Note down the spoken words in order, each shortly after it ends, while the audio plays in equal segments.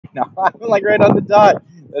No, I'm like right on the dot.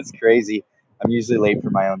 That's crazy. I'm usually late for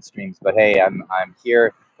my own streams, but hey, I'm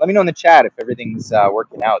here. Let me know in the chat if everything's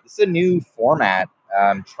working out. This is a new format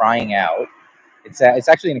I'm trying out. It's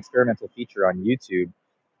actually an experimental feature on YouTube,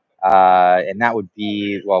 and that would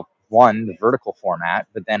be, well, one, the vertical format,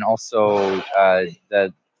 but then also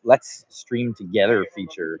the let's stream together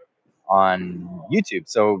feature on YouTube.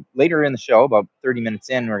 So later in the show, about 30 minutes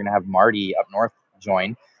in, we're gonna have Marty up north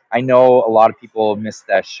join. I know a lot of people missed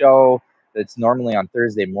that show. That's normally on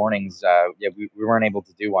Thursday mornings. Yeah, we weren't able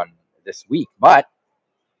to do one this week, but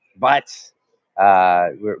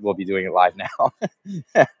we'll be doing it live now,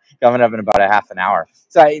 coming up in about a half an hour.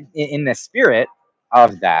 So in the spirit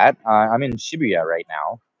of that, I'm in Shibuya right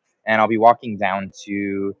now, and I'll be walking down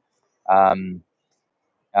to um,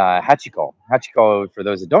 Hachiko. Hachiko, for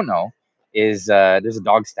those that don't know, is there's a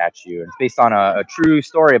dog statue. It's based on a true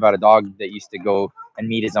story about a dog that used to go and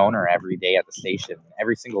meet his owner every day at the station,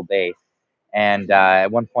 every single day. And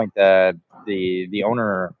at one point, the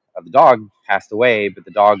owner of the dog passed away, but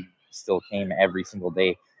the dog still came every single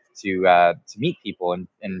day to meet people, and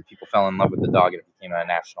people fell in love with the dog, and it became a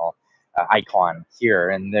national icon here.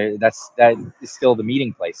 And that is still the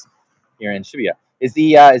meeting place here in Shibuya. Is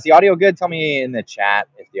the audio good? Tell me in the chat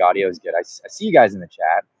if the audio is good. I see you guys in the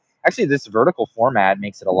chat. Actually, this vertical format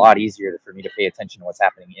makes it a lot easier for me to pay attention to what's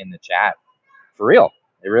happening in the chat. For real,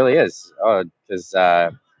 it really is. Because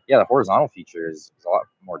yeah, the horizontal feature is a lot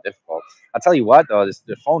more difficult. I'll tell you what, though,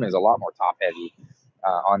 the phone is a lot more top heavy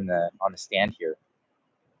on the stand here.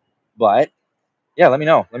 But yeah, let me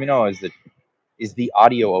know. Let me know, is the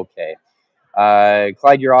audio okay?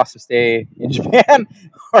 Clyde, you're awesome. Stay in Japan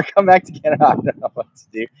or come back to Canada. I don't know what to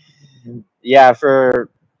do. Yeah, for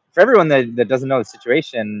everyone that doesn't know the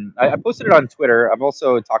situation, I posted it on Twitter. I've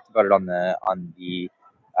also talked about it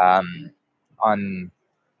um, on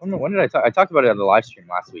when did I talk? I talked about it on the live stream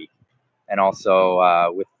last week, and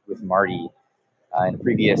also with Marty in the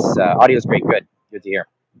previous. Audio is great, good to hear.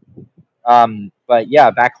 But yeah,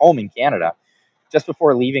 back home in Canada, just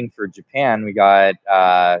before leaving for Japan, we got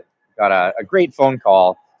a great phone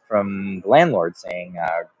call from the landlord saying,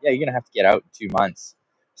 "Yeah, you're gonna have to get out in 2 months."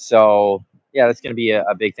 So yeah, that's gonna be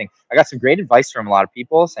a big thing. I got some great advice from a lot of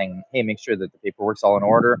people saying, "Hey, make sure that the paperwork's all in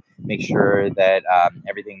order. Make sure that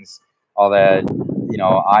everything's all the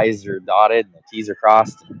I's are dotted and the T's are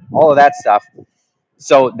crossed, and all of that stuff."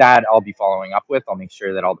 So that I'll be following up with. I'll make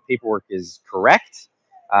sure that all the paperwork is correct.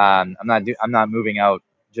 I'm not moving out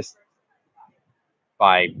just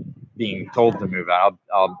by being told to move out.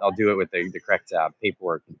 I'll do it with the correct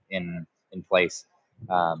paperwork in place.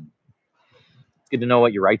 It's good to know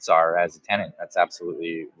what your rights are as a tenant. That's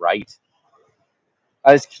absolutely right.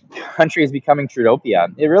 This country is becoming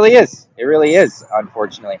Trudopia. It really is. It really is.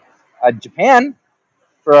 Unfortunately, Japan,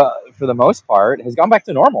 for the most part, has gone back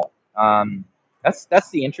to normal. That's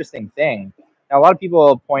the interesting thing. Now, a lot of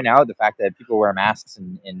people point out the fact that people wear masks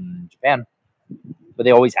in Japan, but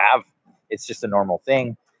they always have. It's just a normal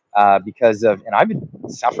thing because of, and I've been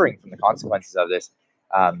suffering from the consequences of this.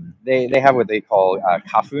 They have what they call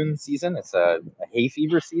kafun season. It's a hay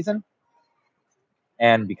fever season,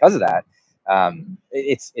 and because of that,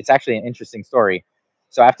 it's actually an interesting story.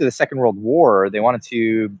 So after the Second World War, they wanted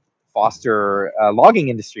to foster a logging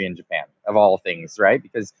industry in Japan, of all things, right?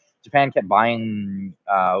 Because Japan kept buying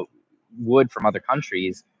wood from other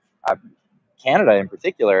countries, uh, Canada in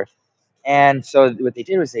particular, and so what they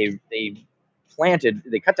did was they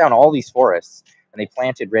cut down all these forests and they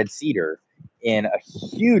planted red cedar in a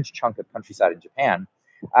huge chunk of countryside in Japan.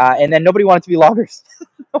 And then nobody wanted to be loggers.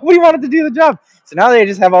 Nobody wanted to do the job. So now they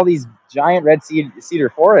just have all these giant red cedar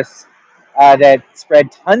forests that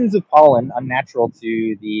spread tons of pollen, unnatural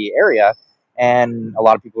to the area, and a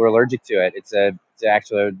lot of people are allergic to it. It's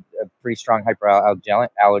actually a pretty strong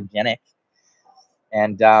hyperallergenic,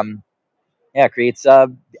 and yeah, it creates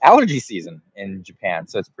allergy season in Japan.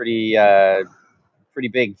 So it's pretty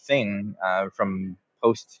big thing from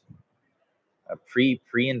post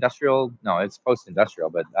pre-industrial. No, it's post-industrial,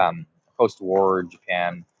 but post-war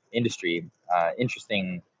Japan industry.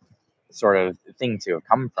 Interesting sort of thing to have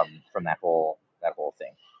come from that whole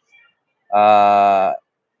thing. Uh,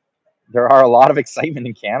 there are a lot of excitement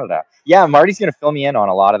in Canada. Yeah, Marty's going to fill me in on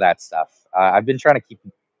a lot of that stuff. I've been trying to keep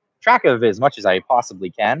track of it as much as I possibly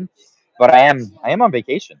can, but I am on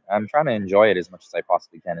vacation. I'm trying to enjoy it as much as I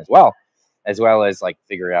possibly can as well as like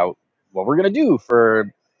figure out what we're going to do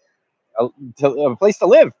for a place to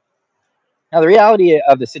live. Now, the reality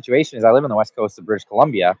of the situation is I live on the west coast of British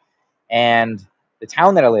Columbia, and the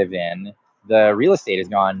town that I live in, the real estate has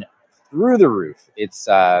gone through the roof. It's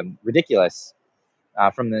ridiculous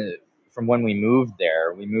from from when we moved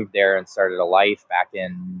there. We moved there and started a life back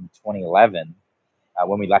in 2011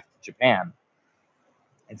 when we left Japan.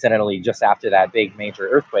 Incidentally, just after that big major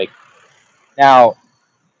earthquake. Now,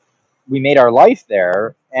 we made our life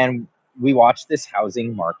there, and we watched this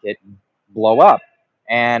housing market blow up.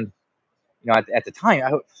 And at the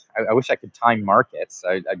time, I wish I could time markets.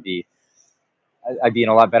 I'd be in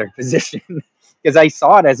a lot better position because I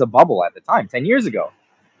saw it as a bubble at the time, 10 years ago,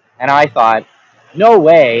 and I thought, no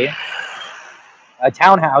way, a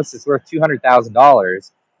townhouse that's worth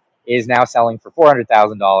 $200,000 is now selling for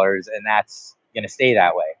 $400,000, and that's going to stay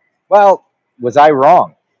that way. Well, was I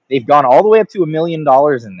wrong? They've gone all the way up to $1 million in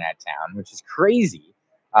that town, which is crazy.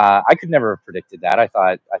 I could never have predicted that. I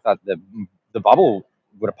thought the bubble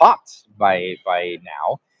would have popped by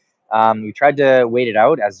now. We tried to wait it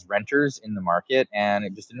out as renters in the market, and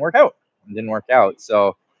it just didn't work out. It didn't work out.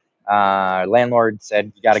 So landlord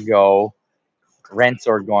said, you got to go. Rents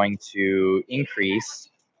are going to increase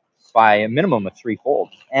by a minimum of threefold,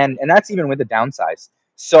 and that's even with the downsize.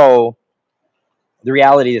 So the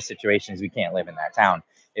reality of the situation is we can't live in that town.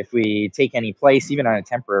 If we take any place, even on a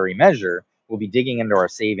temporary measure, we'll be digging into our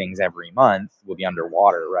savings every month. We'll be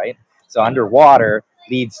underwater, right? So underwater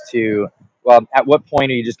leads to, well, at what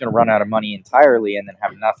point are you just going to run out of money entirely and then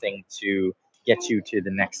have nothing to get you to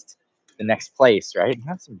the next place, right? I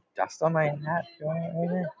have some dust on my hat going on right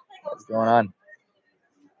there. What's going on?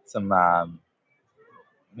 Some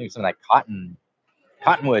maybe some of that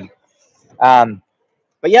cottonwood.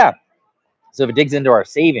 But yeah, so if it digs into our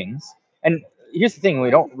savings, and here's the thing: we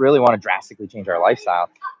don't really want to drastically change our lifestyle.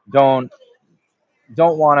 Don't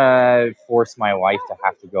want to force my wife to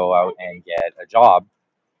have to go out and get a job,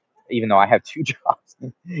 even though I have two jobs.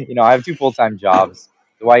 I have two full-time jobs.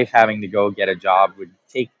 The wife having to go get a job would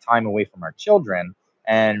take time away from our children,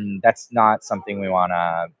 and that's not something we want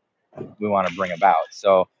to bring about.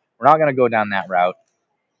 So we're not going to go down that route.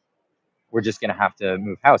 We're just going to have to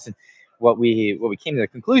move house. And what we came to the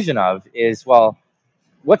conclusion of is, well,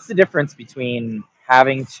 what's the difference between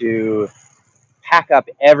having to pack up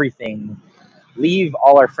everything, leave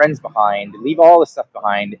all our friends behind, leave all the stuff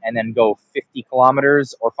behind, and then go 50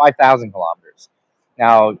 kilometers or 5,000 kilometers?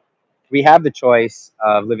 Now, we have the choice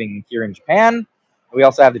of living here in Japan. We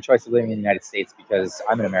also have the choice of living in the United States because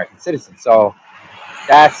I'm an American citizen. So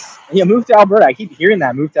that's, move to Alberta. I keep hearing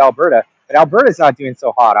that, move to Alberta. But Alberta's not doing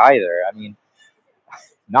so hot either. I mean,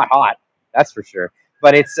 not hot, that's for sure.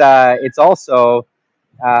 But it's also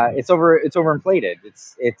it's overinflated.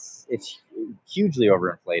 It's hugely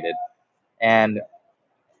overinflated. And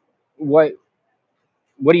what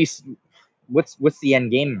do you what's the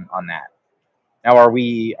end game on that? Now, are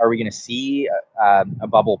we going to see a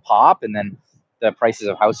bubble pop and then the prices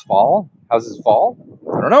of houses fall? I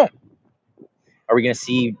don't know. Are we going to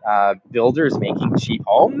see builders making cheap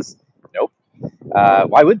homes? Nope.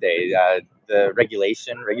 Why would they? The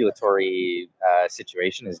regulatory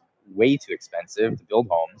situation is way too expensive to build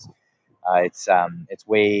homes. It's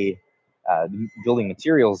way building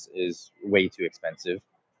materials is way too expensive.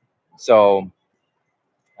 So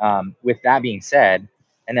with that being said,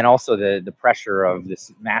 and then also the pressure of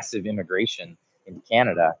this massive immigration into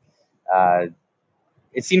Canada,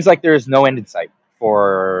 it seems like there's no end in sight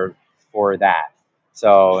for that.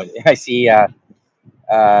 So I see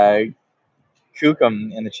Kukum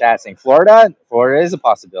in the chat saying Florida is a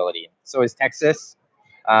possibility. So is Texas.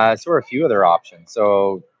 So are a few other options.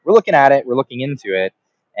 So we're looking at it. We're looking into it,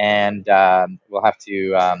 and we'll have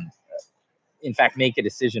to, in fact, make a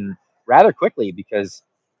decision rather quickly because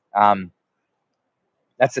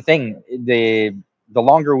that's the thing. The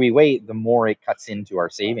longer we wait, the more it cuts into our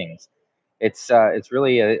savings. It's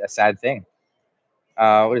really a sad thing.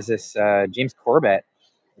 What is this? James Corbett.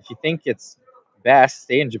 If you think it's best,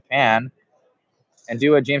 stay in Japan and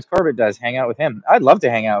do what James Corbett does. Hang out with him. I'd love to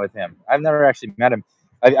hang out with him. I've never actually met him.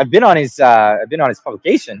 I've been on his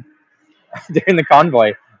publication during the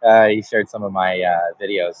convoy. He shared some of my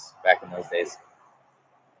videos back in those days.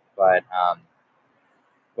 But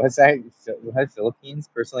what's that? Philippines?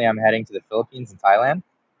 Personally, I'm heading to the Philippines and Thailand.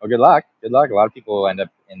 Well, good luck. Good luck. A lot of people will end up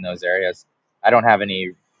in those areas. I don't have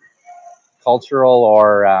any cultural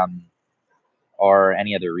or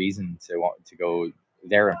any other reason to want to go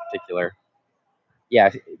there in particular. Yeah,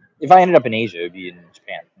 if I ended up in Asia, it'd be in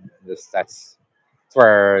Japan. That's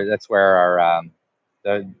where our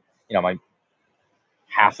my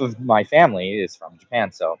half of my family is from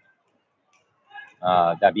Japan. So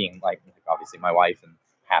that being like obviously my wife and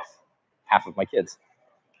half of my kids.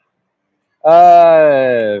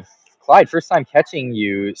 Clyde, first time catching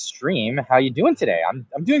you stream. How you doing today? I'm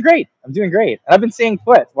doing great. And I've been staying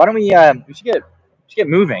put. Why don't we should get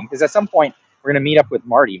moving, because at some point we're gonna meet up with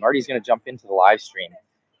Marty. Marty's gonna jump into the live stream,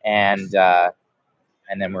 and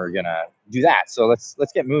then we're gonna do that. So let's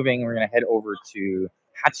get moving. We're gonna head over to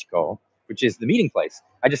Hachiko, which is the meeting place.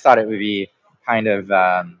 I just thought it would be kind of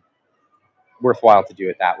worthwhile to do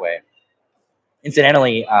it that way.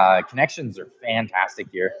 Incidentally, connections are fantastic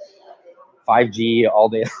here. 5G all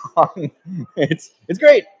day long. It's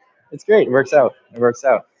great. It's great. It works out. It works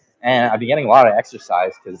out. And I've been getting a lot of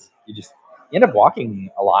exercise because you end up walking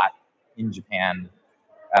a lot in Japan.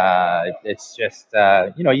 It's just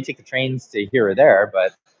you take the trains to here or there,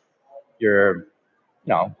 but you're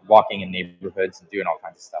walking in neighborhoods and doing all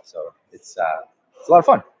kinds of stuff. So it's a lot of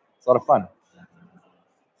fun. It's a lot of fun.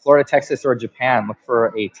 Florida, Texas, or Japan. Look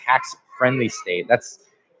for a tax-friendly state. That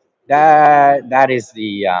is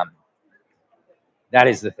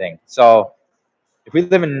the thing. So if we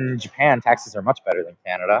live in Japan, taxes are much better than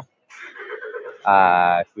Canada.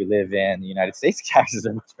 If we live in the United States, taxes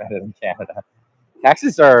are much better than Canada.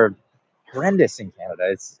 Taxes are horrendous in Canada.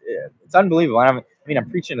 It's unbelievable. And I'm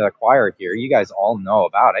preaching to the choir here. You guys all know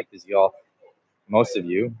about it because most of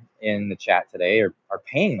you in the chat today are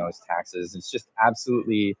paying those taxes. It's just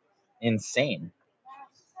absolutely insane.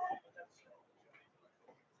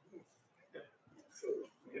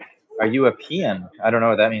 Are you a peon? I don't know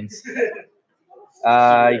what that means. You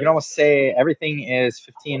can almost say everything is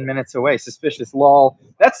 15 minutes away. Suspicious, lol.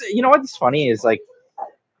 That's, what's funny is like,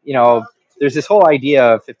 there's this whole idea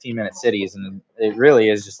of 15-minute cities, and it really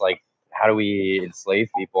is just like, how do we enslave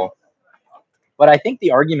people? But I think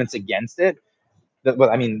the arguments against it,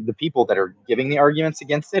 the people that are giving the arguments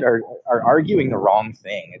against it are arguing the wrong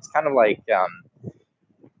thing. It's kind of like,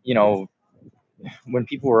 when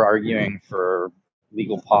people were arguing for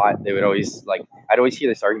legal pot, they would always I'd always hear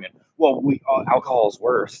this argument. Well, alcohol is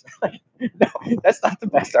worse. No, that's not the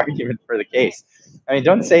best argument for the case.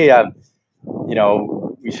 Don't say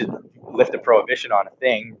we should lift a prohibition on a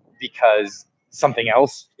thing because something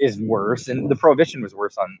else is worse, and the prohibition was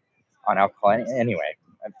worse on alcohol anyway.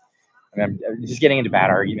 I'm just getting into bad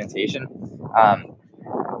argumentation.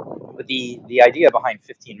 But the idea behind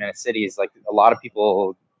 15-minute cities, like a lot of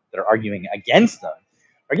people that are arguing against them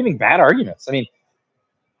are giving bad arguments.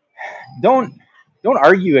 Don't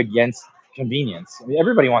argue against convenience.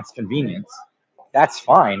 Everybody wants convenience. That's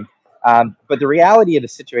fine. But the reality of the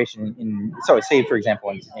situation so say, for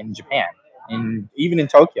example, in Japan, even in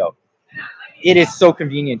Tokyo, it is so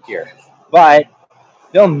convenient here. But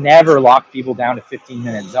they'll never lock people down to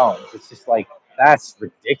 15-minute zones. It's just like, that's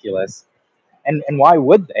ridiculous. And why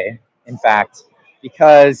would they, in fact?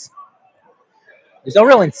 Because there's no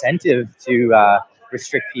real incentive to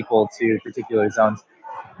restrict people to particular zones.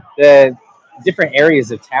 The different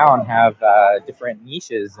areas of town have different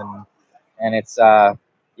niches, and it's I'll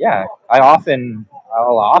often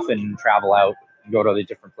travel out and go to the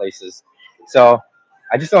different places. So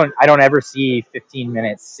I don't ever see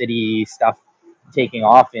 15-minute city stuff taking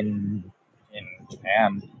off in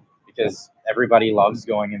Japan, because everybody loves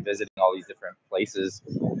going and visiting all these different places,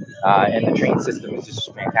 and the train system is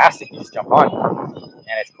just fantastic. You just jump on,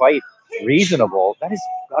 and it's quite reasonable. That has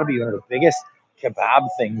got to be one of the biggest kebab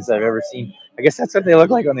things I've ever seen. I guess that's what they look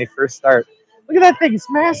like when they first start. Look at that thing; it's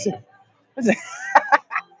massive.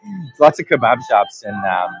 Lots of kebab shops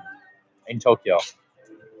in Tokyo.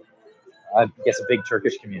 I guess a big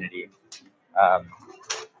Turkish community,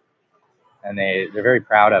 and they're very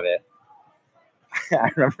proud of it. I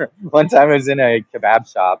remember one time I was in a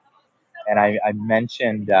kebab shop, and I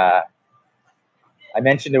mentioned to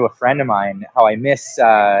a friend of mine how I miss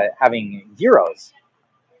having gyros,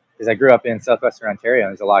 because I grew up in southwestern Ontario,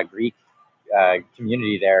 and there's a lot of Greek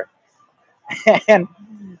community there. And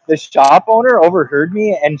the shop owner overheard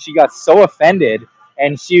me, and she got so offended,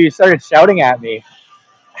 and she started shouting at me.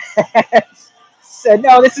 Said,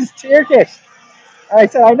 "No, this is Turkish." And I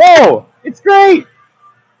said, "I know, it's great,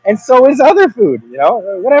 and so is other food.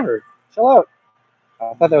 Whatever. Chill out."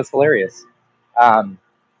 I thought that was hilarious. But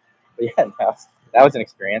yeah, that was an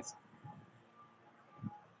experience.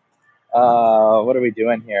 What are we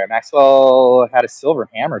doing here? Maxwell had a silver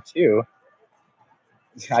hammer too.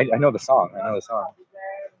 I know the song.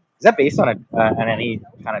 Is that based on any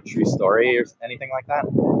kind of true story or anything like that?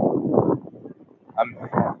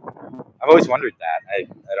 I've always wondered that. I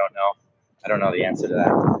don't know. I don't know the answer to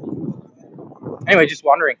that. Anyway, just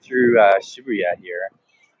wandering through Shibuya here.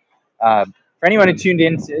 For anyone who tuned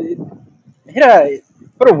in,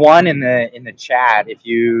 put a 1 in the chat if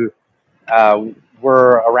you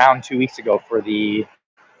were around 2 weeks ago for the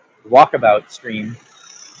walkabout stream.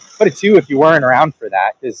 Put a 2 if you weren't around for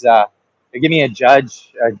that, because it'll give me a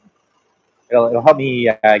judge. It'll help me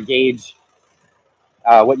gauge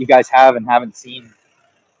what you guys have and haven't seen.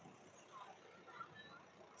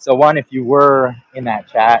 So 1 if you were in that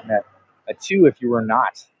chat, and a 2 if you were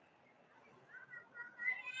not.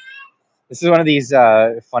 This is one of these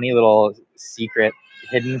funny little secret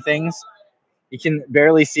hidden things. You can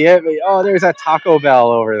barely see it, but oh, there's a Taco Bell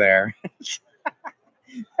over there.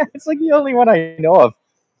 It's like the only one I know of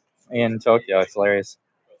in Tokyo. It's hilarious.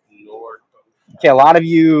 Okay, a lot of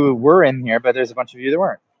you were in here, but there's a bunch of you that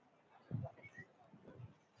weren't.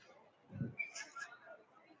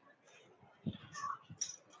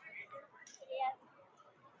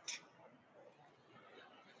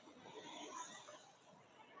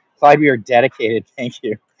 Glad we are dedicated. Thank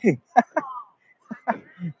you. I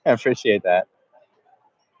appreciate that.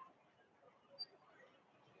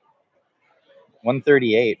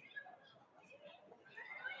 138.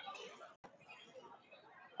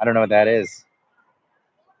 I don't know what that is.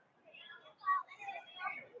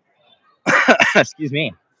 Excuse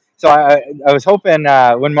me. So I was hoping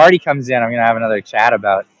when Marty comes in, I'm gonna have another chat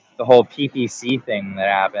about the whole PPC thing that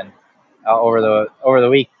happened over the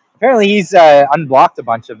week. Apparently, he's unblocked a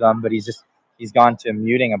bunch of them, but he's gone to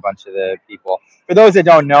muting a bunch of the people. For those that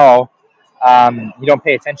don't know, you don't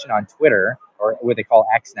pay attention on Twitter, or what they call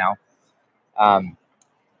X now.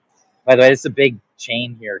 By the way, it's a big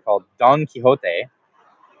chain here called Don Quixote.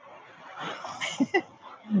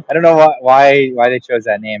 I don't know why they chose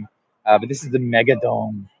that name, but this is the Mega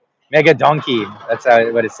Dome, Mega Donkey. That's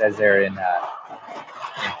what it says there in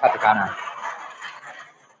katakana.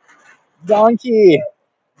 Donkey.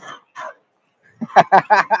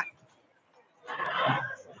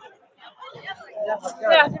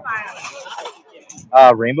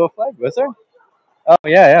 Rainbow flag, was there? Oh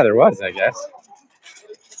yeah, there was, I guess,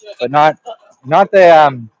 but not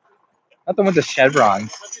the one with the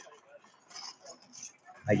chevrons,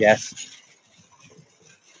 I guess.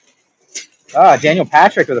 Daniel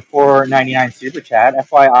Patrick with a $4.99 super chat.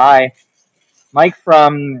 FYI, Mike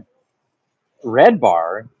from Red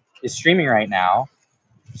Bar is streaming right now,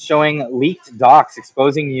 showing leaked docs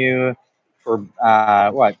exposing you for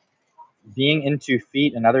what? Being into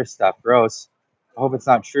feet and other stuff. Gross. I hope it's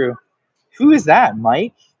not true. Who is that?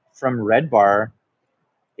 Mike from Red Bar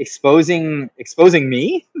exposing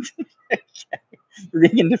me?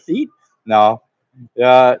 Being into feet? No.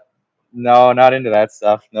 No, not into that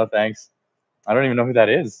stuff. No thanks. I don't even know who that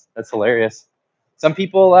is. That's hilarious. Some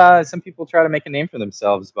people try to make a name for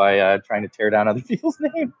themselves by trying to tear down other people's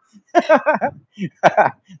name.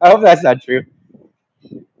 I hope that's not true.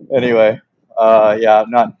 Anyway, yeah,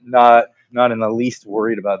 not in the least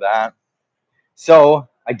worried about that. So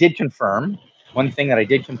I did confirm one thing that I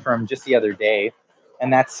did confirm just the other day,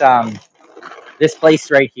 and that's this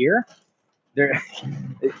place right here. There,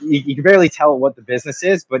 you can barely tell what the business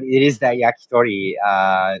is, but it is that yakitori.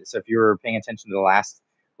 So if you were paying attention to the last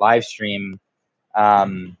live stream,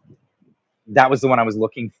 that was the one I was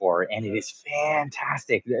looking for, and it is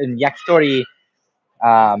fantastic. And yakitori,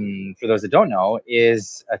 for those that don't know,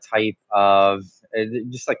 is a type of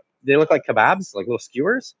just like they look like kebabs, like little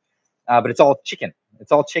skewers, but it's all chicken.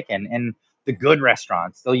 It's all chicken, and the good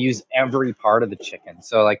restaurants they'll use every part of the chicken.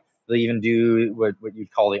 So like they'll even do what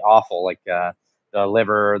you'd call the offal, like the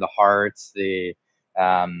liver, the hearts, the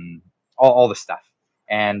all the stuff,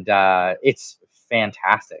 and it's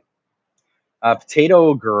fantastic.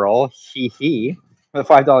 Potato Girl, he, with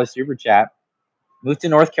a $5 super chat, moved to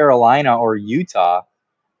North Carolina or Utah.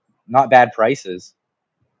 Not bad prices.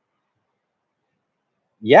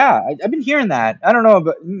 Yeah, I've been hearing that. I don't know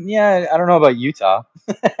about Utah.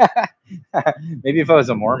 Maybe if I was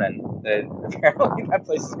a Mormon, apparently that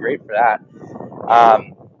place is great for that.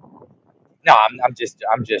 No, I'm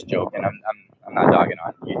just joking. I'm not dogging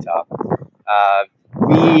on Utah.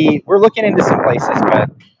 We're looking into some places,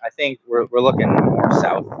 but I think we're looking more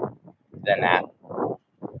south than that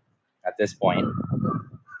at this point.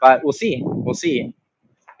 But we'll see. We'll see.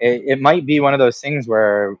 It might be one of those things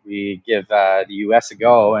where we give the U.S. a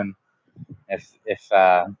go, and if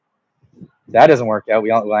that doesn't work out,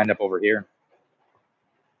 we'll end up over here.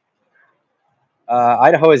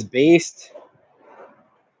 Idaho is based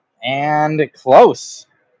and close.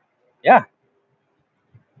 Yeah.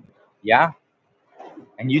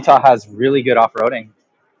 And Utah has really good off-roading,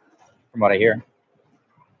 from what I hear.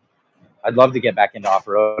 I'd love to get back into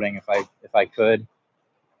off-roading if I could.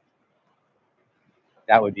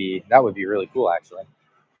 That would be really cool, actually.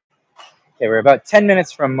 Okay, we're about 10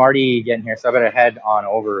 minutes from Marty getting here, so I better head on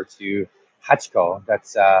over to Hachiko.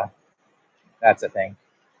 That's a thing.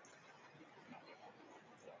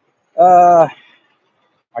 Are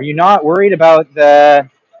you not worried about the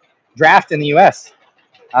draft in the U.S.?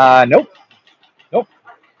 Nope.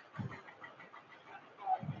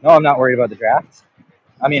 No, I'm not worried about the draft.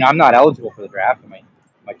 I mean, I'm not eligible for the draft. I mean,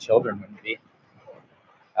 my children wouldn't be.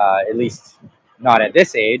 At least not at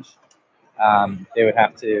this age. They would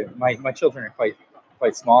have to. My children are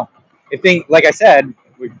quite small. If they, like I said,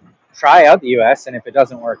 we try out the U.S. and if it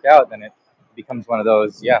doesn't work out, then it becomes one of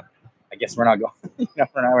those. Yeah, I guess we're not going.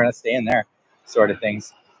 We're not staying there, sort of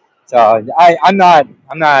things. So I'm not.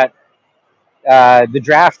 The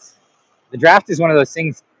draft. The draft is one of those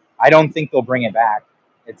things. I don't think they'll bring it back.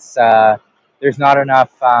 It's there's not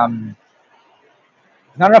enough.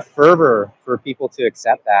 Not enough fervor for people to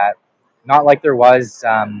accept that. Not like there was,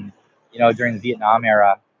 during the Vietnam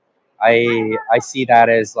era. I see that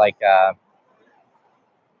as like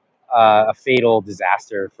a fatal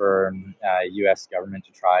disaster for U.S. government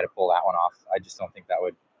to try to pull that one off. I just don't think that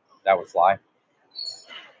would fly.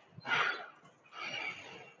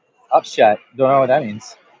 Upshut. Don't know what that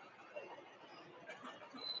means.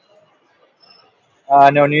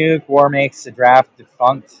 No nuke. War makes the draft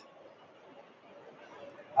defunct.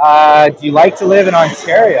 Do you like to live in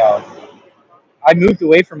Ontario? I moved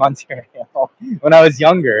away from Ontario when I was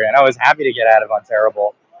younger, and I was happy to get out of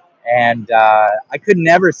Ontario. And I could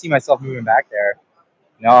never see myself moving back there.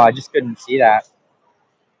 No, I just couldn't see that.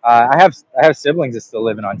 I have siblings that still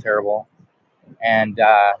live in Ontario, and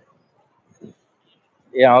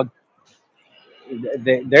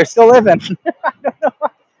they're still living. I don't know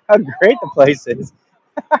how great the place is.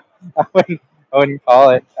 I wouldn't call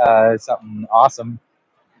it something awesome,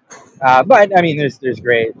 but I mean,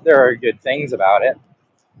 there are good things about it.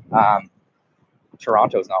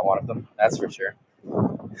 Toronto's not one of them, that's for sure.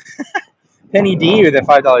 Penny D with a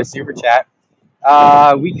 $5 super chat.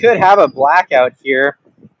 We could have a blackout here.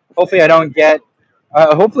 Hopefully I don't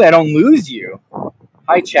lose you.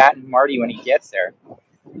 Hi, chat and Marty when he gets there.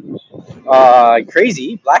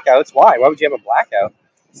 Crazy blackouts. Why? Why would you have a blackout?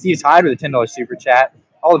 Steve's Hyde with a $10 super chat.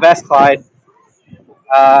 All the best, Clyde.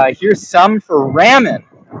 Here's some for ramen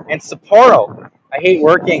and Sapporo. I hate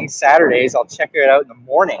working Saturdays. I'll check it out in the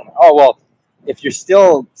morning. Oh well, if you're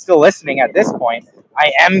still listening at this point,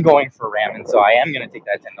 I am going for ramen, so I am going to take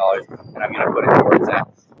that $10 and I'm going to put it towards that.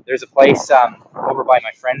 There's a place over by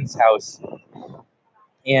my friend's house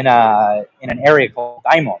in an area called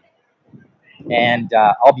Daimon, and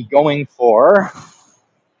I'll be going for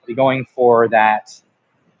that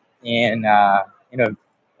in a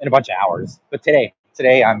bunch of hours. But today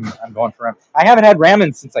I'm going for ramen. I haven't had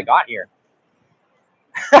ramen since I got here,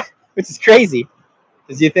 which is crazy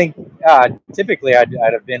because you think typically I'd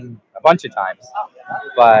have been a bunch of times,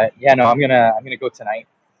 but yeah, no, I'm gonna go tonight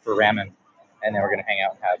for ramen, and then we're gonna hang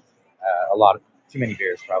out and have too many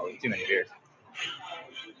beers,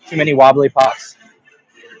 too many wobbly pops.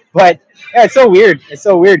 But yeah, it's so weird. It's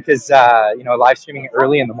so weird because live streaming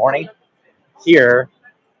early in the morning here,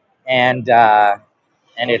 and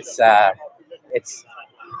it's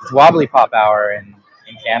wobbly pop hour in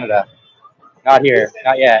Canada. Not here,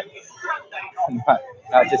 not yet.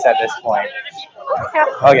 Not just at this point.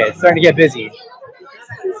 Okay, it's starting to get busy.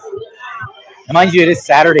 And mind you, it is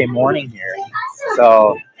Saturday morning here,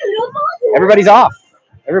 so everybody's off.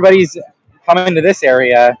 Everybody's coming to this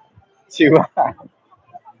area to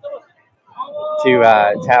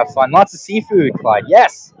have fun. Lots of seafood, Clyde.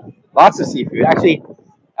 Yes, lots of seafood. Actually,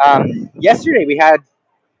 yesterday we had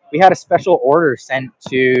a special order sent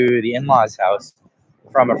to the in-laws' house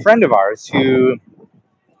from a friend of ours who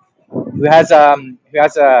has I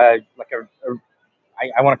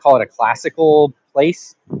want to call it a classical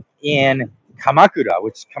place in Kamakura,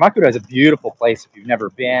 which Kamakura is a beautiful place. If you've never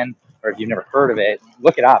been or if you've never heard of it,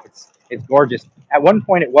 look it up. It's gorgeous. At one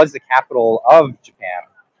point, it was the capital of Japan,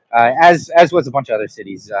 as was a bunch of other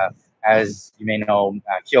cities. As you may know,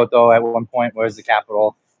 Kyoto at one point was the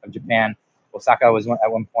capital of Japan. Osaka was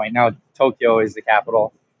at one point. Now Tokyo is the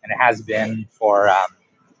capital, and it has been for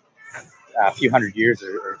a few hundred years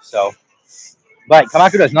or so. But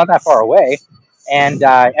Kamakura is not that far away, and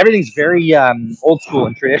everything's very old school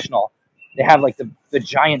and traditional. They have like the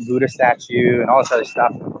giant Buddha statue and all this other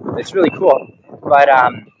stuff. It's really cool. But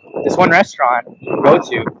this one restaurant you go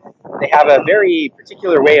to, they have a very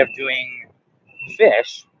particular way of doing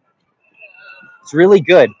fish. It's really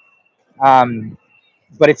good.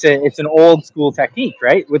 But it's an old school technique,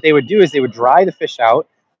 right? What they would do is they would dry the fish out,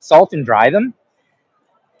 salt and dry them,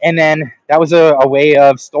 and then that was a way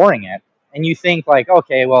of storing it. And you think like,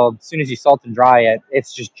 okay, well, as soon as you salt and dry it,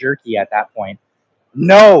 it's just jerky at that point.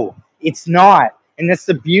 No, it's not. And that's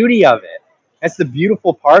the beauty of it. That's the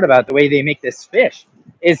beautiful part about the way they make this fish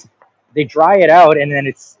is they dry it out and then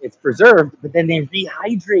it's preserved, but then they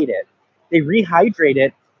rehydrate it.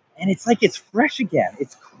 And it's like it's fresh again.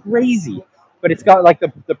 It's crazy. But it's got like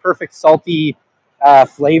the perfect salty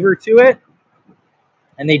flavor to it.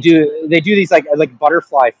 and they do these like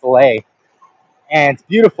butterfly fillet, and it's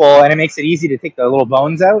beautiful, and it makes it easy to take the little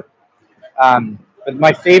bones out. But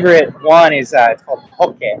my favorite one is it's called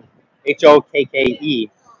hokke,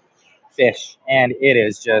 Hokke fish, and it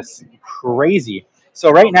is just crazy.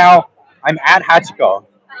 So right now I'm at Hachiko,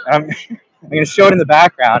 and I'm going to show it in the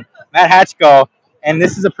background. I'm at Hachiko, and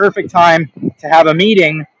this is a perfect time to have a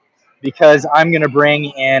meeting because I'm going to bring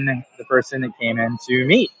in the person that came in to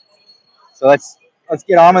meet. So let's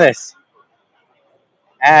get on with this.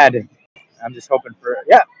 Add. I'm just hoping for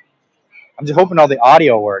I'm just hoping all the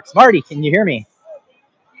audio works. Marty, can you hear me?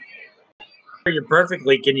 You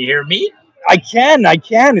perfectly. Can you hear me? I can.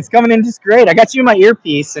 It's coming in just great. I got you in my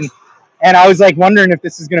earpiece, and I was like wondering if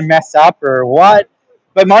this is going to mess up or what.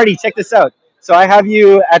 But Marty, check this out. So I have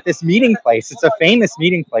you at this meeting place. It's a famous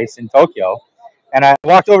meeting place in Tokyo, and I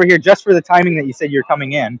walked over here just for the timing that you said you're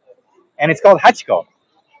coming in, and it's called Hachiko.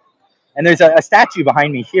 And there's a statue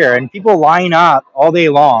behind me here, and people line up all day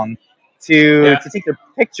long to take their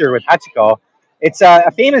picture with Hachiko. It's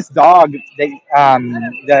a famous dog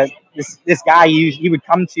that this guy he would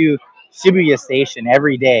come to Shibuya Station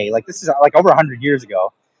every day. Like this is like over 100 years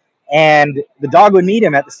ago, and the dog would meet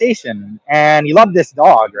him at the station, and he loved this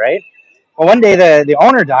dog, right? Well, one day the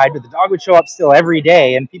owner died, but the dog would show up still every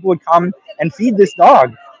day, and people would come and feed this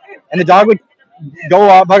dog, and the dog would go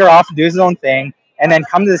off, bugger off, and do his own thing, and then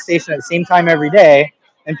come to the station at the same time every day,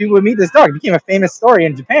 and people would meet this dog. It became a famous story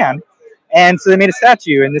in Japan, and so they made a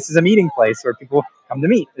statue, and this is a meeting place where people come to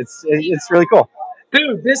meet. It's really cool.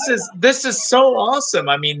 Dude, this is so awesome.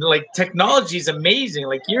 I mean, like technology is amazing.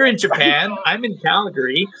 Like you're in Japan, I'm in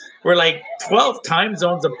Calgary. We're like 12 time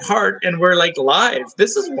zones apart, and we're like live.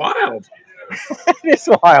 This is wild.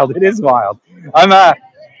 It is wild.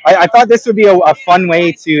 I thought this would be a fun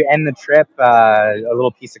way to end the trip. A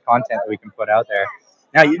little piece of content that we can put out there.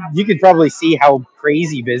 Now you can probably see how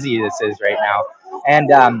crazy busy this is right now, and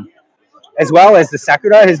as well as the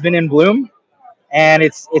sakura has been in bloom, and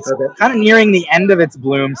it's kind of nearing the end of its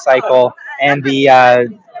bloom cycle, and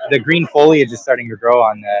the green foliage is starting to grow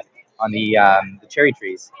on the cherry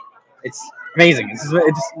trees. It's amazing. It's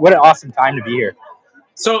just what an awesome time to be here.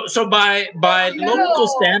 So by local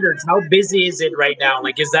standards, how busy is it right now?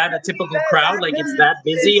 Like, is that a typical crowd? Like, it's that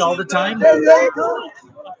busy all the time?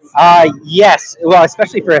 Yes. Well,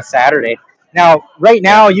 especially for a Saturday. Now, right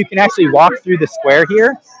now, you can actually walk through the square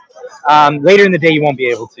here. Later in the day, you won't be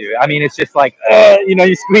able to. I mean, it's just like,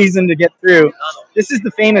 you squeeze in to get through. This is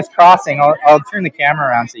the famous crossing. I'll turn the camera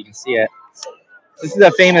around so you can see it. This is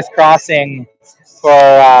a famous crossing for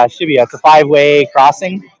Shibuya. It's a 5-way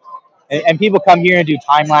crossing. And people come here and do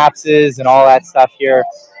time lapses and all that stuff here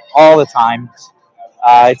all the time.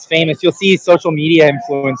 It's famous. You'll see social media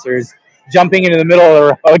influencers jumping into the middle of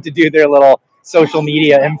the road to do their little social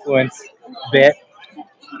media influence bit.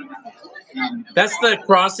 That's the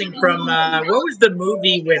crossing from what was the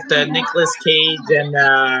movie with Nicolas Cage and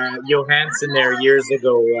Johansson there years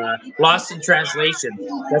ago? Lost in Translation.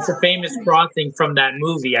 That's a famous crossing from that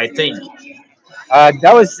movie, I think.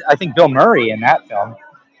 That was, I think, Bill Murray in that film.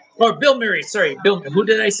 Or Bill Murray, sorry, Bill. Who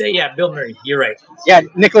did I say? Yeah, Bill Murray. You're right. Yeah,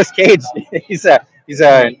 Nicolas Cage. He's a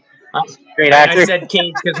great actor. I said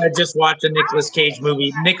Cage because I just watched a Nicolas Cage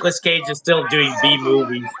movie. Nicolas Cage is still doing B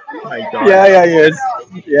movies. My God. Yeah, he is.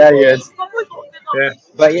 Yeah, he is. Yeah.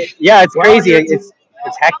 But yeah, it's crazy. It's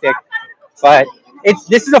hectic, but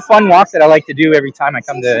this is a fun walk that I like to do every time I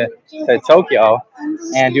come to Tokyo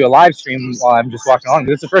and do a live stream while I'm just walking along.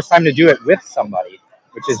 This is the first time to do it with somebody,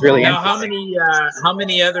 which is really interesting. How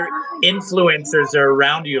many other influencers are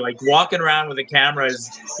around you? Like walking around with a camera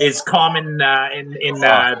is common in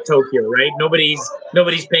Tokyo, right?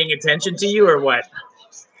 Nobody's paying attention to you, or what?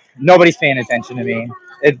 Nobody's paying attention to me.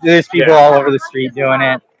 There's people all over the street doing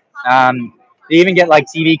it. They even get like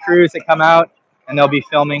TV crews that come out and they'll be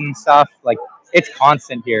filming stuff. Like it's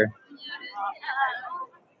constant here.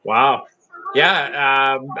 Wow.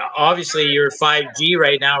 Yeah, obviously you're 5G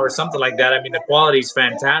right now or something like that. I mean, the quality is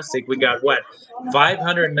fantastic. We got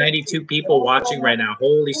 592 people watching right now.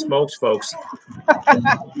 Holy smokes, folks!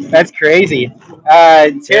 That's crazy.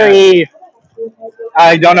 Terry,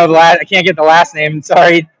 I don't know I can't get the last name.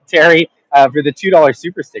 Sorry, Terry, for the $2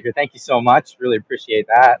 super sticker. Thank you so much. Really appreciate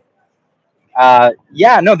that. The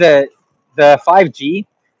 5G.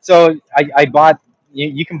 So I bought.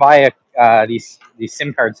 You can buy these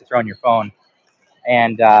SIM cards to throw on your phone.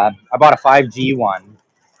 And I bought a 5G one,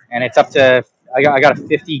 and it's up to I got a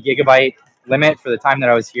 50 gigabyte limit for the time that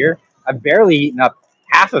I was here. I've barely eaten up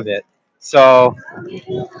half of it, so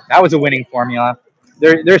that was a winning formula.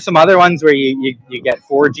 There's some other ones where you get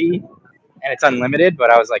 4G and it's unlimited,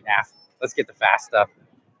 but I was like, let's get the fast stuff.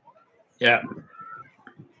 Yeah.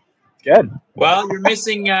 Good. Well,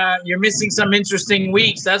 you're missing some interesting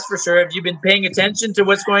weeks, that's for sure. Have you been paying attention to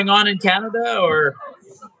what's going on in Canada, or?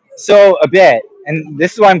 So a bit, and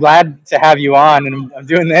this is why I'm glad to have you on, and I'm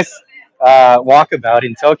doing this walkabout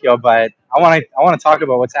in Tokyo. But I want to talk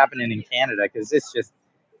about what's happening in Canada because it's just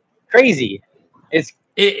crazy. It's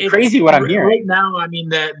It's crazy what I'm right hearing. now. I mean,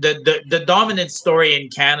 the dominant story in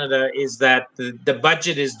Canada is that the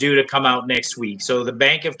budget is due to come out next week. So the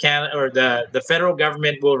Bank of Canada or the federal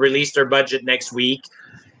government will release their budget next week.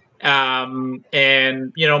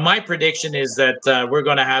 And you know, my prediction is that we're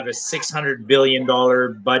going to have a $600 billion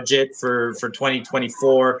budget for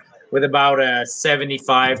 2024 with about a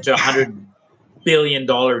 75 to $100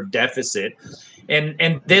 billion deficit.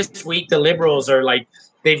 And this week the Liberals are like,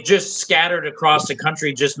 they've just scattered across the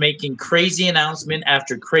country, just making crazy announcement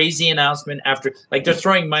after crazy announcement after, like, they're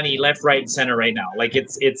throwing money left, right, and center right now. Like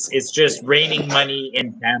it's just raining money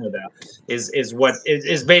in Canada is what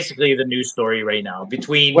is basically the news story right now. What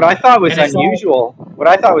Between I thought was and it's all unusual, what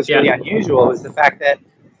I thought was yeah. really unusual, was the fact that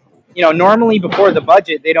normally before the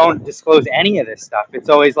budget they don't disclose any of this stuff. It's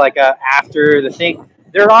always like after the thing.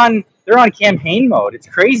 They're on campaign mode. It's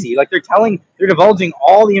crazy. Like they're divulging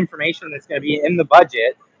all the information that's going to be in the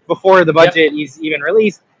budget before the Yep. budget is even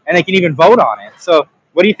released, and they can even vote on it. So,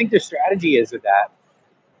 what do you think their strategy is with that?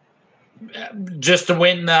 Just to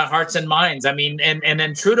win hearts and minds. I mean, and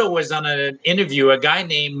then Trudeau was on an interview. A guy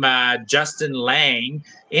named Justin Lang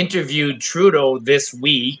interviewed Trudeau this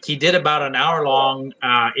week. He did about an hour long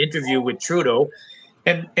interview with Trudeau,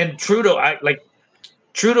 and Trudeau,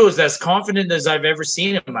 Trudeau is as confident as I've ever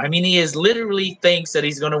seen him. I mean, he is literally thinks that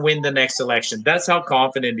he's going to win the next election. That's how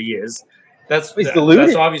confident he is. He's That's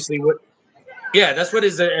deluded. obviously what. Yeah, that's what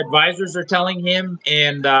his advisors are telling him,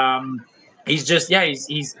 and he's just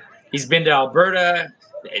he's been to Alberta,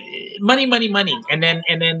 money, money, money, and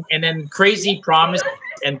then crazy promise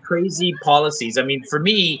and crazy policies. I mean, for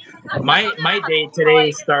me, my day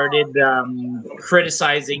today started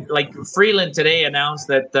criticizing. Like Freeland today announced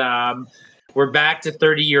that we're back to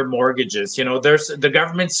 30-year mortgages. You know, there's the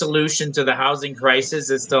government solution to the housing crisis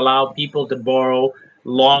is to allow people to borrow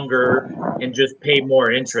longer and just pay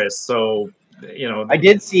more interest. So, you know, I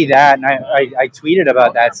did see that, and I tweeted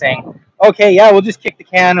about that, saying, "Okay, yeah, we'll just kick the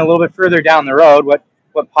can a little bit further down the road. What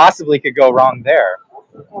possibly could go wrong there?"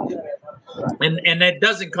 and it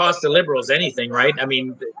doesn't cost the Liberals anything, right? I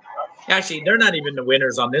mean, actually, they're not even the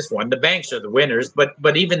winners on this one. The banks are the winners,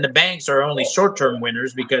 but even the banks are only short-term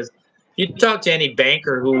winners, because you talk to any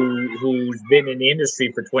banker who's been in the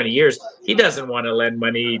industry for 20 years, he doesn't want to lend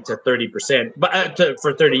money to 30%, but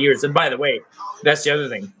for 30 years. And by the way, that's the other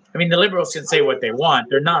thing. I mean, the Liberals can say what they want.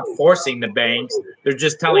 They're not forcing the banks. They're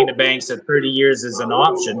just telling the banks that 30 years is an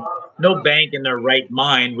option. No bank in their right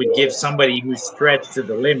mind would give somebody who's stretched to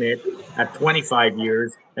the limit at 25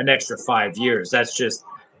 years an extra 5 years. That's just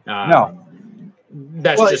No.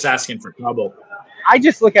 that's Well, just asking for trouble. I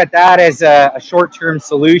just look at that as a short-term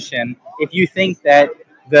solution. If you think that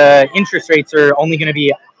the interest rates are only going to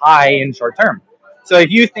be high in short term, so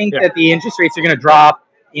if you think Yeah, that the interest rates are going to drop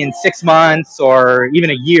in 6 months or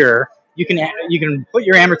even a year, you can put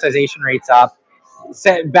your amortization rates up,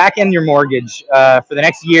 set back in your mortgage for the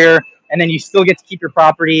next year, and then you still get to keep your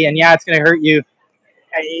property. And yeah, it's going to hurt you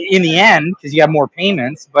in the end because you have more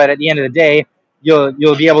payments, but at the end of the day,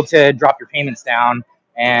 you'll be able to drop your payments down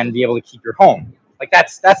and be able to keep your home. Like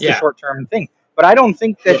that's the yeah, short term thing. But I don't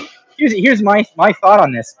think that here's my thought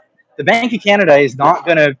on this. The Bank of Canada is not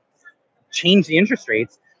going to change the interest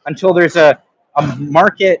rates until there's a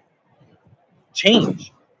market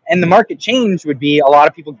change. And the market change would be a lot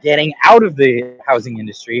of people getting out of the housing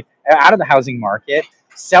industry, out of the housing market,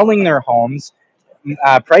 selling their homes,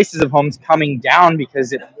 prices of homes coming down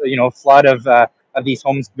because flood of these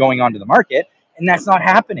homes going onto the market, and that's not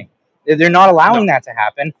happening. They're not allowing no. that to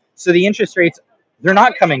happen. So the interest rates, they're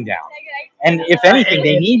not coming down, and if I, anything,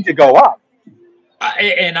 they need to go up.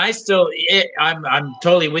 I still, I'm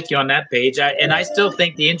totally with you on that page. And I still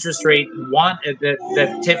think the interest rate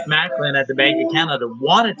that Tiff Macklin at the Bank of Canada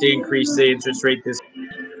wanted to increase the interest rate this,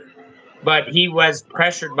 but he was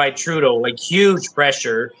pressured by Trudeau, like huge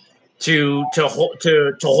pressure to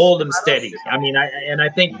hold him steady. I mean, I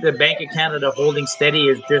think the Bank of Canada holding steady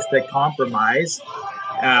is just a compromise.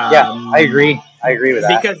 Yeah, I Um, agree. I agree with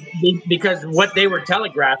that. because what they were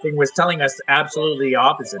telegraphing was telling us absolutely the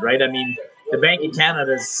opposite, right? I mean, the Bank of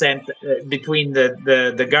Canada sent between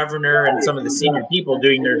the governor and some of the senior people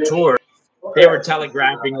doing their tour, they were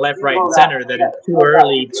telegraphing left, right, and center that it's too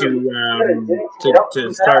early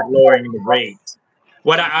to start lowering the rates.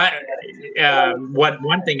 What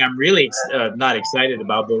one thing I'm really not excited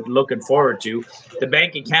about, but looking forward to, the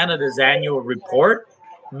Bank of Canada's annual report.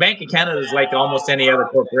 Bank of Canada is like almost any other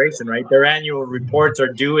corporation, right? Their annual reports are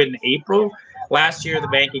due in April. Last year, the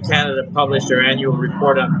Bank of Canada published their annual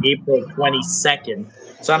report on April 22nd.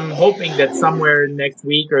 So I'm hoping that somewhere next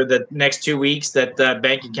week or the next 2 weeks that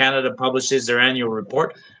Bank of Canada publishes their annual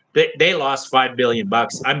report. They lost $5 billion.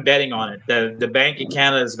 I'm betting on it. The Bank of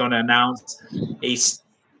Canada is going to announce a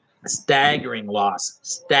staggering loss.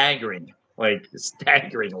 Staggering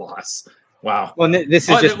loss. Wow. Well, this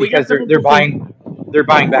is just because they're buying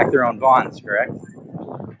back their own bonds, correct?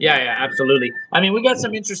 Yeah, absolutely. I mean, we got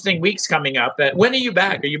some interesting weeks coming up. When are you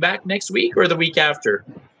back? Are you back next week or the week after?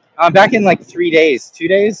 I'm back in like 3 days, 2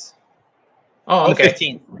 days. Oh, okay. On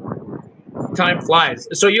the 15th. Time flies.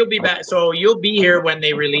 So you'll be back. So you'll be here when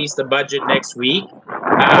they release the budget next week.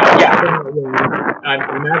 Yeah.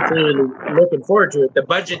 I'm absolutely looking forward to it. The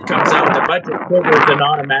budget comes out. The budget triggers an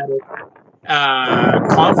automatic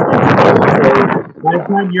confidence vote. So by the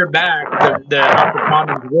time you're back, the House of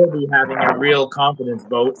Commons will be having a real confidence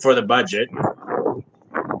vote for the budget.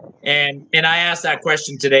 And I asked that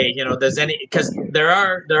question today. You know, does any, because there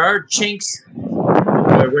are chinks.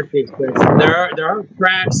 What's the expression? There are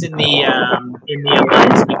cracks in the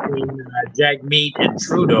alliance between Jagmeet and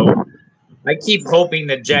Trudeau. I keep hoping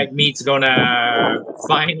that Jagmeet's gonna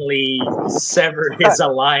finally sever his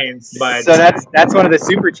alliance, but so that's one of the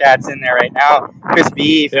super chats in there right now. Chris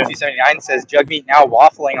B from 279 says Jagmeet now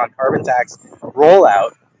waffling on carbon tax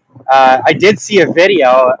rollout. I did see a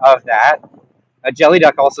video of that. Jelly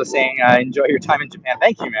Duck also saying enjoy your time in Japan.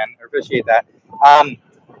 Thank you, man. I appreciate that.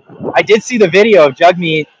 I did see the video of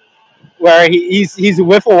Jagmeet where he's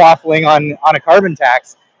wiffle waffling on a carbon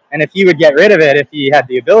tax, and if he would get rid of it if he had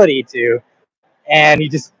the ability to, and he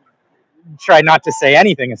just tried not to say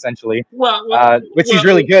anything essentially, which he's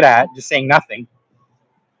really good at, just saying nothing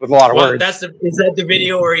with a lot of words. Is that the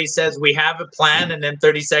video where he says we have a plan, and then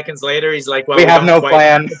 30 seconds later he's like, well, we have no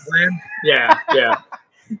plan. Yeah.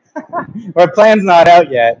 Our plan's not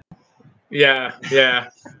out yet. Yeah.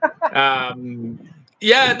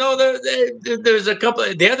 No, there's a couple.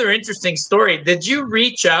 The other interesting story. Did you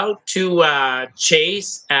reach out to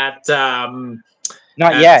Chase at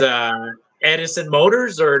not yet Edison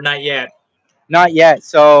Motors, or not yet? Not yet.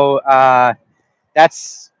 So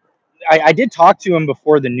that's I did talk to him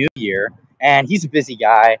before the new year, and he's a busy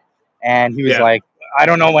guy, and he was like, I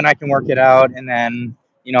don't know when I can work it out, and then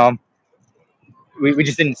we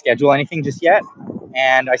just didn't schedule anything just yet.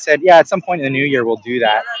 And I said, yeah, at some point in the new year we'll do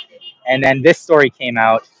that. And then this story came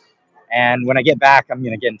out, and when I get back, I'm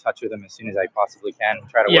going to get in touch with him as soon as I possibly can.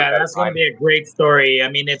 Try to work out that's going to be a great story. I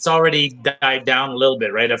mean, it's already died down a little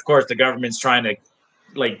bit, right? Of course, the government's trying to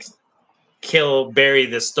bury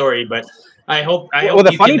this story, but I hope. Well,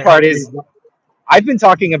 the funny part is, I've been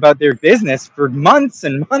talking about their business for months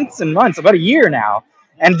and months and months, about a year now,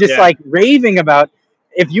 and just raving about.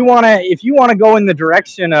 If you want to go in the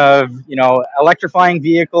direction of electrifying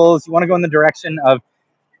vehicles, you want to go in the direction of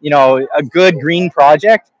a good green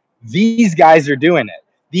project, these guys are doing it.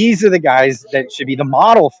 These are the guys that should be the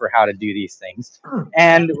model for how to do these things.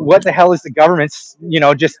 And what the hell is the government's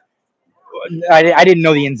just I didn't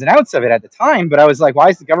know the ins and outs of it at the time, but I was like, why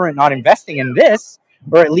is the government not investing in this,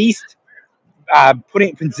 or at least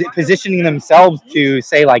positioning themselves to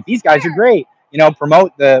say, like, these guys are great,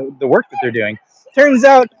 promote the work that they're doing. Turns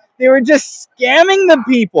out they were just scamming the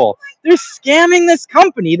people. They're scamming this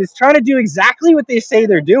company that's trying to do exactly what they say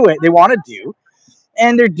they want to do,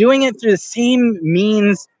 and they're doing it through the same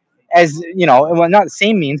means as well, not the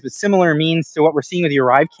same means, but similar means to what we're seeing with the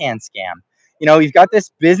ArriveCan scam. You've got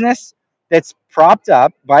this business that's propped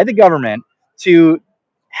up by the government to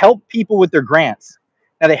help people with their grants.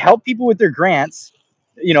 Now they help people with their grants,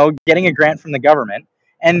 getting a grant from the government.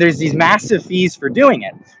 And there's these massive fees for doing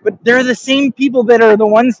it. But they're the same people that are the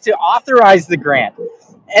ones to authorize the grant.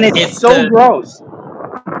 And it's so gross.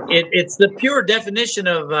 It's the pure definition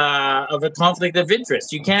of a conflict of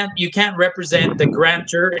interest. You can't represent the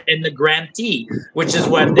grantor and the grantee, which is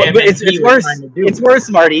what it's worse. Trying to do. It's worse,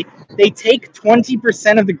 Marty. They take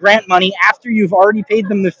 20% of the grant money after you've already paid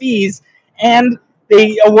them the fees, and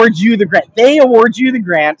they award you the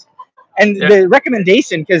grant. And the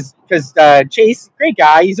recommendation, because Chase, great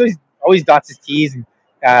guy, he's always dots his T's,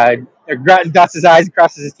 dots his I's,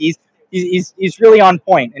 crosses his T's. He's really on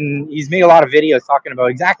point, and he's made a lot of videos talking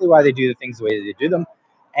about exactly why they do the things the way they do them,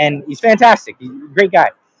 and he's fantastic. He's a great guy.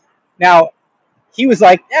 Now, he was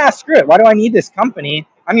like, screw it. Why do I need this company?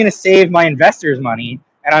 I'm going to save my investors money,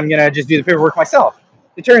 and I'm going to just do the paperwork myself.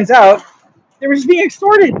 It turns out they were just being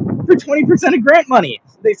extorted for 20% of grant money.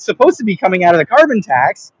 They're supposed to be coming out of the carbon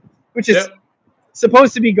tax, which is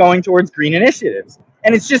supposed to be going towards green initiatives.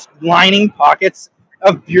 And it's just lining pockets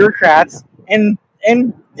of bureaucrats and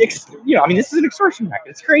you know, I mean, this is an extortion racket.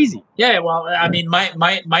 It's crazy. Yeah, well, I mean,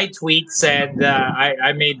 my tweet said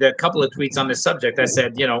I made a couple of tweets on this subject. I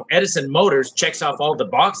said, you know, Edison Motors checks off all the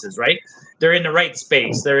boxes, right? They're in the right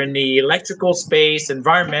space. They're in the electrical space,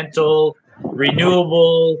 environmental,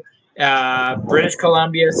 renewable, British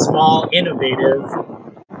Columbia, small, innovative.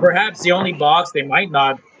 Perhaps the only box they might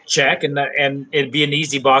not check, and it'd be an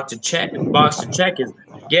easy box to check. Is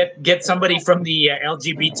get somebody from the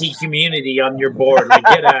LGBT community on your board. Like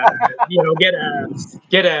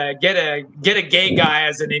get a gay guy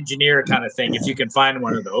as an engineer kind of thing, if you can find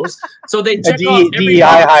one of those. So they check off every DEI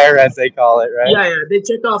box. hire, as they call it, right? Yeah, they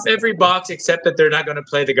check off every box except that they're not going to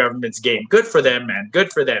play the government's game. Good for them, man.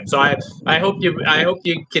 Good for them. So I hope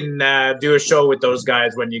you can do a show with those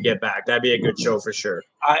guys when you get back. That'd be a good show for sure.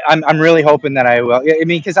 I'm really hoping that I will. I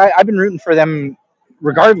mean, because I've been rooting for them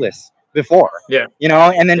regardless before. Yeah. You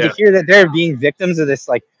know, and then to hear that they're being victims of this,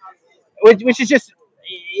 like, which is just,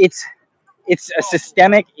 it's a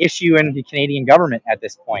systemic issue in the Canadian government at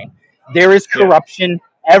this point. There is corruption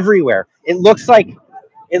everywhere. It looks like,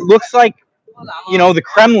 you know, the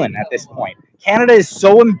Kremlin at this point. Canada is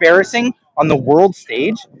so embarrassing on the world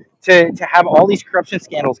stage to have all these corruption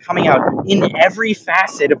scandals coming out in every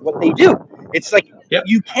facet of what they do. It's like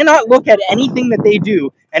you cannot look at anything that they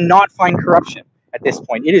do and not find corruption at this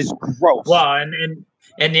point. It is gross. Well,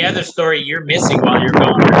 and the other story you're missing while you're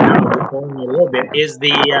gone right now, we're going a little bit, is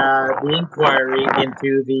the inquiry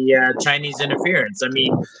into the Chinese interference. I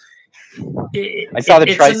mean, I saw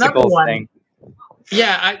the tricycles thing.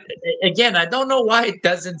 Yeah, I don't know why it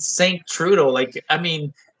doesn't sink Trudeau. Like, I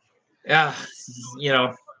mean, you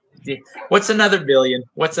know, what's another billion?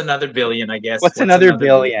 What's another billion? I guess. What's another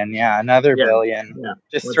billion? Yeah, another billion. Yeah.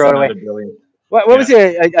 Just throw it away. Billion? What was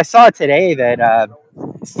it? I saw today that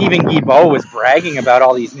Stephen Guilbeault was bragging about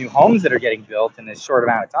all these new homes that are getting built in this short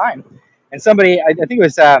amount of time, and somebody, I think it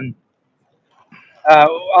was and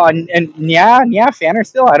Nia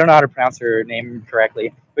Fannerstill, I don't know how to pronounce her name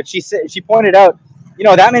correctly, but she pointed out, you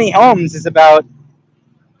know, that many homes is about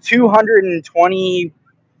 220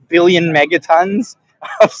 billion megatons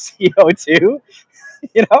of CO2.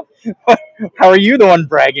 You know, how are you the one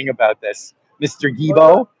bragging about this, Mr.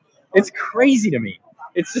 Guilbeault? It's crazy to me.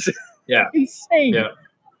 It's just insane. Yeah.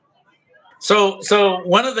 So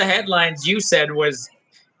one of the headlines you said was,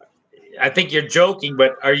 I think you're joking,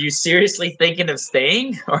 but are you seriously thinking of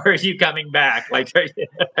staying, or are you coming back? Like,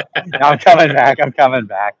 I'm coming back. I'm coming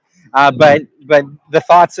back. But the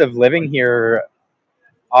thoughts of living here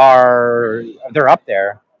they're up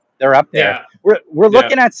there. They're up there. Yeah. We're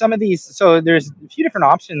looking at some of these. So there's a few different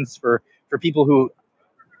options for people who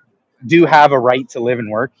do have a right to live and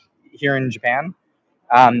work here in Japan,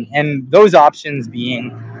 and those options being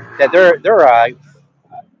that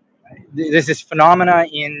there's this phenomena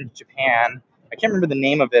in Japan. I can't remember the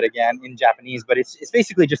name of it again in Japanese, but it's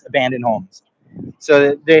basically just abandoned homes.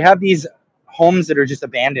 So they have these homes that are just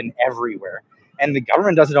abandoned everywhere, and the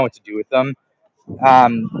government doesn't know what to do with them.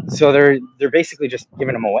 So they're basically just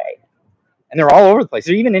giving them away, and they're all over the place.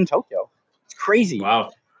 They're even in Tokyo. It's crazy.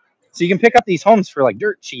 Wow. So you can pick up these homes for like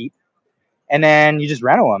dirt cheap, and then you just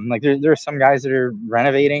rental them. Like there are some guys that are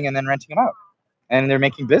renovating and then renting them out, and they're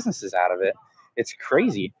making businesses out of it. It's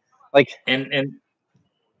crazy. Like and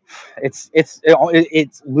it's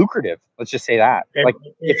lucrative. Let's just say that. Like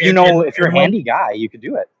if you're a handy guy, you could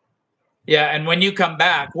do it. Yeah, and when you come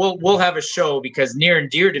back, we'll have a show, because near and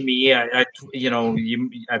dear to me, I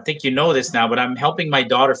think you know this now, but I'm helping my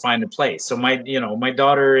daughter find a place. So my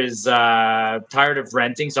daughter is tired of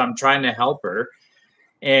renting, so I'm trying to help her.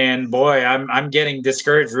 And boy, I'm getting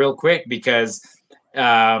discouraged real quick, because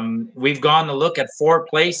we've gone to look at 4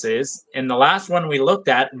 places, and the last one we looked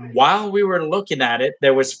at, while we were looking at it,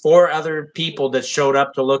 there was 4 other people that showed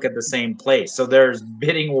up to look at the same place. So there's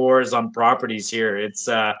bidding wars on properties here. It's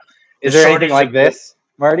Is there anything like this,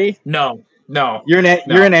 Marty? No. You're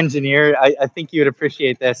an engineer. I think you would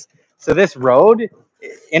appreciate this. So this road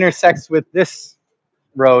intersects with this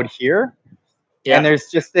road here, and there's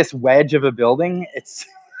just this wedge of a building. It's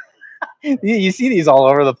you see these all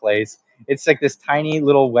over the place. It's like this tiny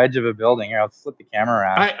little wedge of a building. Here, I'll flip the camera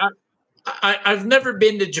around. I've never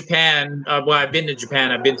been to Japan. Well, I've been to Japan.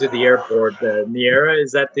 I've been to the airport. Niera,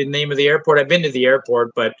 is that the name of the airport? I've been to the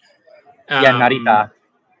airport, but Narita.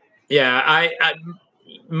 Yeah,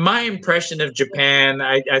 my impression of Japan,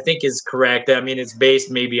 I think, is correct. I mean, it's based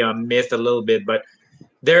maybe on myth a little bit, but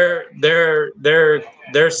they're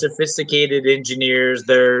sophisticated engineers.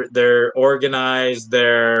 They're organized.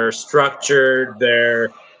 They're structured. They're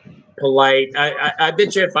polite. I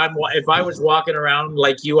bet you if I was walking around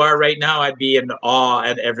like you are right now, I'd be in awe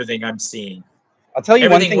at everything I'm seeing. I'll tell you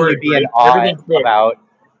one thing you'd be in awe about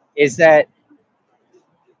is that,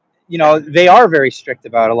 you know, they are very strict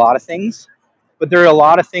about a lot of things, but there are a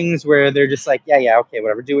lot of things where they're just like, yeah, okay,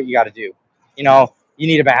 whatever, do what you got to do. You know, you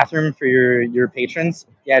need a bathroom for your patrons,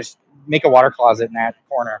 yeah, just make a water closet in that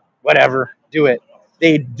corner, whatever, do it.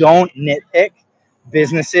 They don't nitpick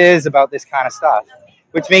businesses about this kind of stuff,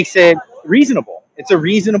 which makes it reasonable. It's a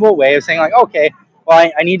reasonable way of saying like, okay,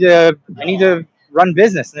 well, I need to run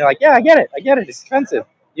business, and they're like, yeah, I get it, it's expensive.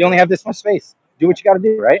 You only have this much space. Do what you got to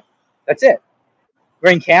do, right? That's it.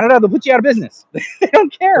 Where in Canada, they'll put you out of business. They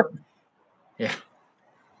don't care. Yeah.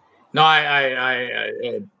 No,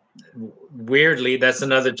 I weirdly, that's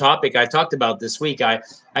another topic I talked about this week. I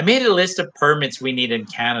made a list of permits we need in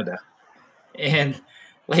Canada, and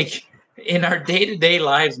like in our day-to-day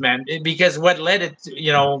lives, man, because what led it to,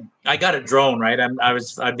 you know, I got a drone, right?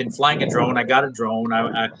 I've been flying a drone. I got a drone.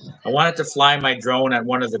 I wanted to fly my drone at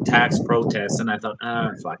one of the tax protests, and I thought,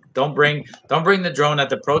 fuck, don't bring the drone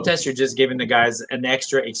at the protest. You're just giving the guys an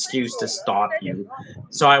extra excuse to stop you.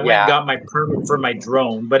 So I went and got my permit for my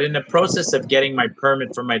drone. But in the process of getting my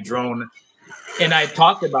permit for my drone, and I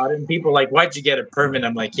talked about it, and people were like, why'd you get a permit?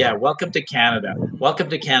 I'm like, yeah, welcome to Canada. Welcome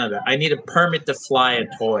to Canada. I need a permit to fly a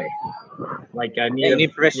toy. Like I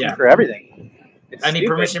need permission for everything. I need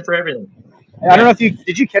permission for everything. I don't know if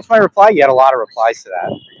did you catch my reply? You had a lot of replies to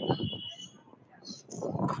that.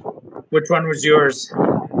 Which one was yours?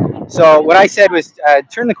 So what I said was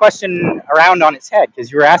turn the question around on its head,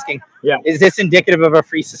 because you were asking, is this indicative of a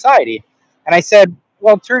free society? And I said,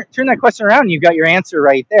 well, turn that question around, and you've got your answer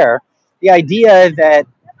right there. The idea that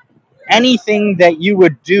anything that you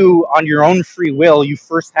would do on your own free will, you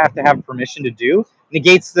first have to have permission to do,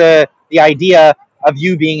 negates the idea of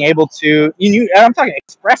you being able to, and I'm talking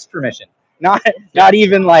express permission, not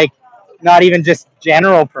even just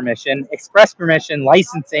general permission, express permission,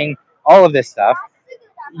 licensing, all of this stuff.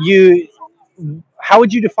 How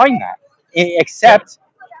would you define that? Except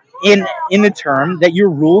in the term that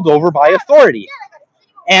you're ruled over by authority.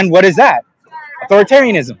 And what is that?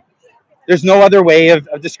 Authoritarianism. There's no other way of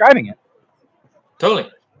describing it. Totally.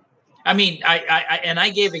 I mean,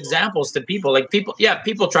 I gave examples to people. Like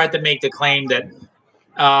people tried to make the claim that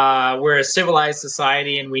we're a civilized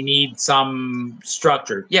society and we need some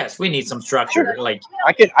structure. Yes, we need some structure. Sure. Like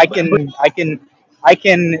I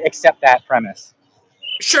can accept that premise.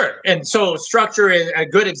 Sure. And so structure is a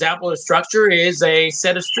good example of structure is a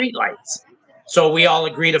set of streetlights. So we all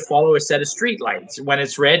agree to follow a set of streetlights. When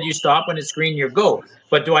it's red, you stop. When it's green, you go.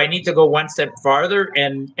 But do I need to go one step farther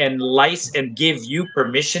and give you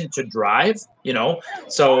permission to drive? You know,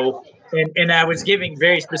 so and I was giving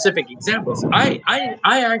very specific examples. I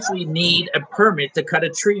actually need a permit to cut a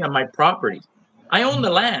tree on my property. I own the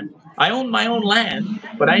land. I own my own land,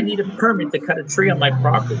 but I need a permit to cut a tree on my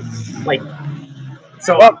property. Like,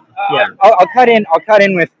 so yeah. I'll cut in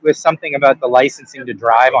with something about the licensing to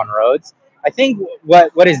drive on roads. I think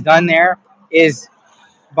what is done there is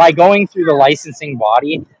by going through the licensing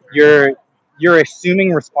body, you're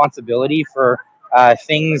assuming responsibility for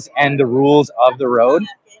things and the rules of the road.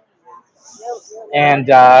 And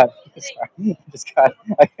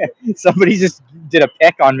somebody just did a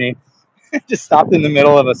pick on me. Just stopped in the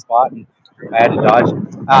middle of a spot and I had to dodge.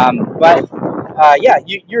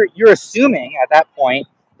 You're assuming at that point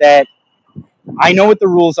that I know what the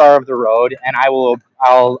rules are of the road, and I'll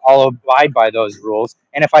abide by those rules.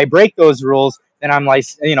 And if I break those rules, then I'm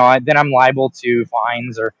liable to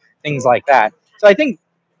fines or things like that. So I think,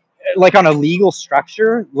 like on a legal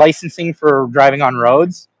structure, licensing for driving on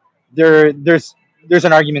roads, there's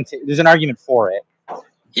an argument for it.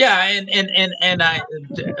 Yeah, and I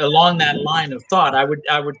along that line of thought, I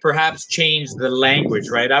would perhaps change the language,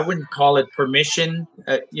 right? I wouldn't call it permission.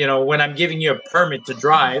 When I'm giving you a permit to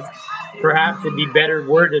drive, perhaps it'd be better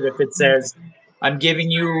worded if it says, "I'm giving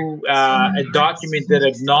you a document that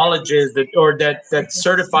acknowledges that, or that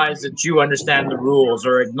certifies that you understand the rules,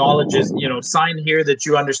 or acknowledges, sign here that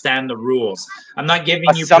you understand the rules." I'm not giving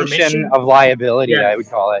you permission. Assumption of liability, I would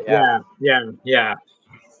call it. Yeah.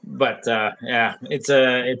 But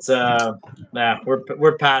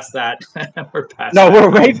we're past that. We're past. No, we're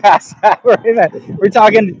way past that. We're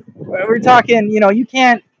talking.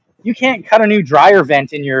 You can't cut a new dryer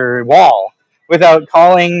vent in your wall without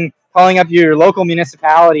calling up your local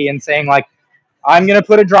municipality and saying, like, I'm going to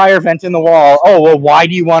put a dryer vent in the wall. Oh, well, why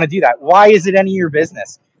do you want to do that? Why is it any of your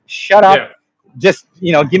business? Shut up. Yeah. Just,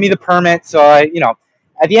 give me the permit. So at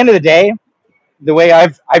the end of the day, the way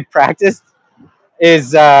I've practiced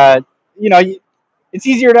is, it's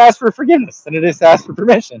easier to ask for forgiveness than it is to ask for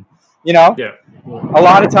permission, Yeah. A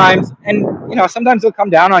lot of times, and, sometimes they'll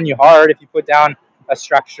come down on you hard if you put down a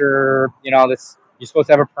structure, that's You're supposed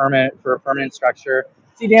to have a permit for a permanent structure.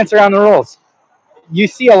 So you dance around the rules. You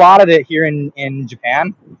see a lot of it here in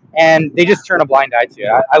Japan, and they just turn a blind eye to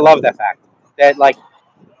it. I love that fact that like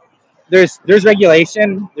there's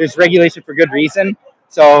regulation. There's regulation for good reason.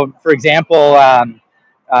 So, for example,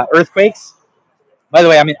 earthquakes. By the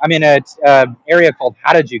way, I'm in a area called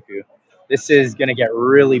Harajuku. This is going to get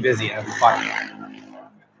really busy and it'll be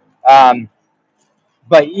fun.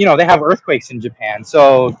 But they have earthquakes in Japan,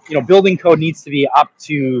 so building code needs to be up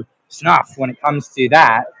to snuff when it comes to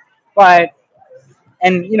that. But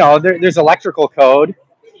there's electrical code.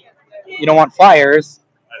 You don't want fires,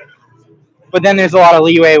 but then there's a lot of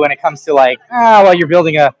leeway when it comes to like, well, you're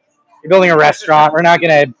building a restaurant. We're not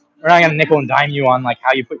gonna nickel and dime you on like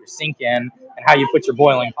how you put your sink in and how you put your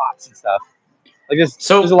boiling pots and stuff. Like there's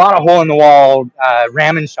a lot of hole in the wall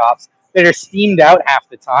ramen shops that are steamed out half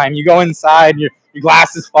the time. You go inside, your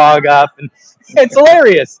glasses fog up, and it's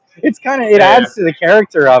hilarious. It's kind of adds to the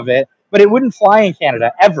character of it, but it wouldn't fly in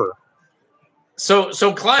Canada ever. So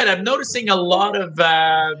Clyde, I'm noticing a lot of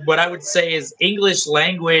what I would say is English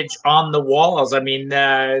language on the walls. I mean,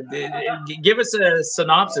 give us a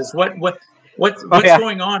synopsis. What's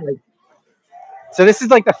going on? So this is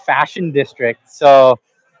like the fashion district. So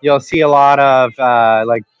you'll see a lot of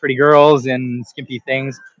like pretty girls in skimpy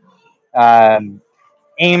things.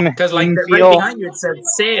 Because like right behind you it says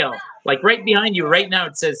sale. Like right behind you right now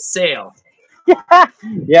it says sale.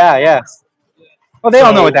 Yeah. Well, they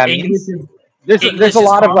all know what that means. There's a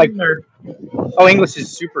lot of like, English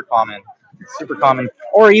is super common,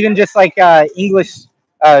 or even just like English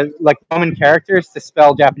like Roman characters to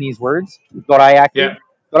spell Japanese words. Dorayaki. Yeah.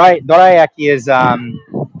 Dorayaki is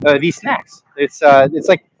these snacks. It's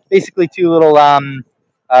like basically two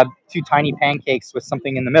two tiny pancakes with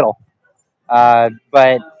something in the middle.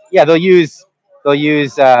 But yeah, they'll use what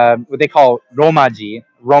they call romaji,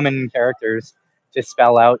 Roman characters, to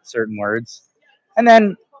spell out certain words, and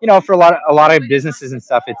then for a lot of businesses and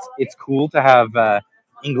stuff, it's cool to have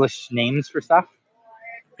English names for stuff.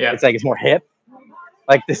 Yeah, it's more hip,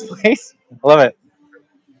 like this place. I love it.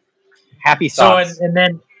 Happy Socks. So and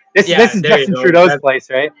then this is Justin Trudeau's place,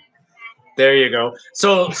 right? There you go.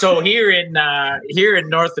 So here in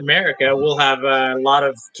North America, we'll have a lot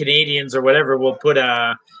of Canadians or whatever will put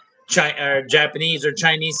Japanese or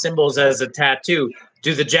Chinese symbols as a tattoo.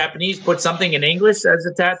 Do the Japanese put something in English as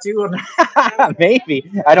a tattoo? Maybe.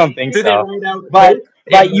 I don't think so. But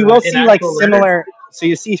you will see like similar. So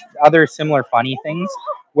you see other similar funny things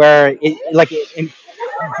where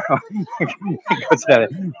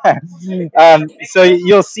so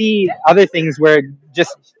you'll see other things where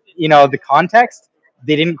just the context,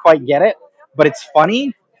 they didn't quite get it, but it's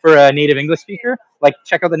funny for a native English speaker. Like,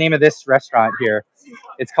 check out the name of this restaurant here.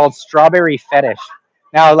 It's called Strawberry Fetish.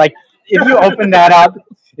 Now, like, if you open that up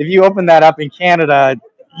in Canada,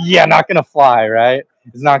 not gonna fly, right?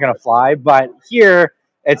 It's not gonna fly. But here,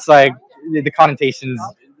 it's like the connotations.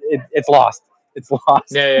 It's lost. It's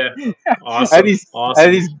lost. Yeah. Awesome. I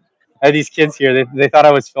had these kids here. They thought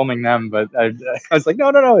I was filming them, but I was like, no.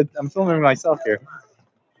 I'm filming myself here.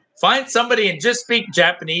 Find somebody and just speak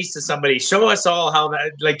Japanese to somebody. Show us all how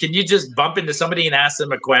that. Like, can you just bump into somebody and ask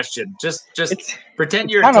them a question? Just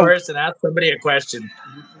pretend you're a tourist and ask somebody a question.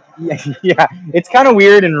 Yeah. It's kind of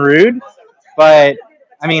weird and rude, but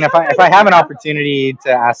I mean, if I have an opportunity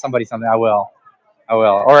to ask somebody something, I will.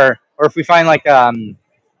 Or if we find like a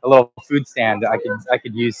little food stand, I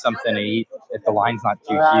could use something to eat if the line's not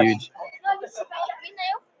too huge.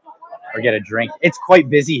 Or get a drink. It's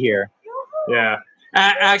quite busy here. Yeah.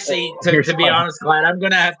 Actually, to be honest, Clyde, I'm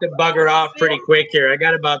gonna have to bugger off pretty quick here. I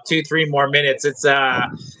got about 2-3 more minutes. This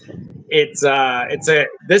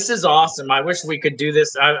is awesome. I wish we could do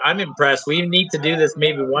this. I'm impressed. We need to do this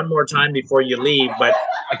maybe one more time before you leave, but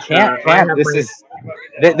I can't.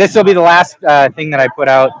 This will be the last thing that I put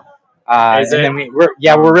out. Then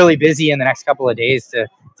we're really busy in the next couple of days to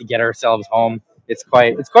get ourselves home. It's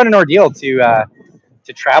quite an ordeal to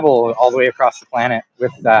travel all the way across the planet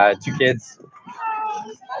with 2 kids.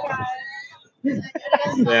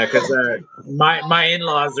 Yeah, because my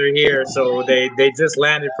in-laws are here, so they just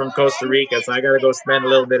landed from Costa Rica, so I got to go spend a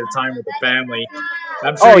little bit of time with the family.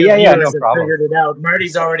 I'm sure no problem. Figured it out.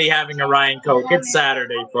 Marty's already having a Ryan Coke. It's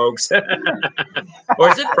Saturday, folks. Or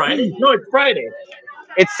is it Friday? No, it's Friday.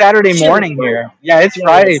 It's Saturday morning here. Yeah, it's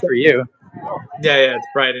Friday for you. Yeah, it's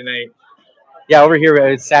Friday night. Yeah, over here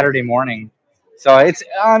it's Saturday morning. So it's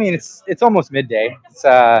almost midday. It's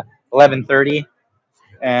 11:30.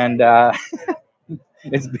 And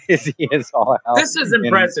it's busy as all hell. This is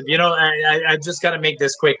impressive. I just got to make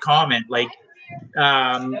this quick comment. Like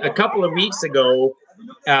a couple of weeks ago,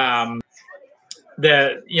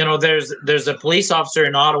 there's a police officer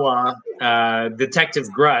in Ottawa, Detective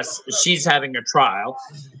Gruss. She's having a trial,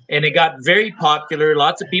 and it got very popular.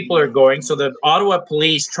 Lots of people are going. So the Ottawa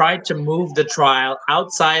police tried to move the trial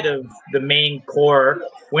outside of the main core,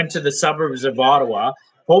 went to the suburbs of Ottawa,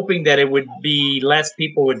 hoping that it would be less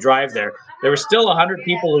people would drive there. There were still 100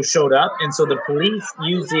 people who showed up, and so the police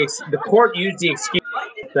used the court used the excuse.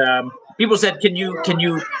 People said, "Can you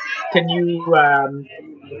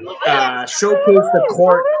showcase the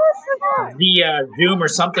court via Zoom or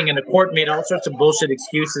something?" And the court made all sorts of bullshit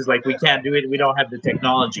excuses, like we can't do it, we don't have the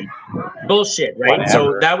technology. Bullshit, right? Whatever.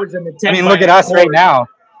 So that was an attempt. I mean, look at us right now.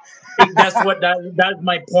 That's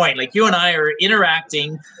my point. Like, you and I are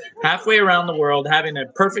interacting halfway around the world, having a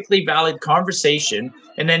perfectly valid conversation,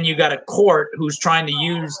 and then you got a court who's trying to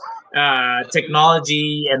use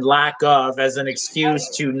technology and lack of as an excuse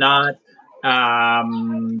to not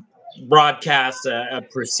broadcast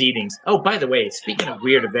proceedings. Oh, by the way, speaking of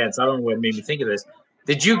weird events, I don't know what made me think of this.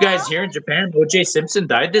 Did you guys hear in Japan O.J. Simpson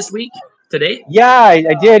died this week? Today? Yeah,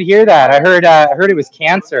 I did hear that. I heard it was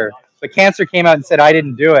cancer, but cancer came out and said I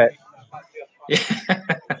didn't do it.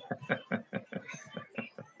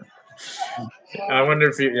 I wonder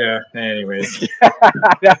if you. Yeah. Anyways,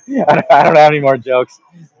 I don't have any more jokes.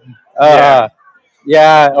 Yeah,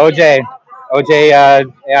 OJ.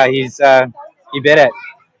 Yeah, he bit it.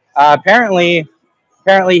 Apparently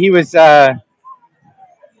he was up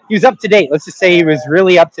to date. Let's just say he was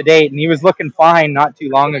really up to date, and he was looking fine not too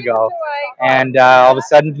long ago, and all of a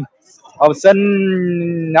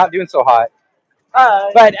sudden, not doing so hot.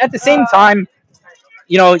 But at the same time,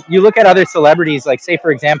 you look at other celebrities, like, say,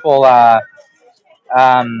 for example,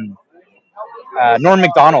 Norm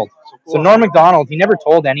Macdonald. So Norm Macdonald, he never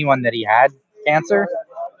told anyone that he had cancer.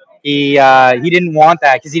 He didn't want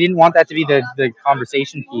that, because he didn't want that to be the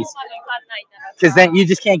conversation piece, because then you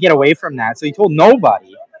just can't get away from that. So he told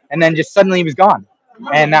nobody, and then just suddenly he was gone,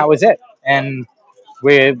 and that was it. And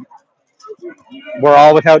we're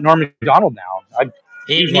all without Norm Macdonald now.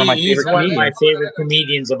 he's one of my favorite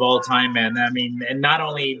comedians of all time, man. I mean, and not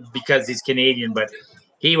only because he's Canadian, but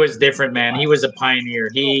he was different, man. He was a pioneer.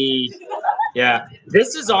 Yeah,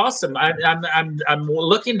 this is awesome. I'm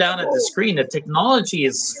looking down at the screen. The technology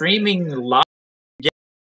is streaming live.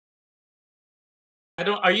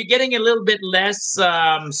 Are you getting a little bit less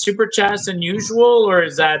super chats than usual, or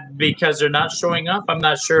is that because they're not showing up? I'm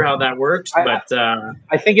not sure how that works, but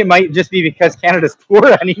I think it might just be because Canada's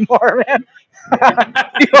poor anymore, man.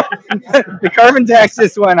 The carbon tax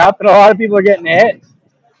just went up, and a lot of people are getting hit.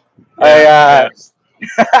 I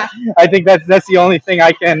think that's the only thing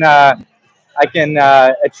I can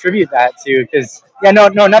attribute that to, because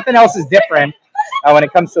nothing else is different when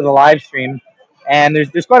it comes to the live stream. And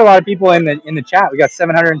there's quite a lot of people in the chat. We got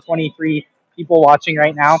 723 people watching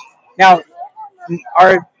right now. Now,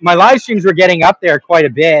 my live streams were getting up there quite a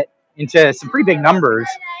bit, into some pretty big numbers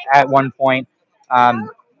at one point.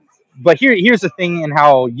 But here's the thing in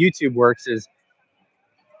how YouTube works is,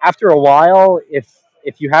 after a while, if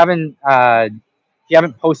you haven't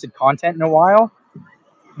posted content in a while,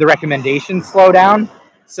 the recommendations slow down.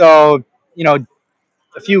 So, a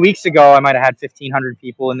few weeks ago, I might have had 1,500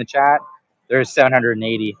 people in the chat. There's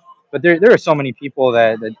 780, but there are so many people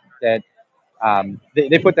that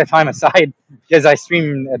they put that time aside, because I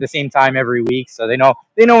stream at the same time every week, so they know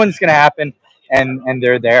when it's gonna happen, and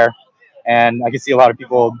they're there, and I can see a lot of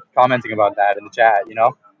people commenting about that in the chat.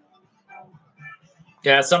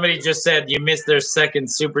 Yeah, somebody just said you missed their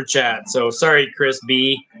second super chat, so sorry, Chris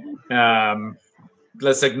B.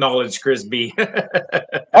 Let's acknowledge Chris B.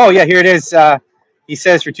 Oh yeah, here it is. He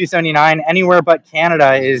says for $2.79, anywhere but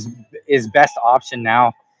Canada is best option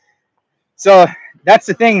now. So that's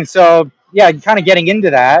the thing. So yeah, kind of getting into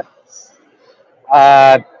that.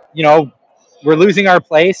 We're losing our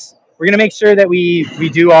place. We're gonna make sure that we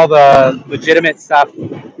do all the legitimate stuff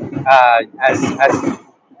as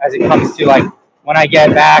it comes to, like, when I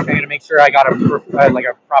get back, I'm gonna make sure I got a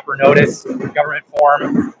proper notice, government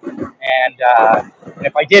form, and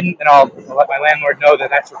if I didn't, then I'll let my landlord know that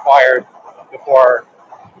that's required before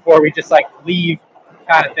we just, like, leave,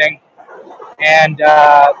 kind of thing. And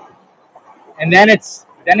then it's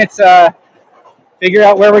figure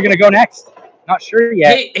out where we're gonna go next. Not sure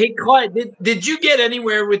yet. Hey, Clyde, did you get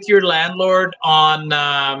anywhere with your landlord on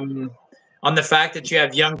the fact that you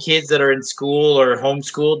have young kids that are in school or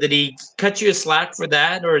homeschool? Did he cut you a slack for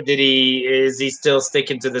that, or is he still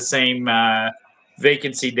sticking to the same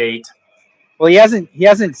vacancy date? Well, he hasn't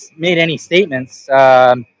made any statements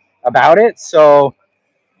about it. So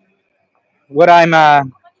what I'm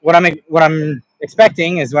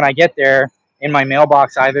expecting is, when I get there, in my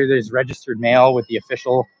mailbox, either there's registered mail with the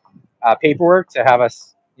official paperwork to have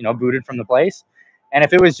us, booted from the place. And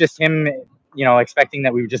if it was just him, expecting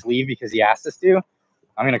that we would just leave because he asked us to,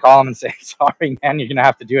 I'm going to call him and say, sorry, man, you're going to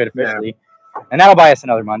have to do it officially. Yeah. And that'll buy us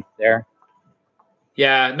another month there.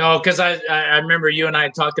 Yeah, no, because I remember you and I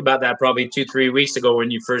talked about that probably 2-3 weeks ago when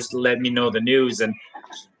you first let me know the news, and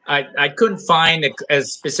I couldn't find a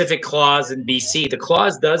specific clause in BC. The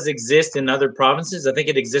clause does exist in other provinces. I think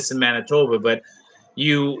it exists in Manitoba, but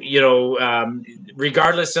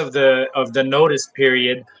regardless of the notice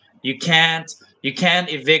period, you can't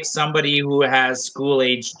evict somebody who has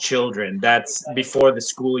school-aged children. That's before the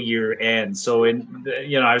school year ends. So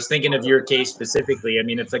I was thinking of your case specifically. I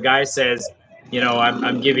mean, if the guy says,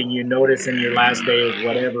 I'm giving you notice and your last day is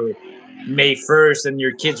whatever, May 1st, and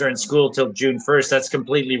your kids are in school till June 1st, that's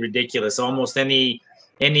completely ridiculous. Almost any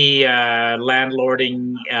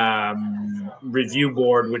landlording review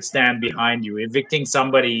board would stand behind you. Evicting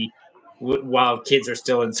somebody while kids are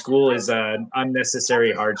still in school is an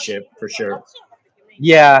unnecessary hardship for sure.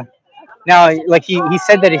 Yeah. Now, like he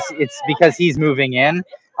said that it's because he's moving in.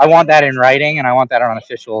 I want that in writing, and I want that on an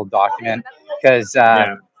official document, because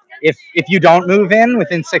if you don't move in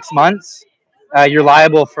within 6 months, you're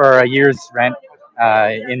liable for a year's rent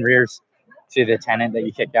in arrears to the tenant that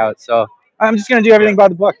you kick out. So I'm just going to do everything by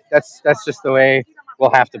the book. That's just the way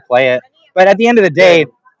we'll have to play it. But at the end of the day,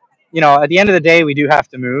 we do have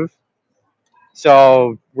to move.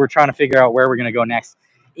 So we're trying to figure out where we're going to go next.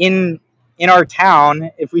 In our town,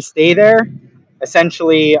 if we stay there,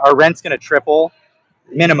 essentially our rent's going to triple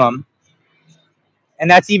minimum. And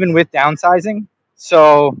that's even with downsizing.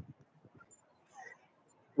 So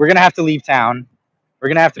we're going to have to leave town. We're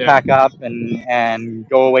going to have to pack up and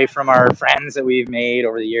go away from our friends that we've made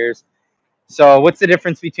over the years. So what's the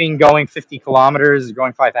difference between going 50 kilometers and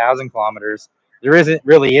going 5,000 kilometers? There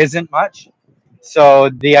really isn't much. So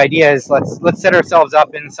the idea is let's set ourselves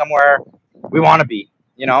up in somewhere we want to be,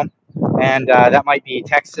 and that might be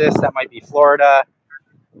Texas, that might be Florida,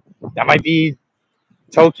 that might be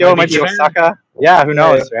Tokyo, might be Osaka. Yeah, who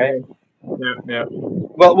knows, right? Yeah.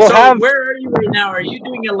 Well, where are you right now? Are you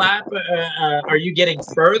doing a lap? Are you getting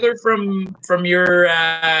further from your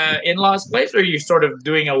in-laws' place, or are you sort of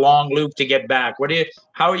doing a long loop to get back?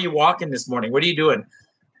 How are you walking this morning? What are you doing?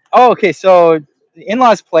 Oh, okay. So the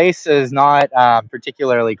in-laws' place is not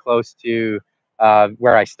particularly close to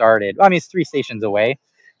where I started. I mean, it's 3 stations away.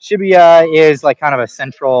 Shibuya is like kind of a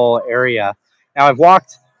central area. Now I've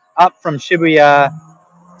walked up from Shibuya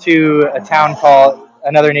to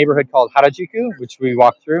another neighborhood called Harajuku, which we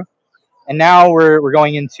walked through, and now we're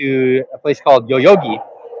going into a place called Yoyogi. And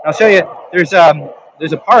I'll show you. There's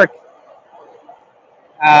a park.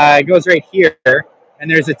 It goes right here, and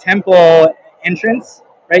there's a temple entrance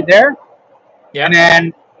right there. Yeah. And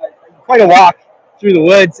then quite a walk through the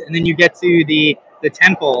woods, and then you get to the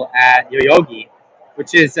temple at Yoyogi,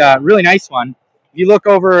 which is a really nice one. If you look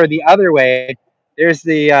over the other way, there's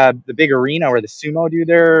the big arena where the sumo do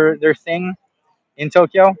their thing in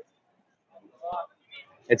Tokyo.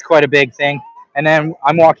 It's quite a big thing. And then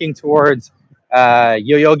I'm walking towards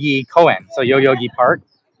Yoyogi Koen, so Yoyogi Park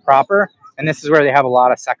proper. And this is where they have a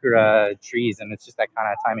lot of sakura trees, and it's just that kind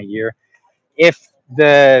of time of year. If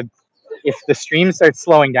the stream starts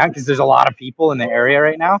slowing down, because there's a lot of people in the area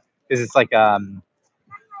right now, because it's like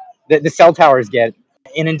the cell towers get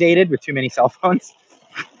inundated with too many cell phones.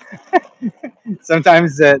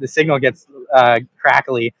 Sometimes the signal gets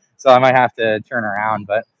crackly, so I might have to turn around.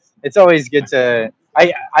 But it's always good to.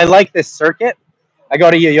 I like this circuit. I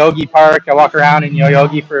go to Yoyogi Park. I walk around in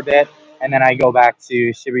Yoyogi for a bit, and then I go back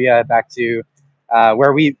to Shibuya, back to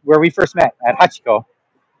where we first met at Hachiko,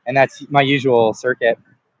 and that's my usual circuit.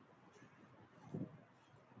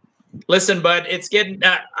 Listen, bud, it's getting.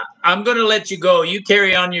 I'm going to let you go. You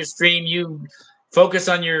carry on your stream. You focus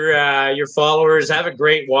on your followers. Have a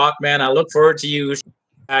great walk, man. I look forward to you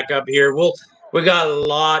back up here. We got a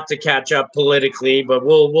lot to catch up politically, but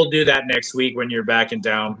we'll do that next week when you're back in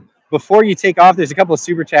town. Before you take off, there's a couple of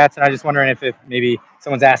super chats, and I'm just wondering if maybe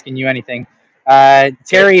someone's asking you anything.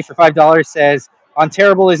 Terry for $5 says,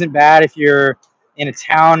 "Ontariable isn't bad if you're in a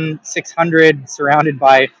town 600 surrounded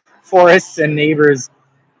by forests and neighbors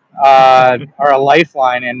are a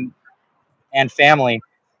lifeline and family."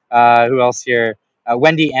 Who else here?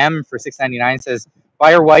 Wendy M for $6.99 says,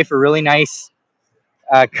 "Buy your wife a really nice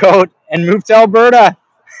coat and move to Alberta."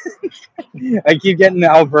 I keep getting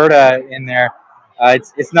Alberta in there.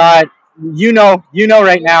 It's not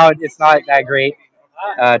right now it's not that great.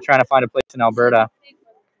 Trying to find a place in Alberta.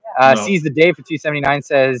 Seize the Day for $2.79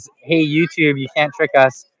 says, "Hey YouTube, you can't trick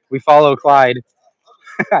us. We follow Clyde."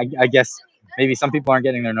 I guess maybe some people aren't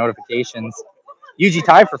getting their notifications. UG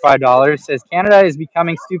Ty for $5 says Canada is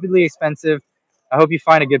becoming stupidly expensive. I hope you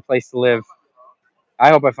find a good place to live. I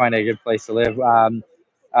hope I find a good place to live.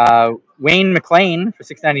 Wayne McLean for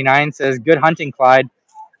 $6.99 says, "Good hunting, Clyde.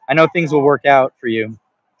 I know things will work out for you."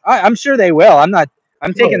 I'm sure they will. I'm not.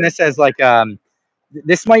 I'm taking this as like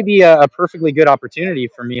this might be a perfectly good opportunity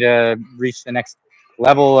for me to reach the next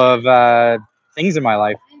level of things in my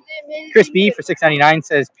life. Chris B for $6.99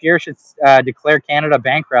 says Pierre should declare Canada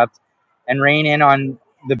bankrupt and rein in on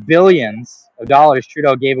the billions of dollars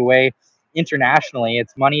Trudeau gave away internationally.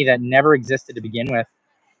 It's money that never existed to begin with.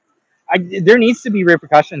 There needs to be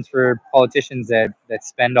repercussions for politicians that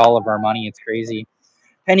spend all of our money. It's crazy.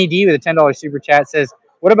 Penny D with a $10 super chat says,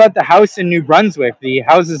 "What about the house in New Brunswick? The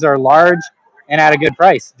houses are large and at a good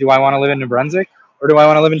price. Do I want to live in New Brunswick or do I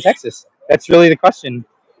want to live in Texas?" That's really the question.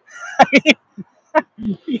 It's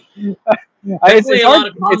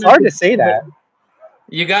hard to say that.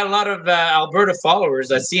 You got a lot of Alberta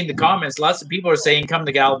followers. I've seen the comments. Lots of people are saying, "Come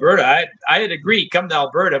to Alberta." I'd agree, come to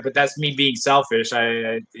Alberta, but that's me being selfish.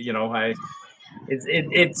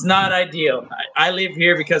 It's not ideal. I live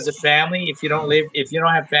here because of family. If you don't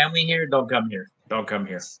have family here, don't come here. Don't come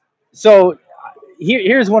here. So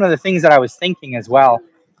here's one of the things that I was thinking as well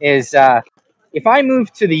is if I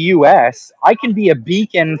move to the U.S., I can be a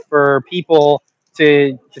beacon for people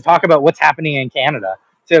to talk about what's happening in Canada,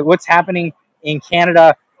 to what's happening in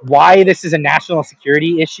Canada, why this is a national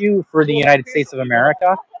security issue for the United States of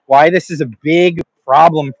America, why this is a big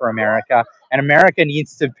problem for America, and America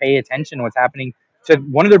needs to pay attention to what's happening to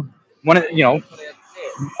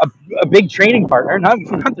a big trading partner, not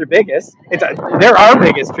their biggest. They're our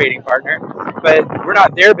biggest trading partner, but we're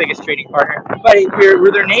not their biggest trading partner. But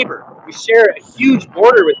we're their neighbor. We share a huge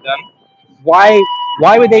border with them. Why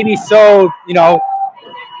would they be so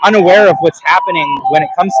unaware of what's happening when it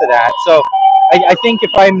comes to that? So I think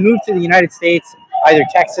if I move to the United States, either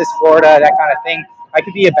Texas, Florida, that kind of thing, I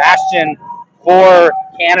could be a bastion for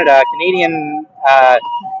Canada, Canadian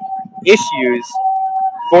issues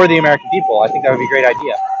for the American people. I think that would be a great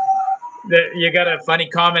idea. You got a funny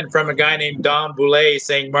comment from a guy named Don Boulay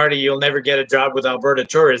saying, "Marty, you'll never get a job with Alberta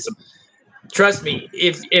tourism." Trust me,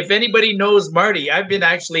 if anybody knows Marty, I've been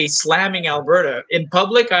actually slamming Alberta. In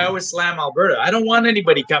public, I always slam Alberta. I don't want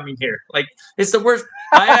anybody coming here. Like, it's the worst.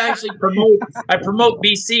 I actually promote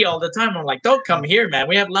BC all the time. I'm like, don't come here, man.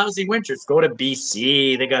 We have lousy winters. Go to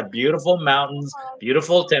BC. They got beautiful mountains,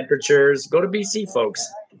 beautiful temperatures. Go to BC, folks.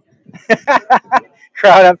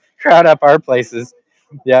 crowd up our places.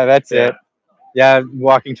 Yeah, that's it. Yeah,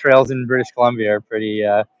 walking trails in British Columbia are pretty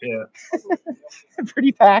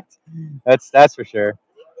pretty packed. That's for sure.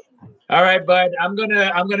 All right, bud. I'm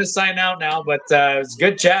gonna sign out now, but it's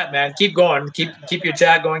good chat, man. Keep going. Keep your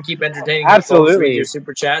chat going. Keep entertaining. Absolutely. Read your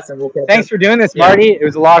super chats, and we'll Thanks for doing this, Marty. It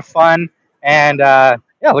was a lot of fun, and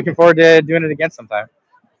looking forward to doing it again sometime.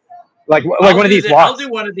 Like one of these walks. I'll do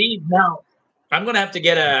one of these now. I'm gonna have to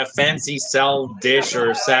get a fancy cell dish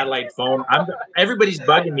or a satellite phone. Everybody's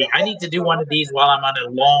bugging me. I need to do one of these while I'm on a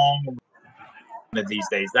long one of these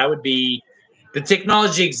days. That would be, the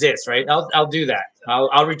technology exists, right? I'll do that.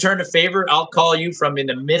 I'll return a favor. I'll call you from in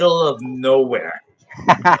the middle of nowhere.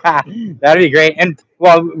 That'd be great. And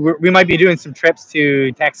well, we might be doing some trips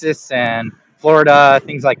to Texas and Florida,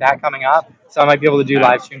 things like that coming up. So I might be able to do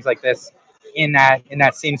live streams like this in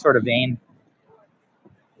that same sort of vein.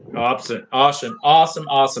 Awesome. All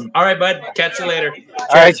right, bud. Catch you later. Cheers.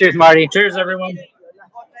 All right, cheers, Marty. Cheers, everyone.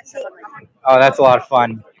 Oh, that's a lot of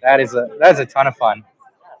fun. That is a ton of fun.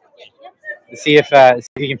 See if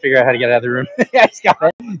he can figure out how to get out of the room. Yeah,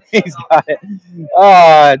 he's got it.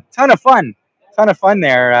 Ton of fun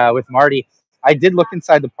there with Marty. I did look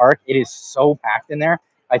inside the park. It is so packed in there.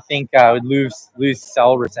 I think I would lose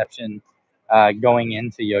cell reception going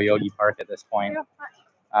into Yoyogi Park at this point.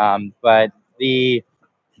 But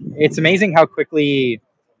it's amazing how quickly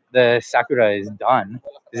the sakura is done.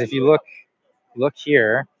 Because if you look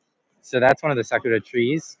here, so that's one of the sakura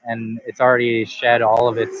trees, and it's already shed all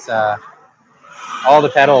of its all the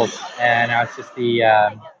petals, and now it's just the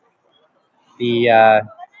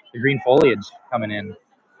green foliage coming in.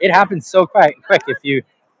 It happens so quick. If you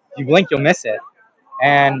blink, you'll miss it.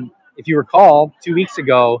 And if you recall, 2 weeks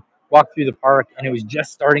ago, walked through the park and it was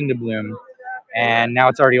just starting to bloom, and now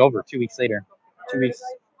it's already over. 2 weeks later, 2 weeks,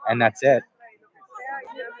 and that's it.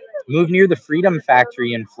 Move near the Freedom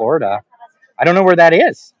Factory in Florida. I don't know where that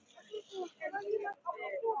is.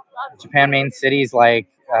 Japan main cities like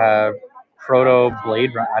Proto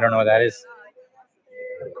Blade Run. I don't know what that is.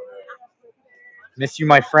 Miss you,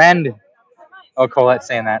 my friend. Oh, Colette's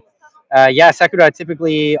saying that. Yeah, sakura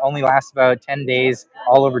typically only lasts about 10 days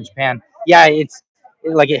all over Japan. Yeah,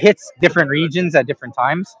 it hits different regions at different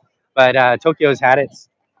times. But Tokyo's had its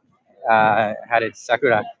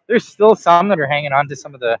sakura. There's still some that are hanging on to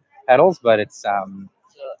some of the petals, but it's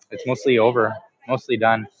mostly over, mostly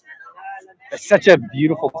done. It's such a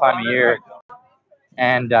beautiful time of year,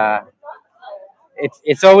 and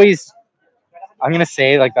it's always, I'm gonna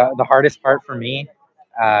say, like the hardest part for me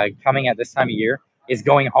coming at this time of year is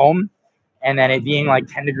going home and then it being like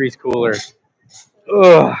 10 degrees cooler.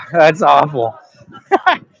 Ugh, that's awful.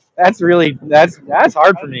 That's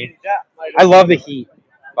hard for me. I love the heat,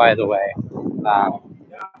 by the way.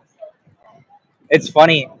 It's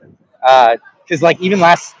funny because like even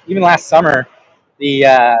last summer,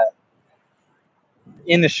 the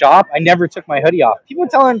in the shop, I never took my hoodie off. People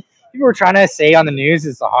were trying to say on the news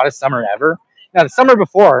it's the hottest summer ever. Now the summer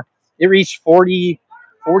before, it reached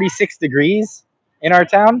 46 degrees in our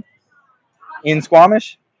town in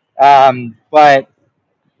Squamish. But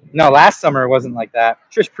no, last summer it wasn't like that.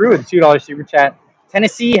 Trish Pruitt, $2 super chat.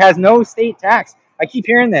 Tennessee has no state tax. I keep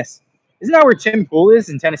hearing this. Isn't that where Tim Pool is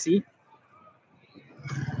in Tennessee?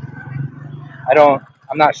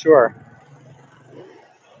 I'm not sure.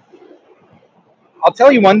 I'll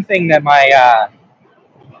tell you one thing that my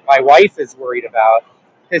wife is worried about,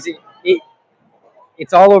 because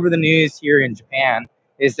it's all over the news here in Japan,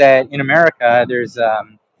 is that in America there's a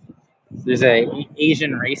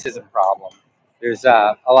Asian racism problem. There's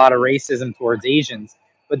a lot of racism towards Asians,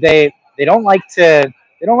 but they don't like to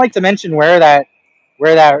mention where that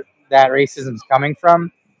racism is coming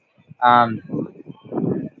from. Um,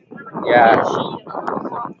 yeah,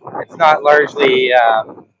 it's not largely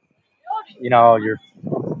your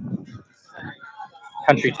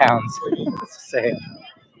country towns, let's say.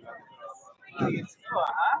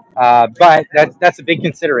 But that's a big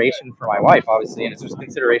consideration for my wife, obviously, and it's just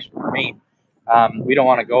consideration for me. We don't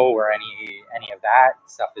want to go where any of that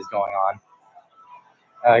stuff is going on,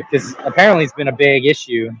 because apparently it's been a big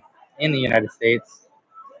issue in the United States.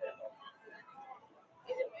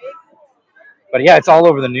 But yeah, it's all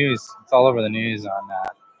over the news. It's all over the news on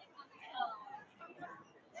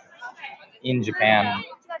in Japan.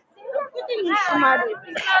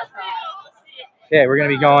 Okay, we're gonna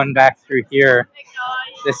be going back through here.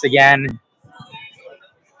 This again,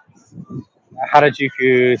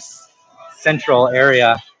 Harajuku Central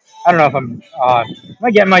area. I don't know if am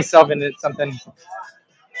I getting myself into something?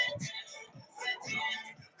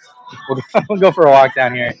 We'll go for a walk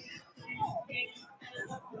down here.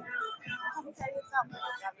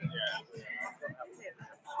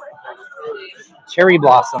 Cherry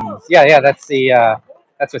blossoms. Yeah, that's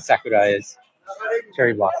what sakura is.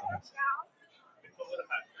 Cherry blossoms.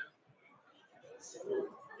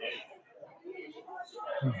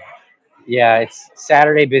 Yeah, it's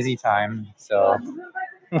Saturday busy time, so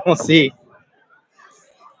we'll see.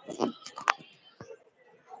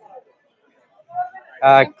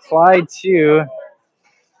 Clyde too.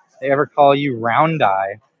 They ever call you round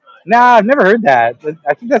eye? Nah, I've never heard that.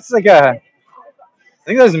 I think that's like I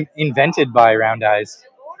think that was invented by round eyes.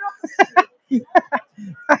 I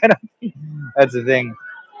don't think that's the thing.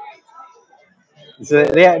 So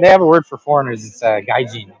they have a word for foreigners. It's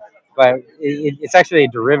gaijin, but it's actually a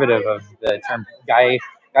derivative of the term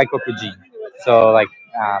gaikokujin. So like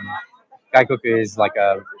gaikoku is like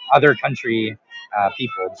a other country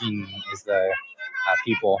people. Jin is the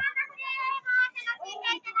people.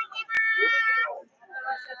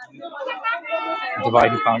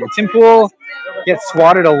 Divide and conquer. Tim Pool gets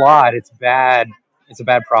swatted a lot. It's bad. It's a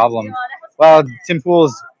bad problem. Well, Tim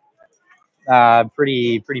Pool's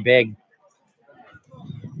pretty big.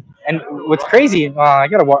 And what's crazy, I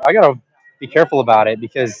gotta be careful about it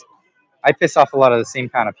because I piss off a lot of the same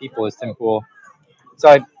kind of people as Tim Pool.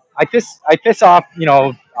 So I piss off,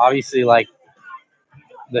 obviously like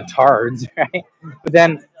the tards, right? But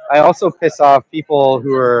then I also piss off people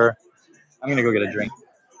who are. I'm gonna go get a drink.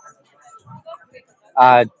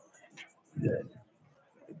 Uh,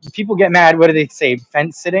 People get mad. What do they say?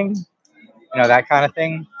 Fence sitting, that kind of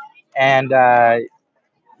thing. And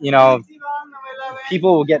you know,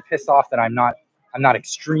 people will get pissed off that I'm not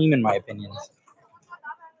extreme in my opinions.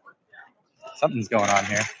 Something's going on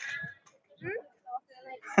here.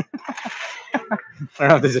 I don't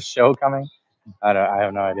know if there's a show coming. I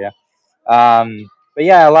have no idea. But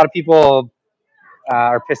yeah, a lot of people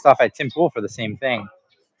are pissed off at Tim Pool for the same thing,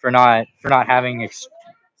 for not having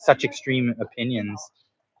such extreme opinions.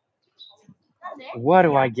 What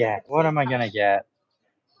do I get? What am I gonna get?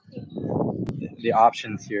 The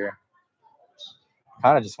options here.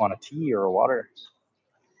 Kind of just want a tea or a water.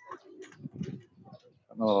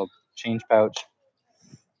 A little change pouch.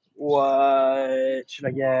 What should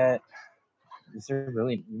I get? Is there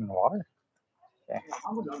really even water? Okay.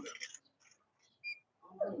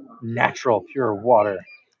 Natural, pure water.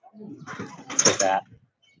 Like that.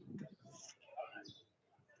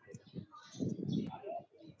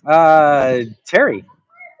 Terry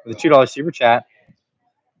with a $2 super chat.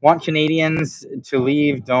 Want Canadians to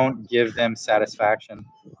leave, don't give them satisfaction.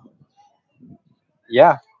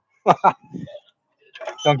 Yeah.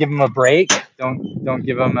 Don't give them a break. Don't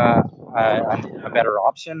give them a better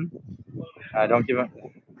option. Don't give them.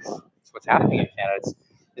 It's what's happening in Canada.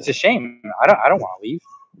 It's a shame. I don't want to leave.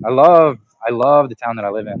 I love the town that I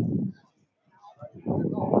live in.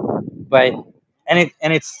 But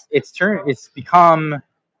it's become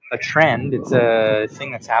a trend. It's a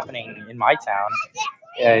thing that's happening in my town,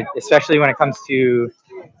 especially when it comes to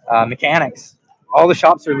mechanics. All the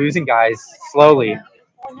shops are losing guys slowly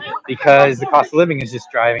because the cost of living is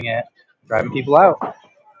just driving people out.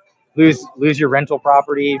 Lose your rental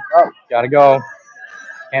property. Oh, gotta go.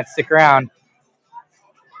 Can't stick around.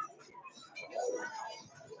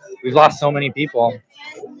 We've lost so many people.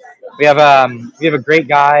 We have a great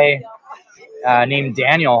guy named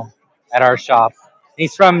Daniel at our shop.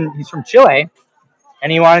 He's from Chile,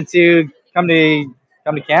 and he wanted to come to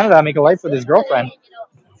Canada, make a life with his girlfriend.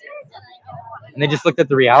 And they just looked at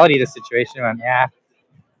the reality of the situation and went, "Yeah,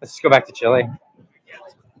 let's just go back to Chile.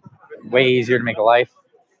 Way easier to make a life."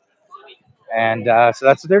 And so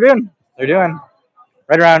that's what they're doing. They're doing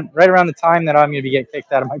right around the time that I'm going to get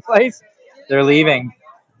kicked out of my place. They're leaving.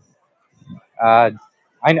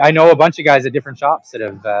 I know a bunch of guys at different shops that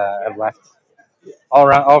have left,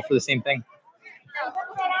 all for the same thing.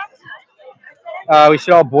 We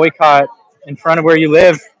should all boycott in front of where you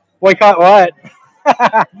live. Boycott what?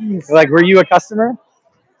 Like, were you a customer?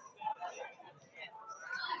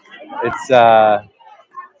 It's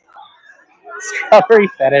strawberry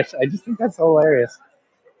fetish. I just think that's hilarious.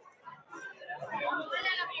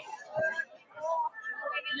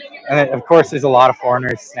 And then, of course, there's a lot of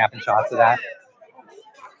foreigners snapping shots of that.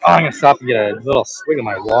 Oh, I'm gonna stop and get a little swig of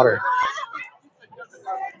my water.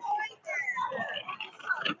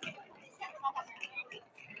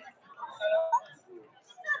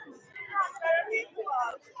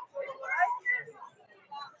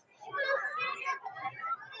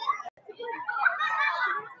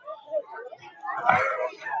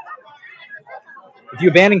 If you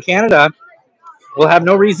abandon Canada, we'll have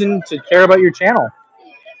no reason to care about your channel.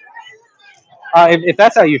 If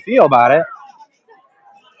that's how you feel about it,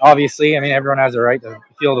 obviously, I mean, everyone has a right to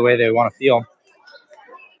feel the way they want to feel.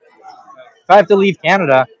 If I have to leave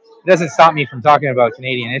Canada, it doesn't stop me from talking about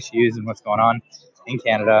Canadian issues and what's going on in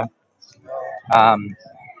Canada.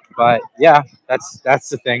 But yeah, that's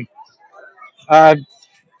the thing.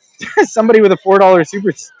 Somebody with a $4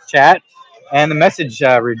 super chat and the message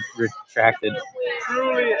retracted.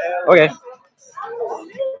 Okay.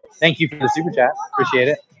 Thank you for the super chat. Appreciate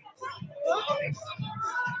it.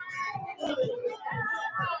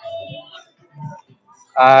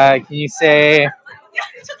 Can you say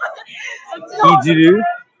Hijuru?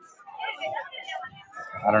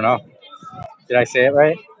 I don't know. Did I say it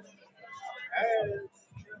right?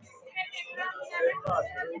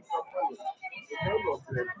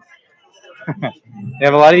 They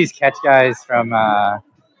have a lot of these catch guys from I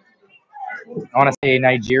want to say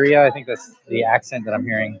Nigeria. I think that's the accent that I'm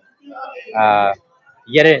hearing.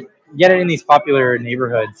 Get it in these popular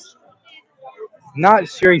neighborhoods. Not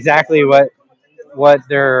sure exactly what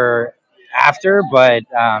they're after, but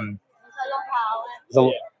a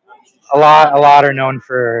lot are known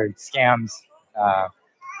for scams. A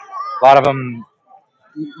lot of them,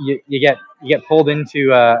 you get pulled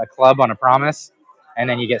into a club on a promise, and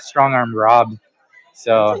then you get strong armed robbed.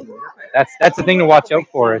 So that's the thing to watch out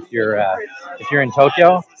for if you're in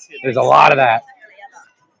Tokyo. There's a lot of that.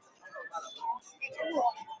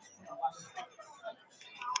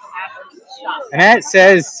 And that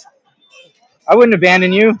says, I wouldn't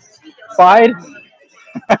abandon you, Clyde.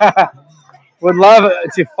 Would love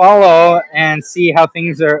to follow and see how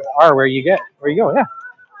things are where you go. Yeah,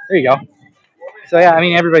 there you go. So yeah, I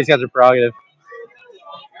mean, everybody's got their prerogative.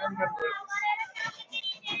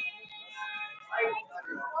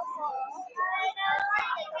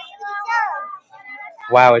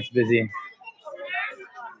 Wow, it's busy.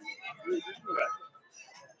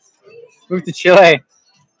 Move to Chile.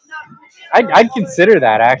 I'd consider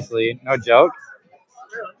that, actually. No joke.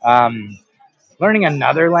 Learning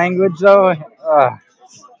another language, though,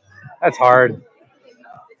 that's hard.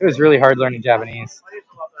 It was really hard learning Japanese.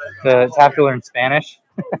 To have to learn Spanish.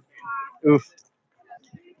 Oof.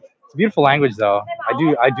 It's a beautiful language, though.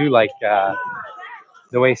 I do like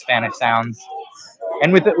the way Spanish sounds,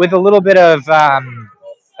 and with a little bit of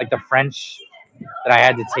like the French that I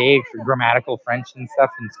had to take for grammatical French and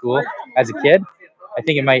stuff in school as a kid. I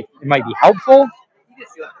think it might be helpful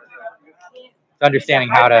to understanding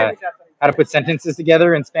how to put sentences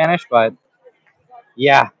together in Spanish. But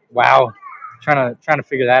yeah, wow, trying to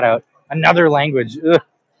figure that out. Another language. Ugh.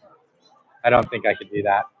 I don't think I could do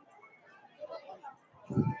that.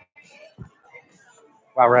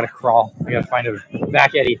 Wow, we're at a crawl. I gotta find a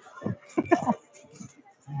back eddy.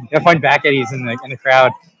 Gotta find back eddies in the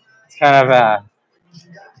crowd. It's kind of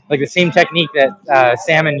like the same technique that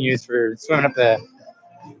salmon use for swimming up the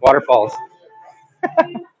waterfalls.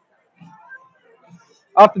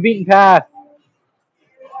 Off the beaten path.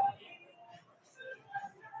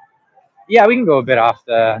 Yeah, we can go a bit off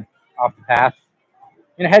the path.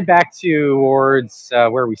 I'm gonna head back towards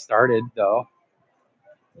where we started, though.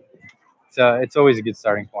 So it's always a good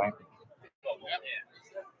starting point.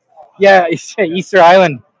 Yeah, Easter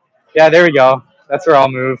Island. Yeah, there we go. That's where I'll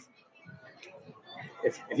move.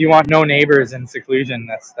 If you want no neighbors and seclusion,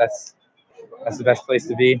 that's the best place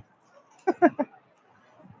to be.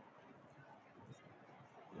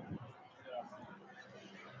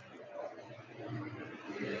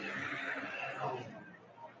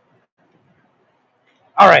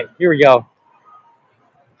 All right, here we go.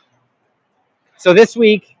 So this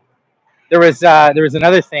week there was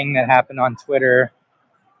another thing that happened on Twitter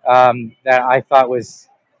that I thought was,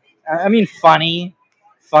 I mean, funny,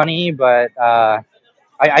 but I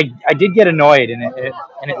did get annoyed, and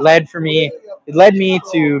it led me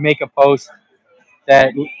to make a post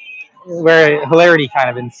that where hilarity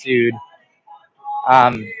kind of ensued.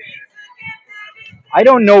 I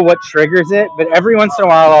don't know what triggers it, but every once in a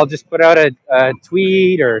while I'll just put out a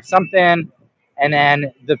tweet or something, and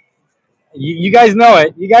then you guys know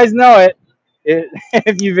it. You guys know it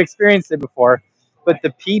if you've experienced it before. But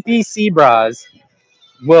the PPC bras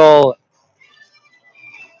will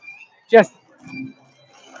just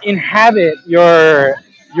inhabit your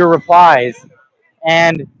replies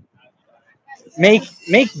and make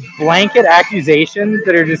blanket accusations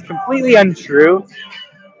that are just completely untrue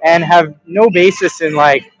and have no basis in,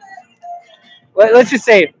 like, let's just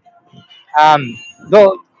say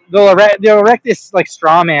they'll erect this like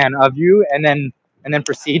straw man of you and then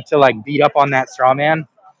proceed to like beat up on that straw man,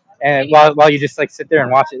 and while you just like sit there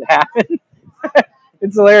and watch it happen.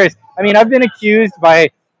 It's hilarious. I mean, I've been accused by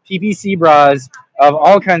PPC bras of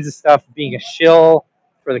all kinds of stuff, being a shill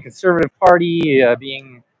for the Conservative Party,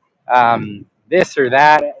 being this or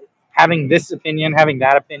that, having this opinion, having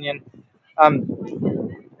that opinion.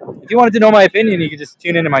 If you wanted to know my opinion, you could just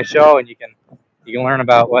tune into my show and you can learn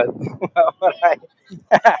about what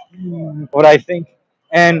what I think.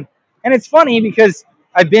 And it's funny because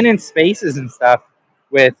I've been in spaces and stuff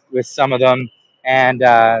with some of them, and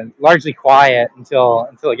largely quiet until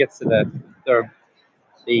it gets to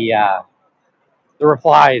the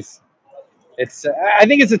replies. It's I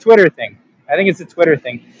think it's a Twitter thing. I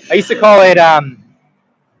used to call it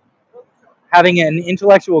having an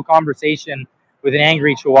intellectual conversation with an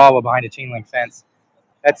angry chihuahua behind a chain link fence.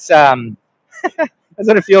 That's that's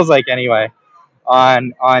what it feels like anyway.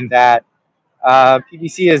 On that,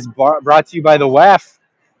 PPC is brought to you by the WEF.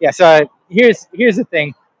 Yeah. So here's the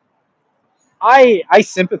thing. I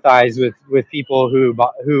sympathize with people who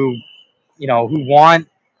want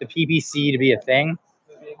the PPC to be a thing.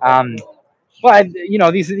 But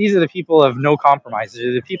these are the people of no compromise.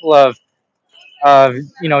 They're the people of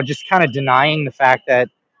just kind of denying the fact that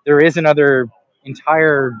there is another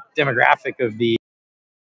entire demographic of the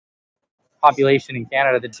population in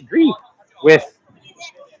Canada that disagree with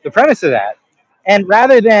the premise of that. And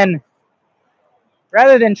rather than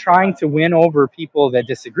trying to win over people that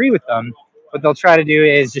disagree with them, what they'll try to do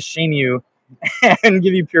is just shame you and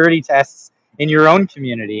give you purity tests in your own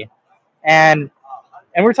community. And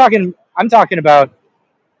I'm talking about,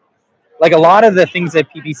 like, a lot of the things that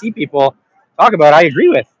PPC people talk about, I agree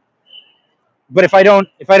with. But if I don't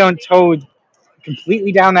toe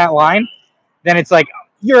completely down that line, then it's like,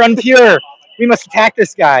 you're impure. We must attack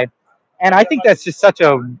this guy. And I think that's just such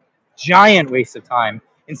a giant waste of time.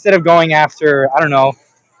 Instead of going after, I don't know,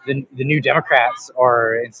 the New Democrats,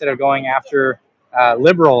 or instead of going after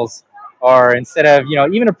liberals, or instead of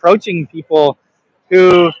even approaching people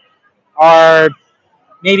who are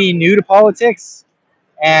maybe new to politics.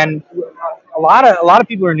 And a lot of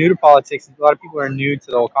people who are new to politics, a lot of people who are new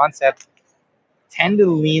to the whole concept, tend to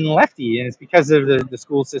lean lefty, and it's because of the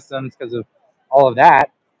school system, it's because of all of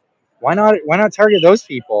that. Why not target those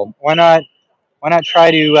people? Why not try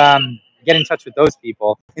to get in touch with those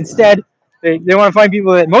people? Instead, they want to find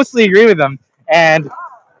people that mostly agree with them and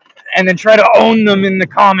then try to own them in the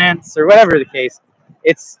comments or whatever the case.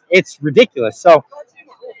 It's ridiculous. So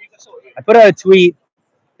I put out a tweet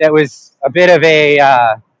that was a bit of a,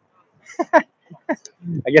 I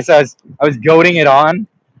guess I was goading it on,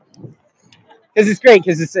 because it's great,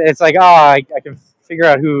 because it's like, oh, I can figure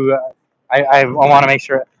out who I want to make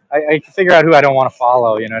sure I can figure out who I don't want to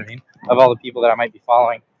follow. You know what I mean? Of all the people that I might be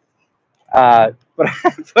following. But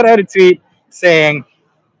I put out a tweet saying,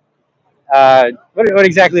 what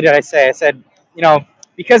exactly did I say? I said,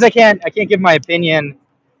 because I can't give my opinion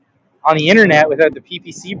on the internet without the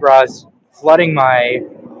PPC bras flooding my,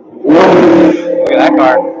 look at that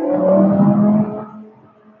car,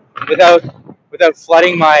 without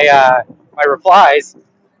flooding my my replies.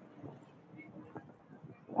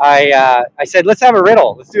 I said, let's have a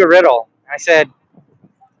riddle. Let's do a riddle. And I said,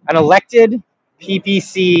 an elected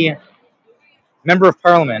PPC member of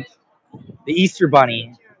parliament, the Easter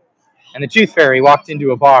Bunny, and the Tooth Fairy walked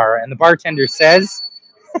into a bar, and the bartender says,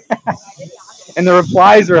 and the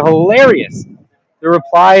replies were hilarious. The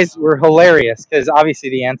replies were hilarious, because obviously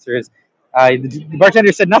the answer is, the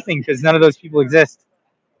bartender said nothing, because none of those people exist.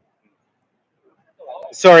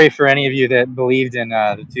 Sorry for any of you that believed in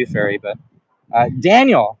the Tooth Fairy, but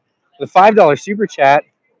Daniel, the $5 super chat,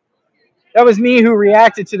 that was me who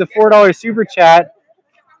reacted to the $4 super chat.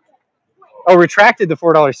 Oh, retracted the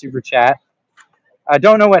 $4 super chat. I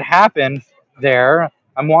don't know what happened there.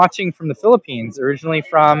 I'm watching from the Philippines, originally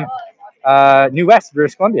from New West,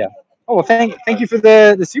 British Columbia. Oh, well, thank you for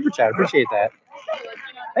the super chat. I appreciate that.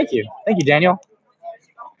 Thank you, Daniel.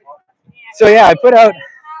 So yeah, I put out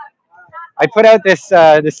this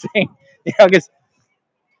this thing, because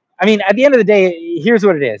I mean, at the end of the day, here's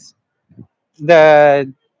what it is.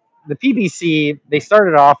 The PPC, they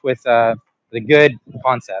started off with the good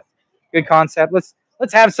concept. Good concept. Let's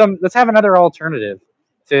have another alternative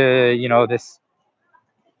to this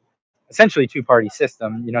essentially two-party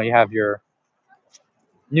system. You have your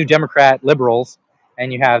New Democrat liberals,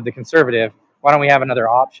 and you have the conservative. Why don't we have another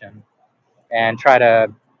option and try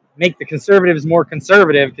to make the conservatives more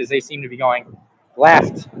conservative, because they seem to be going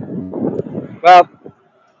left? Well,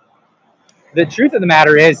 the truth of the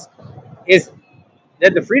matter is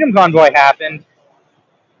that the Freedom Convoy happened,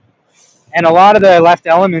 and a lot of the left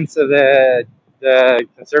elements of the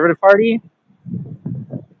Conservative Party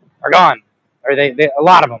are gone, or they a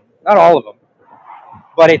lot of them, not all of them,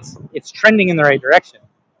 but it's trending in the right direction.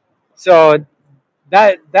 So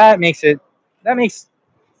that makes it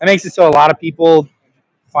so a lot of people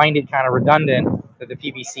find it kind of redundant that the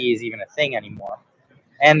PPC is even a thing anymore.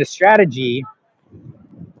 And the strategy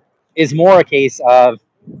is more a case of,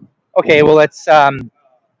 okay, well, let's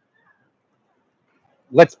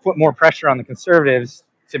put more pressure on the conservatives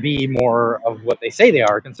to be more of what they say they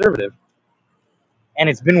are, conservative. And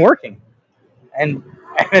it's been working. And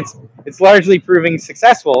it's largely proving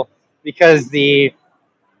successful, because the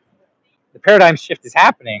paradigm shift is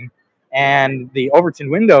happening, and the Overton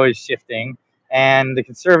window is shifting, and the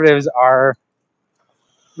conservatives are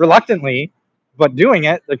reluctantly, but doing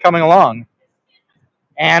it, they're coming along.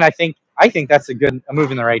 And I think that's a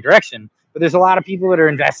move in the right direction. But there's a lot of people that are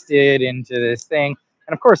invested into this thing,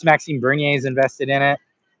 and of course Maxime Bernier is invested in it.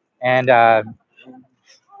 And I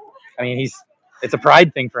mean, it's a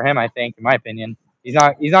pride thing for him, I think, in my opinion. He's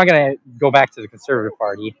not going to go back to the Conservative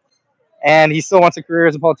Party, and he still wants a career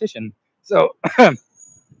as a politician. So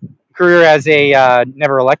career as a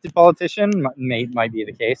never elected politician might be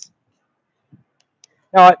the case.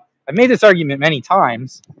 Now, I've made this argument many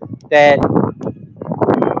times that,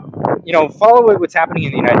 follow what's happening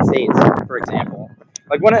in the United States, for example.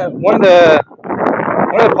 Like one of the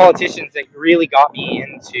politicians that really got me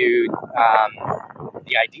into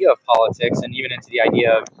the idea of politics, and even into the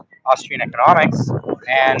idea of Austrian economics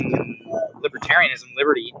and libertarianism,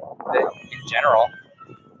 liberty in general.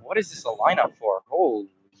 What is this a lineup for? Holy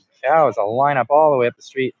cow, it's a lineup all the way up the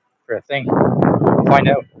street for a thing. We'll find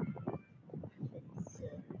out.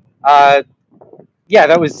 Yeah,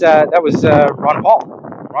 that was Ron Paul.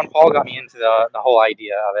 Ron Paul got me into the whole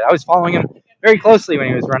idea of it. I was following him very closely when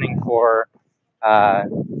he was running for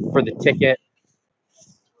the ticket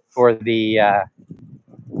for the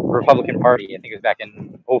Republican Party. I think it was back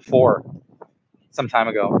in 2004, some time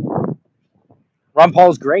ago. Ron Paul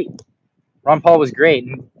was great. Ron Paul was great,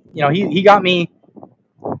 and he got me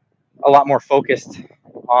a lot more focused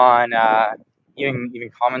on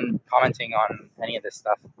even commenting on any of this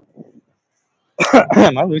stuff.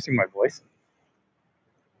 Am I losing my voice?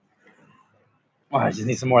 Oh, I just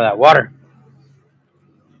need some more of that water.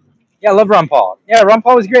 Yeah, I love Ron Paul. Yeah, Ron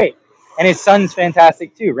Paul was great, and his son's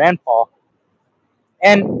fantastic too, Rand Paul.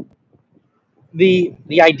 And the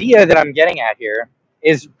idea that I'm getting at here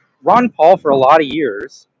is Ron Paul, for a lot of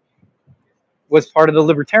years, was part of the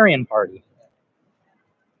Libertarian Party.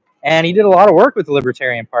 And he did a lot of work with the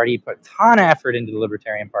Libertarian Party, put a ton of effort into the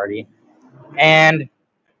Libertarian Party, and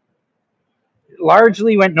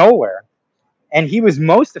largely went nowhere. And he was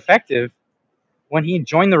most effective when he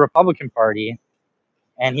joined the Republican Party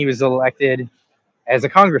and he was elected as a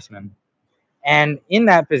congressman. And in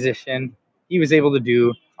that position, he was able to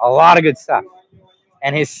do a lot of good stuff.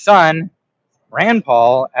 And his son, Rand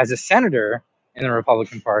Paul, as a senator in the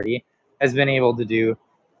Republican Party, has been able to do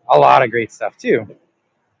a lot of great stuff too.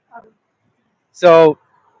 So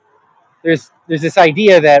there's this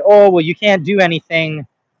idea that, oh, well, you can't do anything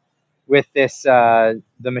with this the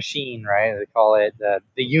machine, right? They call it the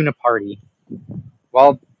uniparty.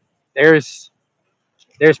 Well, there's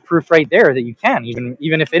proof right there that you can,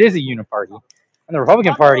 even if it is a uniparty. And the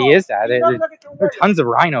Republican Party is that. There are tons of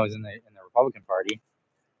rhinos in the Republican Party,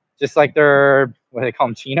 just like they're, what do they call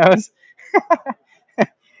them, chinos?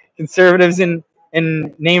 Conservatives in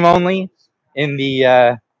name only in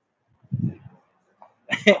the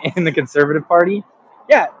in the Conservative Party.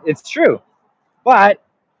 Yeah, it's true. But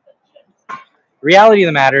reality of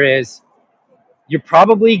the matter is, you're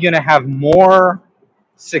probably going to have more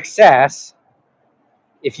success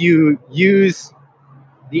if you use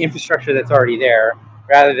the infrastructure that's already there,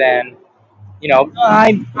 rather than, you know,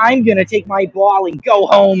 I'm going to take my ball and go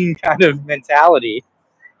home kind of mentality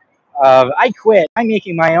of, I quit, I'm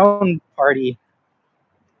making my own party.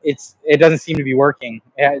 It doesn't seem to be working.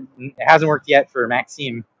 It hasn't worked yet for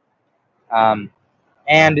Maxime.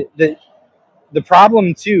 And the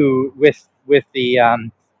problem too with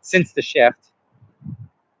the since the shift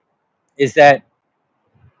is that,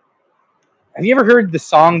 have you ever heard the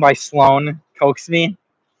song by Sloan, Coax Me?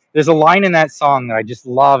 There's a line in that song that I just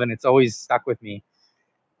love, and it's always stuck with me.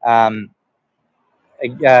 Chris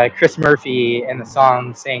Murphy in the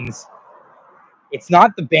song sings, "It's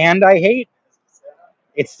not the band I hate,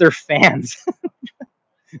 it's their fans."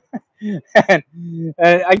 and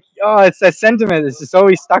it's that sentiment that's just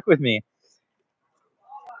always stuck with me.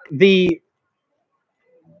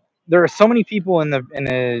 There are so many people in the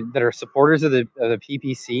that are supporters of the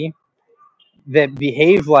PPC that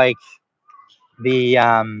behave like the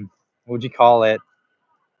what would you call it?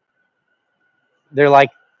 They're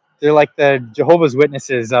like the Jehovah's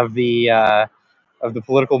Witnesses of the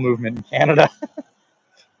political movement in Canada.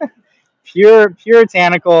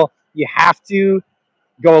 Puritanical. You have to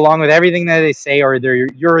go along with everything that they say, or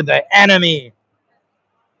you're the enemy.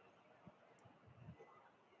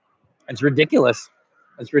 It's ridiculous.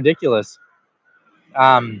 It's ridiculous.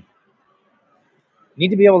 You need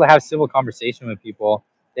to be able to have civil conversation with people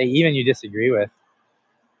that even you disagree with.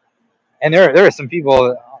 And there are some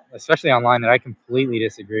people, especially online, that I completely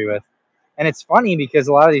disagree with. And it's funny because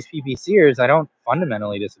a lot of these PPCers, I don't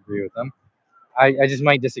fundamentally disagree with them. I just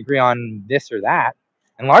might disagree on this or that.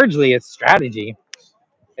 And largely it's strategy.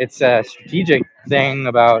 It's a strategic thing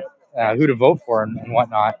about who to vote for and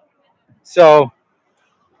whatnot. So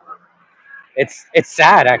it's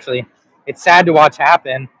sad, actually. It's sad to watch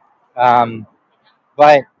happen.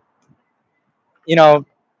 But, you know,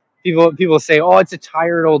 people say, oh, it's a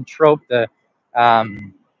tired old trope, the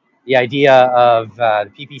idea of the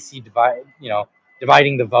PPC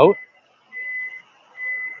dividing the vote.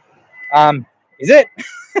 Is it?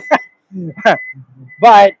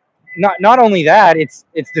 But not only that, it's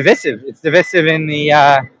divisive. It's divisive in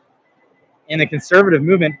the conservative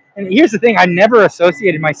movement. And here's the thing: I never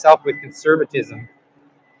associated myself with conservatism.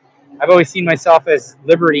 I've always seen myself as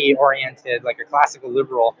liberty oriented, like a classical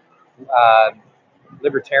liberal,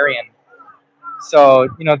 libertarian. So,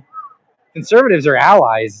 you know, conservatives are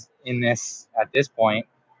allies in this at this point,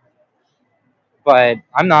 but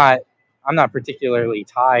I'm not particularly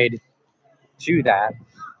tied to that.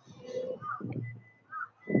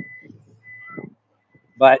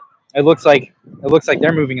 But it looks like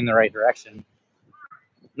they're moving in the right direction.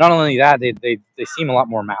 Not only that, they seem a lot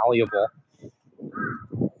more malleable.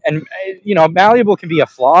 And, you know, malleable can be a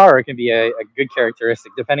flaw or it can be a good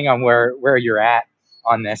characteristic, depending on where you're at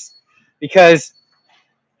on this. Because,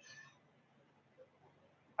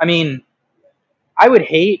 I mean, I would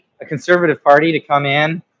hate a conservative party to come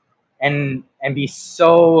in and be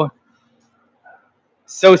so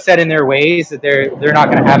set in their ways that they're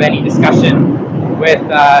not going to have any discussion with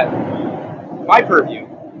my purview,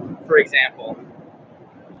 for example.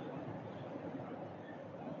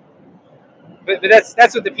 But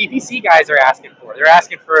that's what the PPC guys are asking for. They're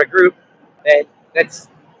asking for a group that's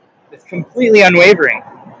completely unwavering.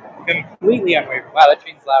 Completely unwavering. Wow, that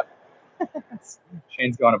train's loud.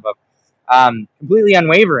 Train's going above. Completely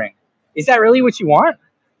unwavering. Is that really what you want?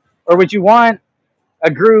 Or would you want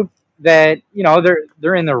a group that, you know,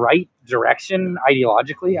 they're in the right direction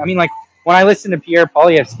ideologically? I mean, like, when I listen to Pierre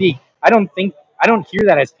Poilievre speak, I don't hear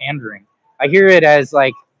that as pandering. I hear it as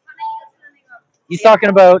like he's talking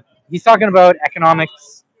about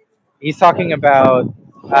economics. He's talking about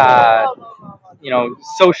uh,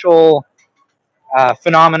 social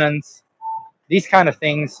phenomenons, these kind of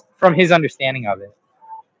things from his understanding of it.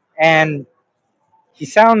 And he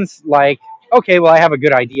sounds like, okay, well, I have a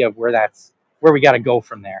good idea of where we got to go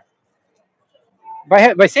from there.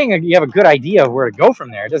 By saying you have a good idea of where to go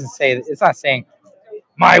from there, it's not saying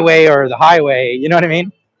my way or the highway. You know what I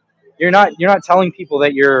mean? You're not telling people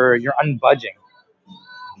that you're unbudging.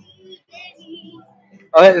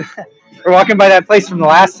 Oh, we're walking by that place from the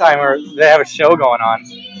last time where they have a show going on.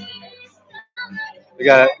 We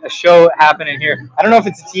got a show happening here. I don't know if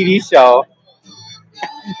it's a TV show.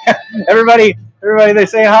 everybody, they're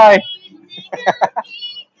saying hi.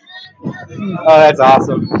 Oh, that's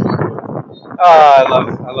awesome. Oh,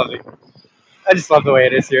 I love it. I just love the way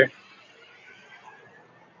it is here.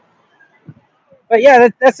 But yeah,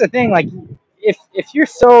 that's the thing. Like, if you're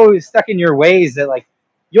so stuck in your ways that like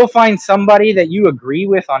you'll find somebody that you agree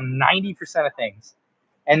with on 90% of things,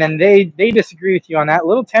 and then they disagree with you on that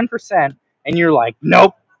little 10%, and you're like,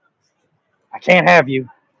 nope, I can't have you.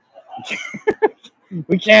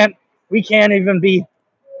 we can't even be.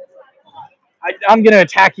 I'm gonna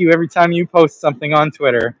attack you every time you post something on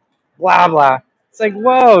Twitter. Blah blah. It's like,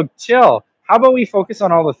 whoa, chill. How about we focus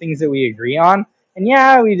on all the things that we agree on? And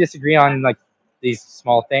yeah, we disagree on like these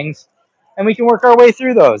small things, and we can work our way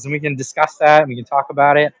through those, and we can discuss that, and we can talk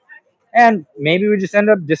about it, and maybe we just end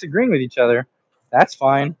up disagreeing with each other. That's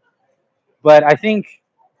fine. But I think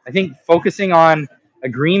focusing on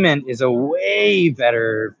agreement is a way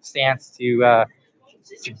better stance to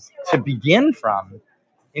begin from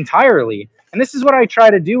entirely. And this is what I try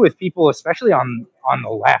to do with people, especially on the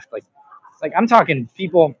left. Like I'm talking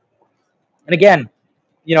people, and again,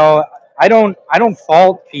 I don't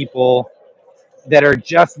fault people that are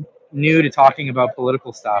just new to talking about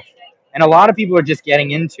political stuff. And a lot of people are just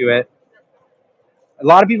getting into it. A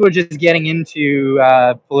lot of people are just getting into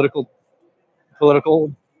political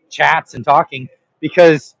chats and talking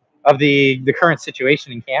because of the current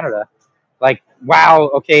situation in Canada. Like, wow,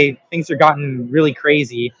 okay, things are gotten really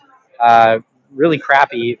crazy, really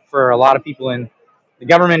crappy for a lot of people, and the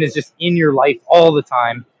government is just in your life all the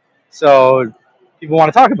time. So people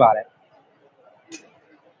want to talk about it.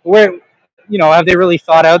 Where, have they really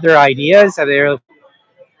thought out their ideas? Have they?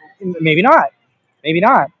 Maybe not. Maybe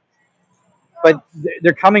not. But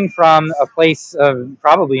they're coming from a place of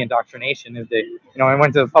probably indoctrination. If they, I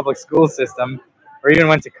went to a public school system, or even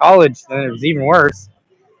went to college, then it was even worse.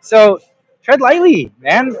 So tread lightly,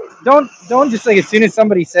 man. Don't just like as soon as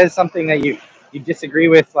somebody says something that you disagree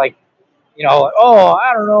with, like, oh,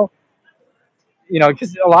 I don't know,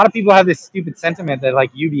 because a lot of people have this stupid sentiment that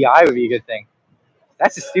like UBI would be a good thing.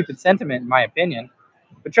 That's a stupid sentiment in my opinion.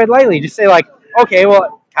 But tread lightly. Just say like, okay,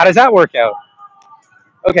 well, how does that work out?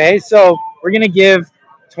 Okay, so we're gonna give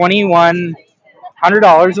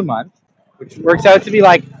 $2,100 a month, which works out to be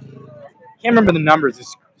like, I can't remember the numbers.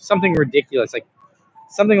 It's something ridiculous, like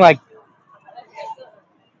something like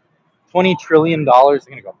 $20 trillion. I'm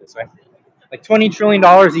gonna go up this way, like $20 trillion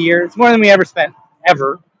a year. It's more than we ever spent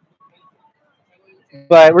ever.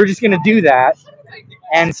 But we're just gonna do that,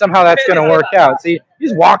 and somehow that's gonna work out. So you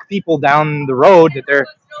just walk people down the road that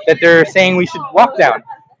they're saying we should walk down.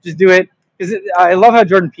 Just do it. Because I love how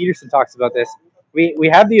Jordan Peterson talks about this. We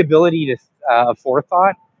have the ability to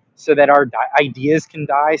forethought so that our ideas can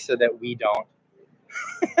die so that we don't.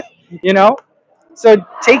 So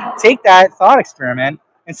take that thought experiment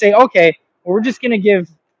and say, okay, well, we're just gonna give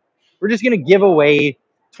away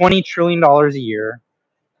 $20 trillion a year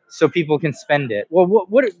so people can spend it. Well,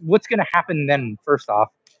 what's gonna happen then? First off,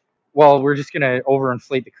 well, we're just gonna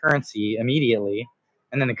overinflate the currency immediately,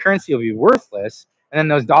 and then the currency will be worthless. And then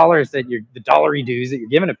those dollars the dollary dues that you're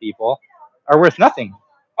giving to people are worth nothing.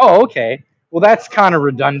 Oh, okay. Well, that's kind of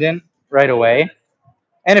redundant right away.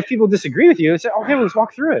 And if people disagree with you, say, okay, well, let's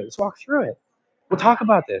walk through it. We'll talk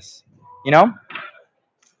about this,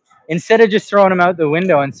 Instead of just throwing them out the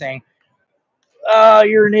window and saying, oh,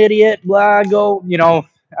 you're an idiot, blah, go,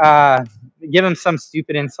 give them some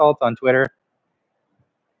stupid insult on Twitter.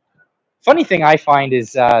 Funny thing I find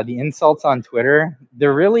is the insults on Twitter,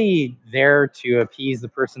 they're really there to appease the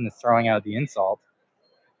person that's throwing out the insult.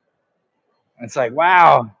 And it's like,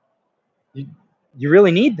 wow, you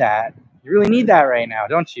really need that. You really need that right now,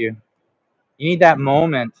 don't you? You need that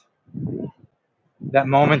moment. That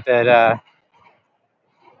moment that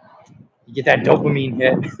you get that dopamine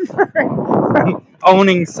hit from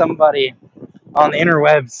owning somebody on the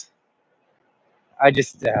interwebs. I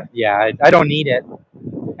just, I don't need it.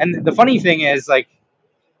 And the funny thing is, like,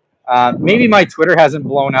 maybe my Twitter hasn't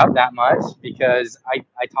blown up that much because I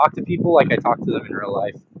talk to people like I talk to them in real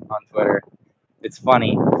life on Twitter. It's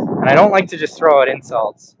funny, and I don't like to just throw out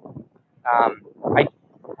insults. I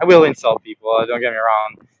will insult people. Don't get me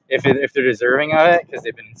wrong, if they're deserving of it because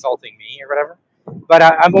they've been insulting me or whatever. But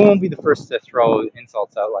I won't be the first to throw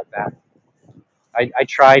insults out like that. I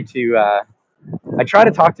try to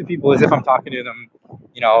talk to people as if I'm talking to them,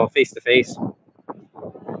 face to face.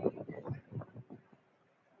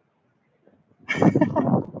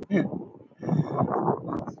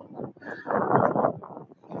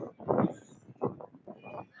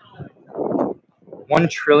 $1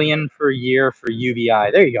 trillion per year for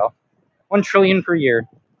UBI. There you go. $1 trillion per year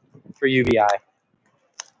for UBI.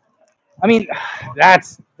 I mean, that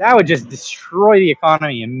would just destroy the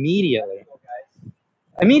economy immediately.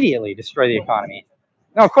 Immediately destroy the economy.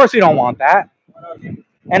 Now, of course, we don't want that.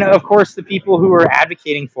 And of course, the people who are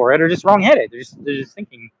advocating for it are just wrong-headed. They're just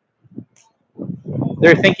thinking.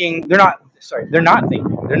 They're not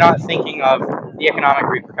thinking of the economic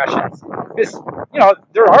repercussions. Because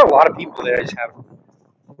there are a lot of people that just have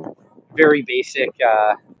very basic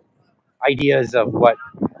ideas of what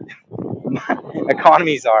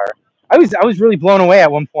economies are. I was really blown away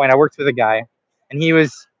at one point. I worked with a guy, and he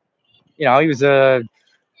went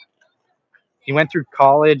through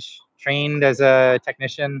college, trained as a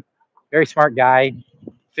technician, very smart guy,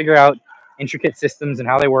 figure out intricate systems and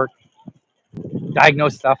how they work,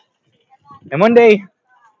 diagnose stuff. And one day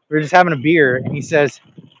we were just having a beer, and he says,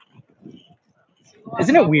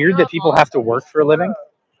 "Isn't it weird that people have to work for a living?"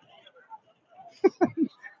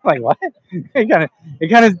 Like, what? It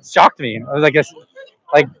kind of shocked me. I was like,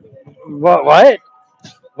 what?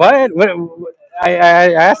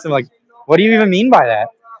 I asked him, like, what do you even mean by that?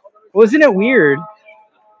 Well, isn't it weird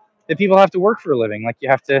that people have to work for a living? Like, you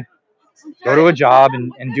have to go to a job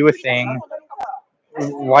and do a thing.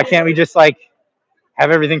 Why can't we just have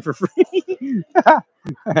everything for free?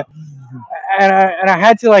 and I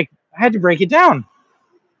had to break it down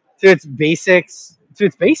to its basics.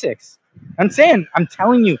 I'm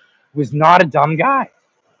telling you, he was not a dumb guy.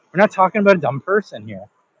 We're not talking about a dumb person here.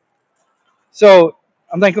 So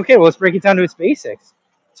I'm like, okay, well, let's break it down to its basics.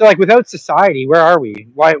 So, like, without society, where are we?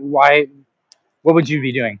 Why? What would you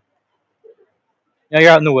be doing? You're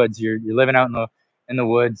out in the woods. You're living out in the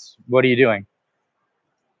woods. What are you doing?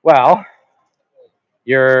 Well,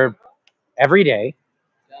 you're every day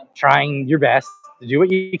trying your best to do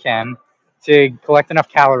what you can to collect enough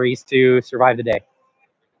calories to survive the day.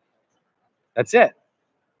 That's it.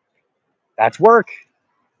 That's work.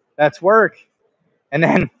 And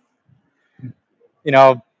then,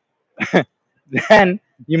 then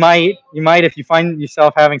you might, if you find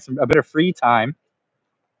yourself having a bit of free time,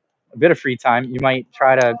 you might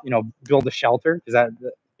try to, build a shelter, because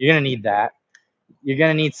you're going to need that. You're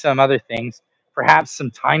going to need some other things, perhaps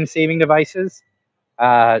some time-saving devices,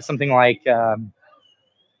 something like, I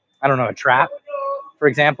don't know, a trap, for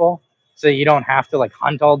example, so you don't have to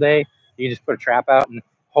hunt all day. You just put a trap out and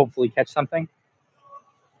hopefully catch something.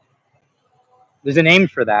 There's a name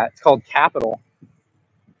for that. It's called capital.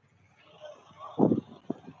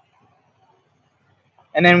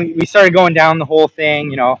 And then we started going down the whole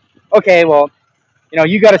thing, okay, well,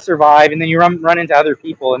 you got to survive, and then you run into other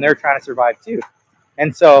people, and they're trying to survive too.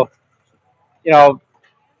 And so,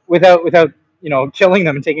 without killing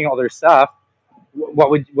them and taking all their stuff,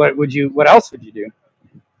 what else would you do?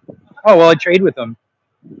 Oh, well, I'd trade with them.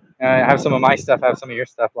 Have some of my stuff, have some of your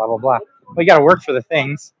stuff, blah, blah, blah. Well, you got to work for the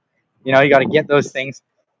things. You got to get those things.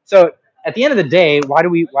 So at the end of the day, why do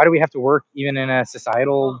we have to work even in a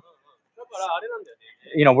societal,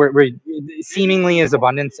 where seemingly is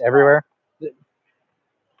abundance everywhere?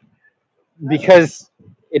 Because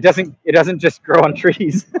it doesn't just grow on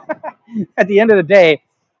trees. At the end of the day,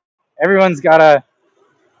 everyone's got to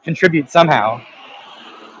contribute somehow,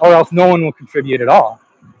 or else no one will contribute at all.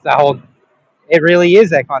 It really is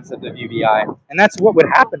that concept of UBI, and that's what would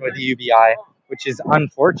happen with the UBI, which is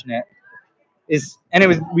unfortunate. We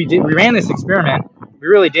ran this experiment. We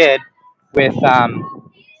really did with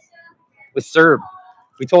CERB.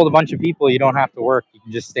 We told a bunch of people you don't have to work; you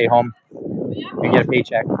can just stay home and get a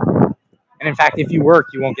paycheck. And in fact, if you work,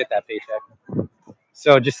 you won't get that paycheck.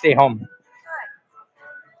 So just stay home.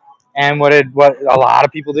 And what a lot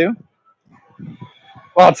of people do?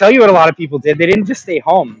 Well, I'll tell you what a lot of people did. They didn't just stay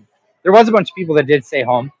home. There was a bunch of people that did stay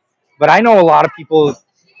home, but I know a lot of people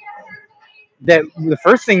that the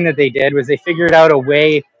first thing that they did was they figured out a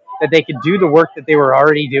way that they could do the work that they were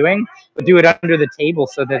already doing, but do it under the table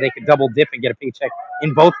so that they could double dip and get a paycheck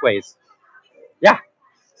in both ways. Yeah,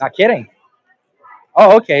 not kidding.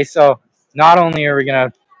 Oh, okay. So not only are we going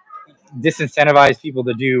to disincentivize people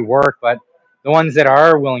to do work, but the ones that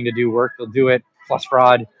are willing to do work, they'll do it plus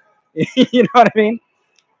fraud. You know what I mean?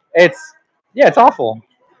 It's yeah, it's awful.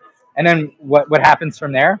 And then what happens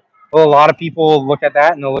from there? Well, a lot of people look at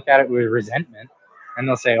that and they'll look at it with resentment, and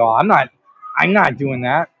they'll say, "Oh, I'm not doing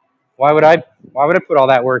that. Why would I? Why would I put all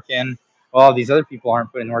that work in? Well, these other people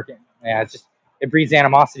aren't putting work in." Yeah, it breeds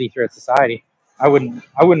animosity throughout society. I wouldn't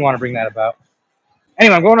want to bring that about.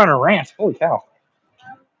 Anyway, I'm going on a rant. Holy cow!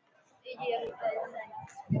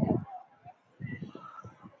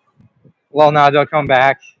 Well, now they'll come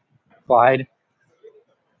back, Clyde.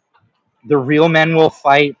 The real men will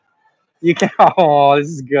fight. You can. Oh, this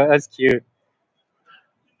is good. That's cute.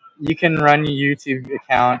 You can run your YouTube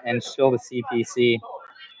account and shill the CPC.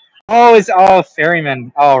 Oh,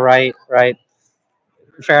 Ferryman. Oh, right, right.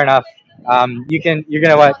 Fair enough. You're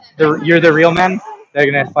gonna what? You're the real men. They're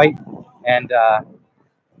gonna fight and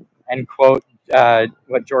quote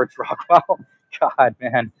what George Rockwell. God,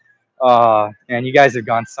 man. Oh, man, you guys have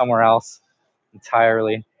gone somewhere else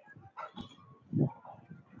entirely.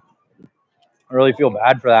 I really feel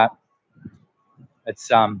bad for that. It's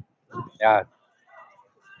yeah.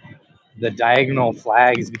 The diagonal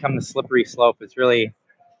flag has become the slippery slope. It's really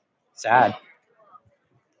sad.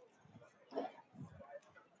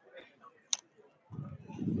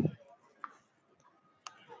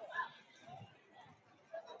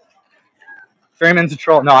 Freeman's a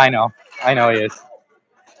troll. No, I know he is.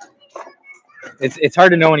 It's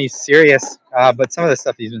hard to know when he's serious, but some of the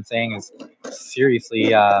stuff he's been saying is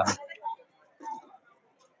seriously.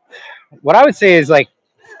 What I would say is like,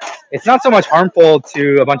 it's not so much harmful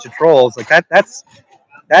to a bunch of trolls like that. That's.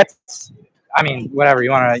 I mean, whatever you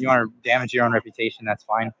want to damage your own reputation. That's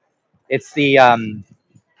fine. It's the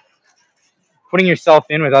putting yourself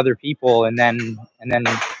in with other people and then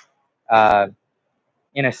uh,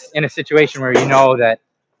 in a situation where you know that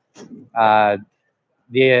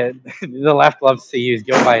the the left loves to use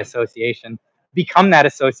guilt by association, become that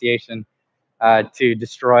association to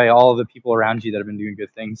destroy all of the people around you that have been doing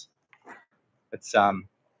good things. It's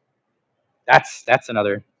that's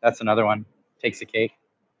another one. Takes the cake.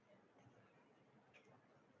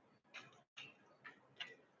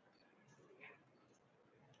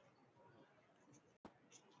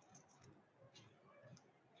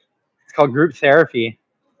 It's called group therapy.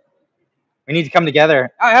 We need to come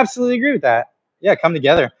together. I absolutely agree with that. Yeah, come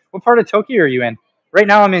together. What part of Tokyo are you in? Right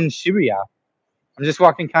now I'm in Shibuya. I'm just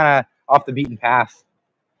walking kind of off the beaten path,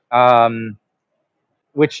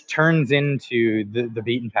 which turns into the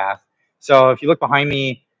beaten path. So if you look behind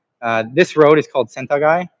me, this road is called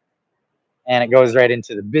Sentagai, and it goes right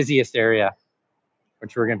into the busiest area,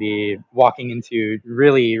 which we're going to be walking into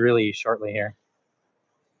really, really shortly here.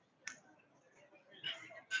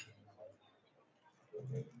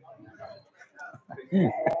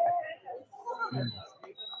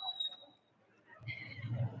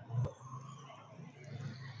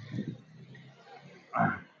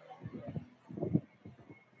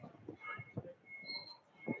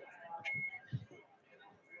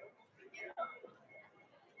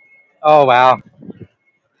 Oh wow,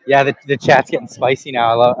 yeah, the chat's getting spicy now.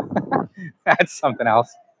 I love that's something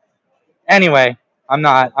else. Anyway, I'm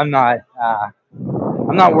not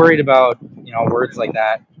worried about words like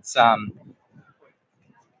that.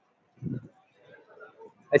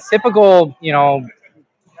 It's typical,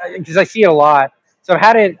 because I see it a lot. So I've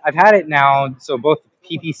had it now. So both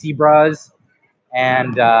PPC bras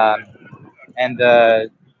and the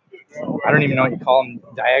I don't even know what you call them,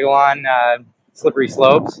 Diagolon slippery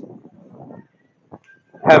slopes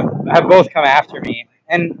have both come after me,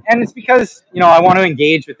 and it's because I want to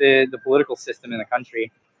engage with the political system in the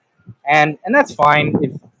country, and that's fine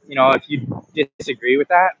if you disagree with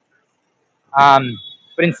that.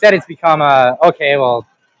 But instead, it's become okay. Well,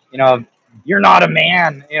 you're not a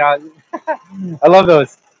man. I love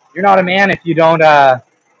those. You're not a man if you don't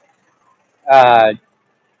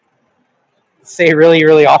say really,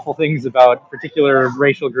 really awful things about particular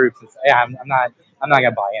racial groups. Yeah, I'm not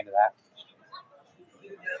gonna buy into that.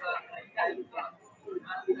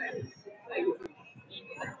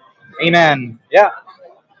 Amen. Yeah.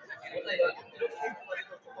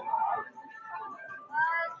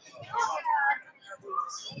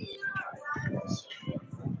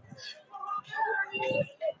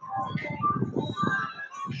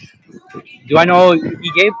 Do I know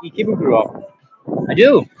Ikebukuro? I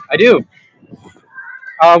do. I do.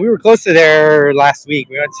 We were close to there last week.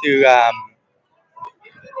 We went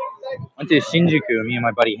to Shinjuku. Me and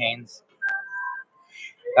my buddy Haynes.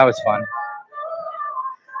 That was fun.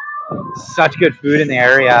 Such good food in the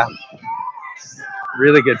area.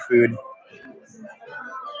 Really good food.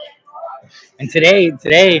 And today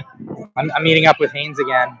I'm meeting up with Haynes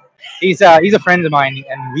again. He's a friend of mine,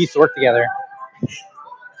 and we used to work together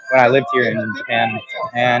when I lived here in Japan.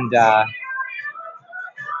 And I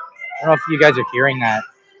don't know if you guys are hearing that.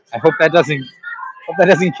 I hope that doesn't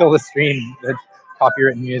kill the stream. The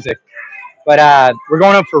copyrighted music. But we're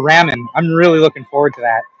going up for ramen. I'm really looking forward to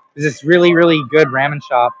that. There's this really really good ramen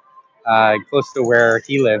shop close to where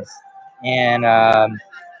he lives in a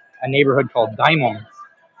neighborhood called Daimon.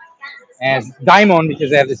 And it's Daimon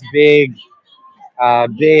because they have this big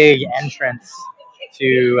entrance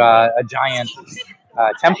to a giant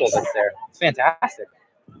temple that's there. It's fantastic.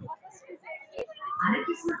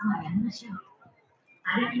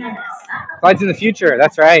 Slides in the future.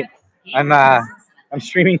 That's right. I'm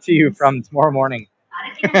streaming to you from tomorrow morning,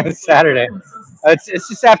 Saturday. It's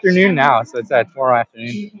just afternoon now, so it's tomorrow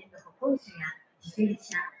afternoon.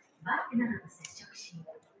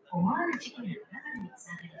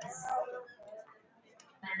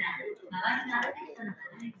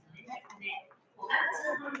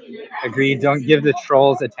 Agreed. Don't give the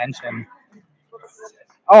trolls attention.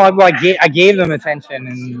 Oh, well, I gave them attention,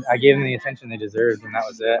 and I gave them the attention they deserved, and that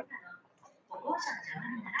was it.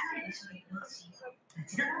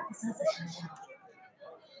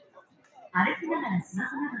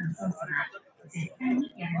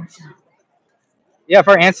 Yeah, if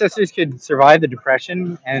our ancestors could survive the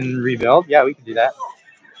Depression and rebuild, yeah, we could do that.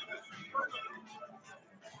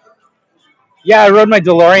 Yeah, I rode my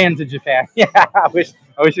DeLorean to Japan. Yeah, I wish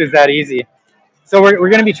it was that easy. So we're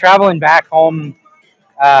gonna be traveling back home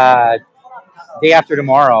day after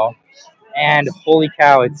tomorrow, and holy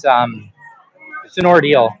cow, it's an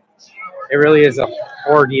ordeal. It really is an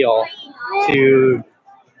ordeal to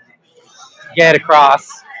get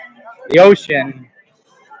across the ocean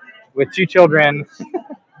with two children.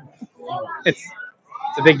 it's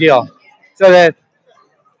a big deal. So that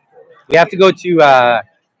we have to go to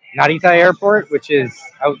Narita Airport, which is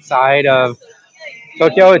outside of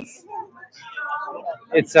Tokyo.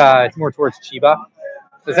 It's more towards Chiba.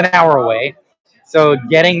 So it's an hour away. So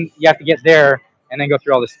you have to get there and then go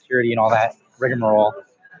through all the security and all that rigmarole,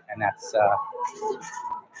 and that's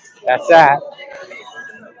that.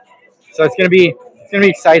 So it's gonna be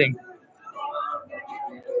exciting.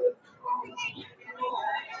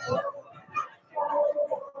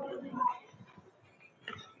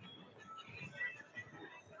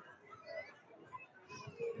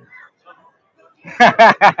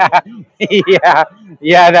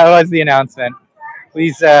 yeah, that was the announcement.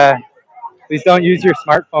 Please don't use your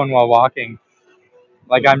smartphone while walking,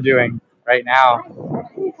 like I'm doing right now,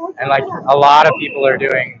 and like a lot of people are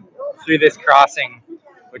doing through this crossing,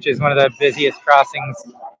 which is one of the busiest crossings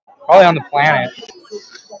probably on the planet.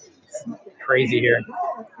 It's crazy here.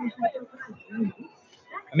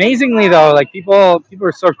 Amazingly though, like people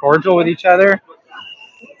are so cordial with each other.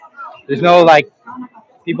 There's no like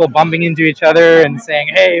people bumping into each other and saying,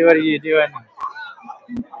 "Hey, what are you doing?"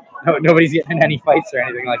 No, nobody's getting in any fights or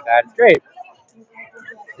anything like that. It's great.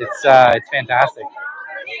 It's fantastic.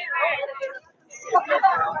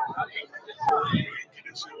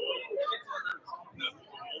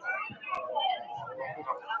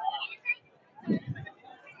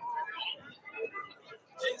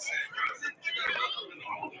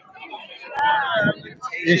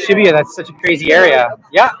 In Shibuya, that's such a crazy area.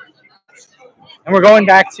 Yeah, and we're going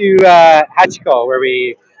back to Hachiko,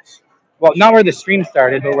 well, not where the stream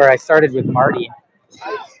started, but where I started with Marty.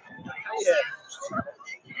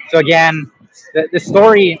 So again, the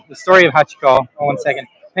story of Hachiko. Oh, 1 second.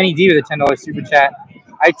 Penny D with a $10 super chat.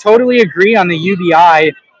 I totally agree on the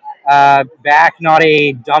UBI. Back, not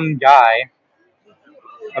a dumb guy.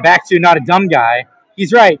 Back to not a dumb guy.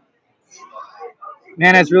 He's right.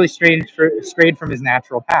 Man has really strayed from his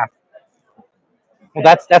natural path. Well,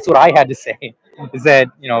 that's what I had to say. Is that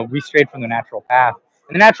we strayed from the natural path,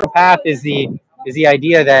 and the natural path is the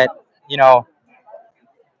idea that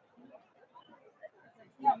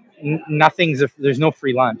there's no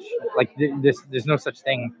free lunch. Like there's no such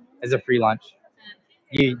thing as a free lunch.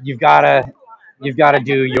 You've gotta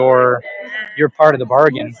do your part of the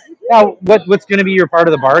bargain. Now, what's going to be your part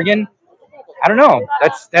of the bargain? I don't know.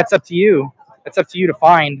 That's up to you. That's up to you to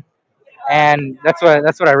find, and that's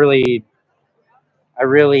what I really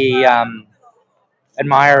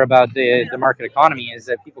admire about the market economy is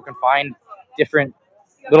that people can find different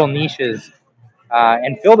little niches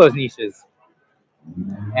and fill those niches,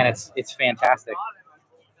 and it's fantastic.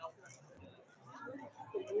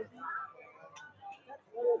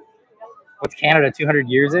 What's Canada, 200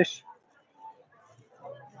 years ish?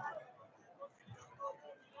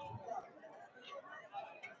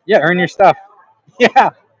 Yeah, earn your stuff.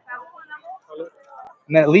 Yeah,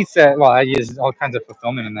 and at least well, I use all kinds of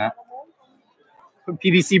fulfillment in that.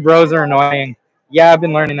 PBC bros are annoying. Yeah, I've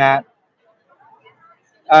been learning that.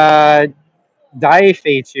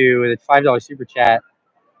 Daifeichu with a $5 super chat.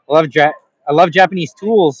 I love Japanese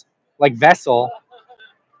tools like Vessel.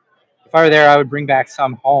 If I were there, I would bring back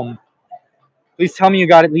some home. Please tell me you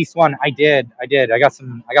got at least one. I did. I got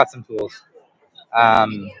some tools.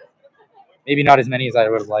 Maybe not as many as I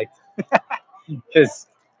would have liked. Because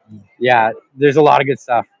yeah, there's a lot of good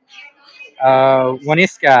stuff.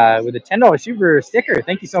 Waniska with a $10 super sticker.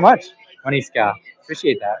 Thank you so much, Waniska.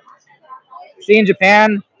 Appreciate that. Stay in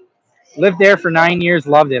Japan. Lived there for 9 years.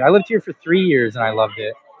 Loved it. I lived here for 3 years and I loved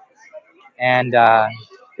it. And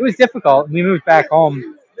it was difficult. We moved back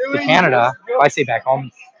home to Canada. Well, I say back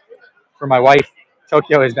home for my wife.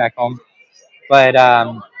 Tokyo is back home. But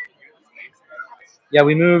yeah,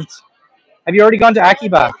 we moved. Have you already gone to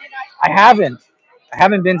Akiba? I haven't. I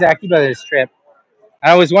haven't been to Akiba this trip.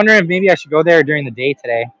 And I was wondering if maybe I should go there during the day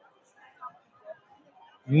today.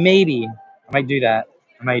 Maybe. I might do that.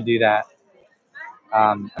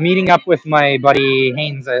 I'm meeting up with my buddy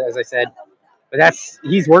Haynes, as I said. But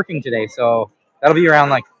he's working today, so that'll be around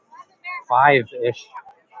like 5-ish.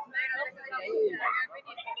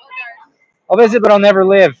 I'll visit, but I'll never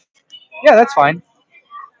live. Yeah, that's fine.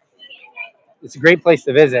 It's a great place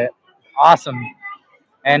to visit. Awesome.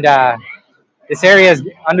 And this area is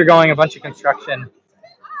undergoing a bunch of construction.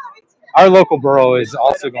 Our local borough is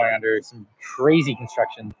also going under some crazy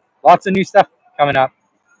construction. Lots of new stuff coming up.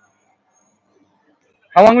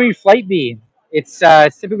 How long will your flight be? It's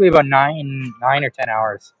typically about 9 or 10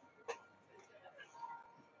 hours.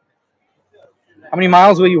 How many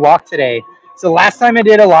miles will you walk today? So last time I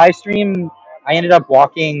did a live stream, I ended up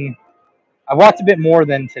walking. I walked a bit more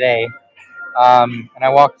than today, and I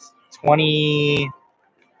walked 20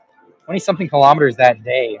 something kilometers that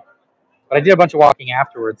day. But I did a bunch of walking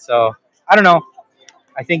afterwards, so I don't know.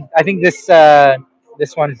 I think this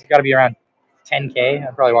one's got to be around 10K.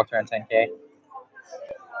 I probably walked around 10K.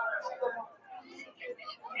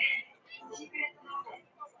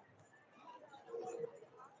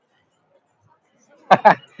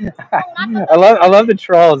 I love the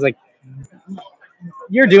trolls. Like,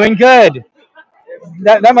 you're doing good.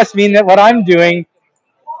 That must mean that what I'm doing,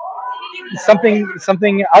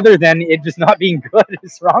 something other than it just not being good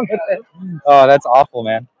is wrong with it. Oh, that's awful,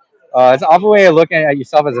 man. It's an awful way of looking at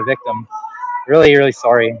yourself as a victim. Really, really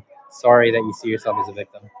sorry that you see yourself as a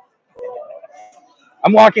victim.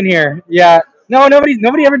 I'm walking here. Yeah. No,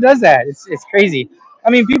 nobody ever does that. It's crazy. I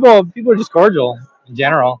mean, people are just cordial in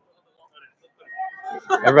general.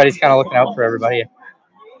 Everybody's kind of looking out for everybody.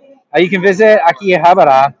 You can visit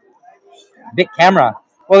Akihabara. Big camera.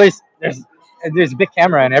 Well, there's a big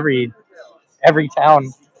camera in every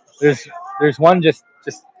town. There's one just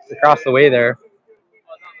across the way there.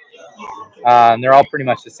 And they're all pretty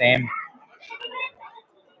much the same.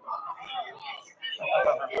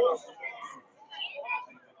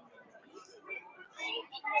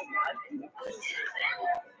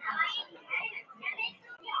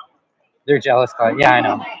 They're jealous. Yeah, I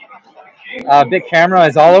know. Big camera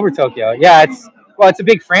is all over Tokyo. Yeah, it's a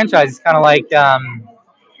big franchise. It's kind of like I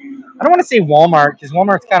don't want to say Walmart because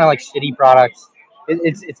Walmart's kind of like shitty products.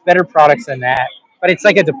 It's better products than that, but it's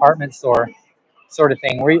like a department store sort of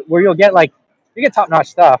thing where you'll get you get top notch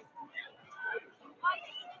stuff.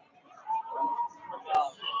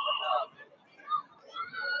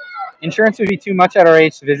 Insurance would be too much at our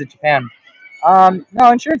age to visit Japan.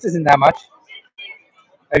 No, insurance isn't that much.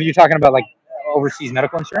 Are you talking about like overseas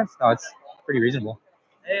medical insurance? No, it's pretty reasonable.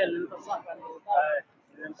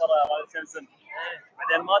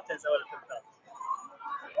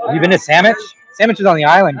 Have you been to Sandwich? Sandwich is on the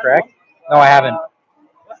island, correct? No, I haven't.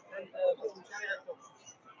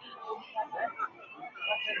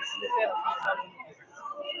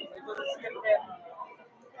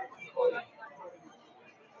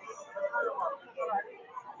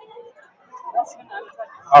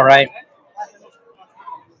 All right.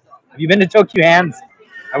 Have you been to Tokyo Hands?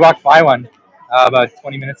 I walked by one about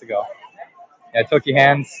 20 minutes ago. Yeah, Tokyo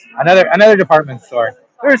Hands, another department store.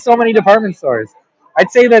 There are so many department stores. I'd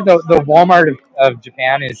say that the Walmart of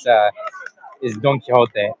Japan is Don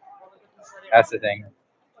Quixote. That's the thing.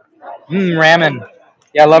 Ramen.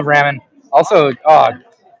 Yeah, I love ramen. Also,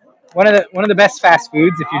 one of the best fast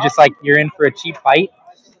foods if you're in for a cheap bite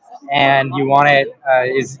and you want it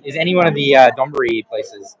is any one of the donburi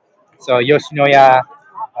places. So Yoshinoya,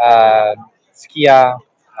 Sukiya,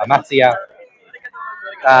 Matsuya.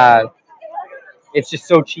 It's just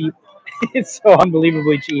so cheap. It's so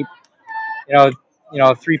unbelievably cheap. $3,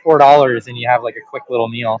 $4, and you have like a quick little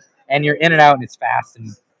meal, and you're in and out, and it's fast, and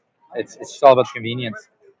it's just all about the convenience.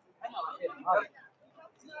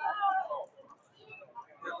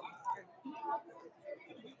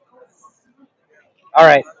 All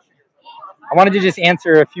right. I wanted to just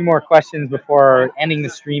answer a few more questions before ending the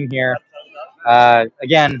stream here.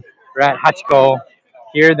 Again, we're at Hachiko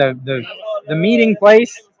here, the meeting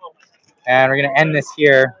place, and we're gonna end this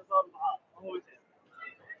here.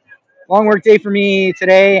 Long work day for me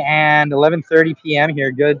today, and 11:30 p.m.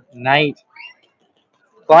 here. Good night,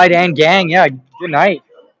 Clyde and gang. Yeah, good night.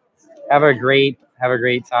 Have a great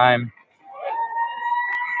time.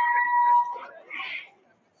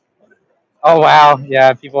 Oh wow,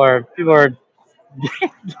 yeah, people are giving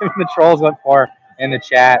the trolls what for in the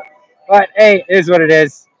chat. But hey, it is what it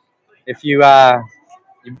is. If you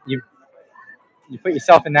you put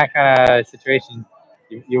yourself in that kind of situation,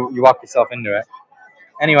 you walk yourself into it.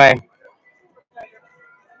 Anyway,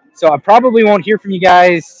 so I probably won't hear from you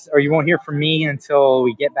guys, or you won't hear from me until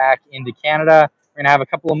we get back into Canada. We're gonna have a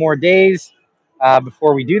couple of more days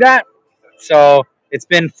before we do that. So it's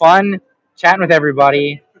been fun chatting with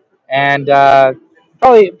everybody, and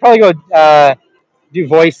probably go do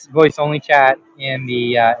voice only chat in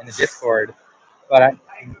the Discord. But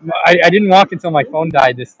I didn't walk until my phone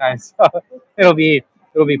died this time, so it'll be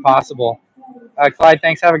possible. Clyde,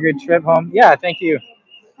 thanks. Have a good trip home. Yeah, thank you.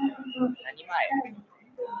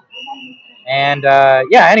 And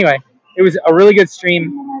yeah, anyway, it was a really good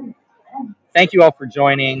stream. Thank you all for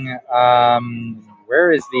joining.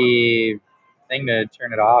 Where is the thing to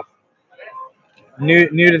turn it off? New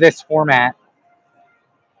to this format.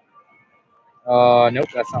 Nope,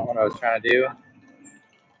 that's not what I was trying to do.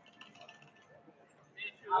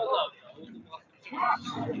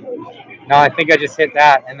 No, I think I just hit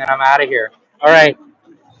that, and then I'm out of here. All right.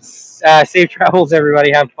 Safe travels,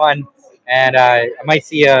 everybody. Have fun. And I might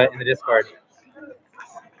see you in the Discord.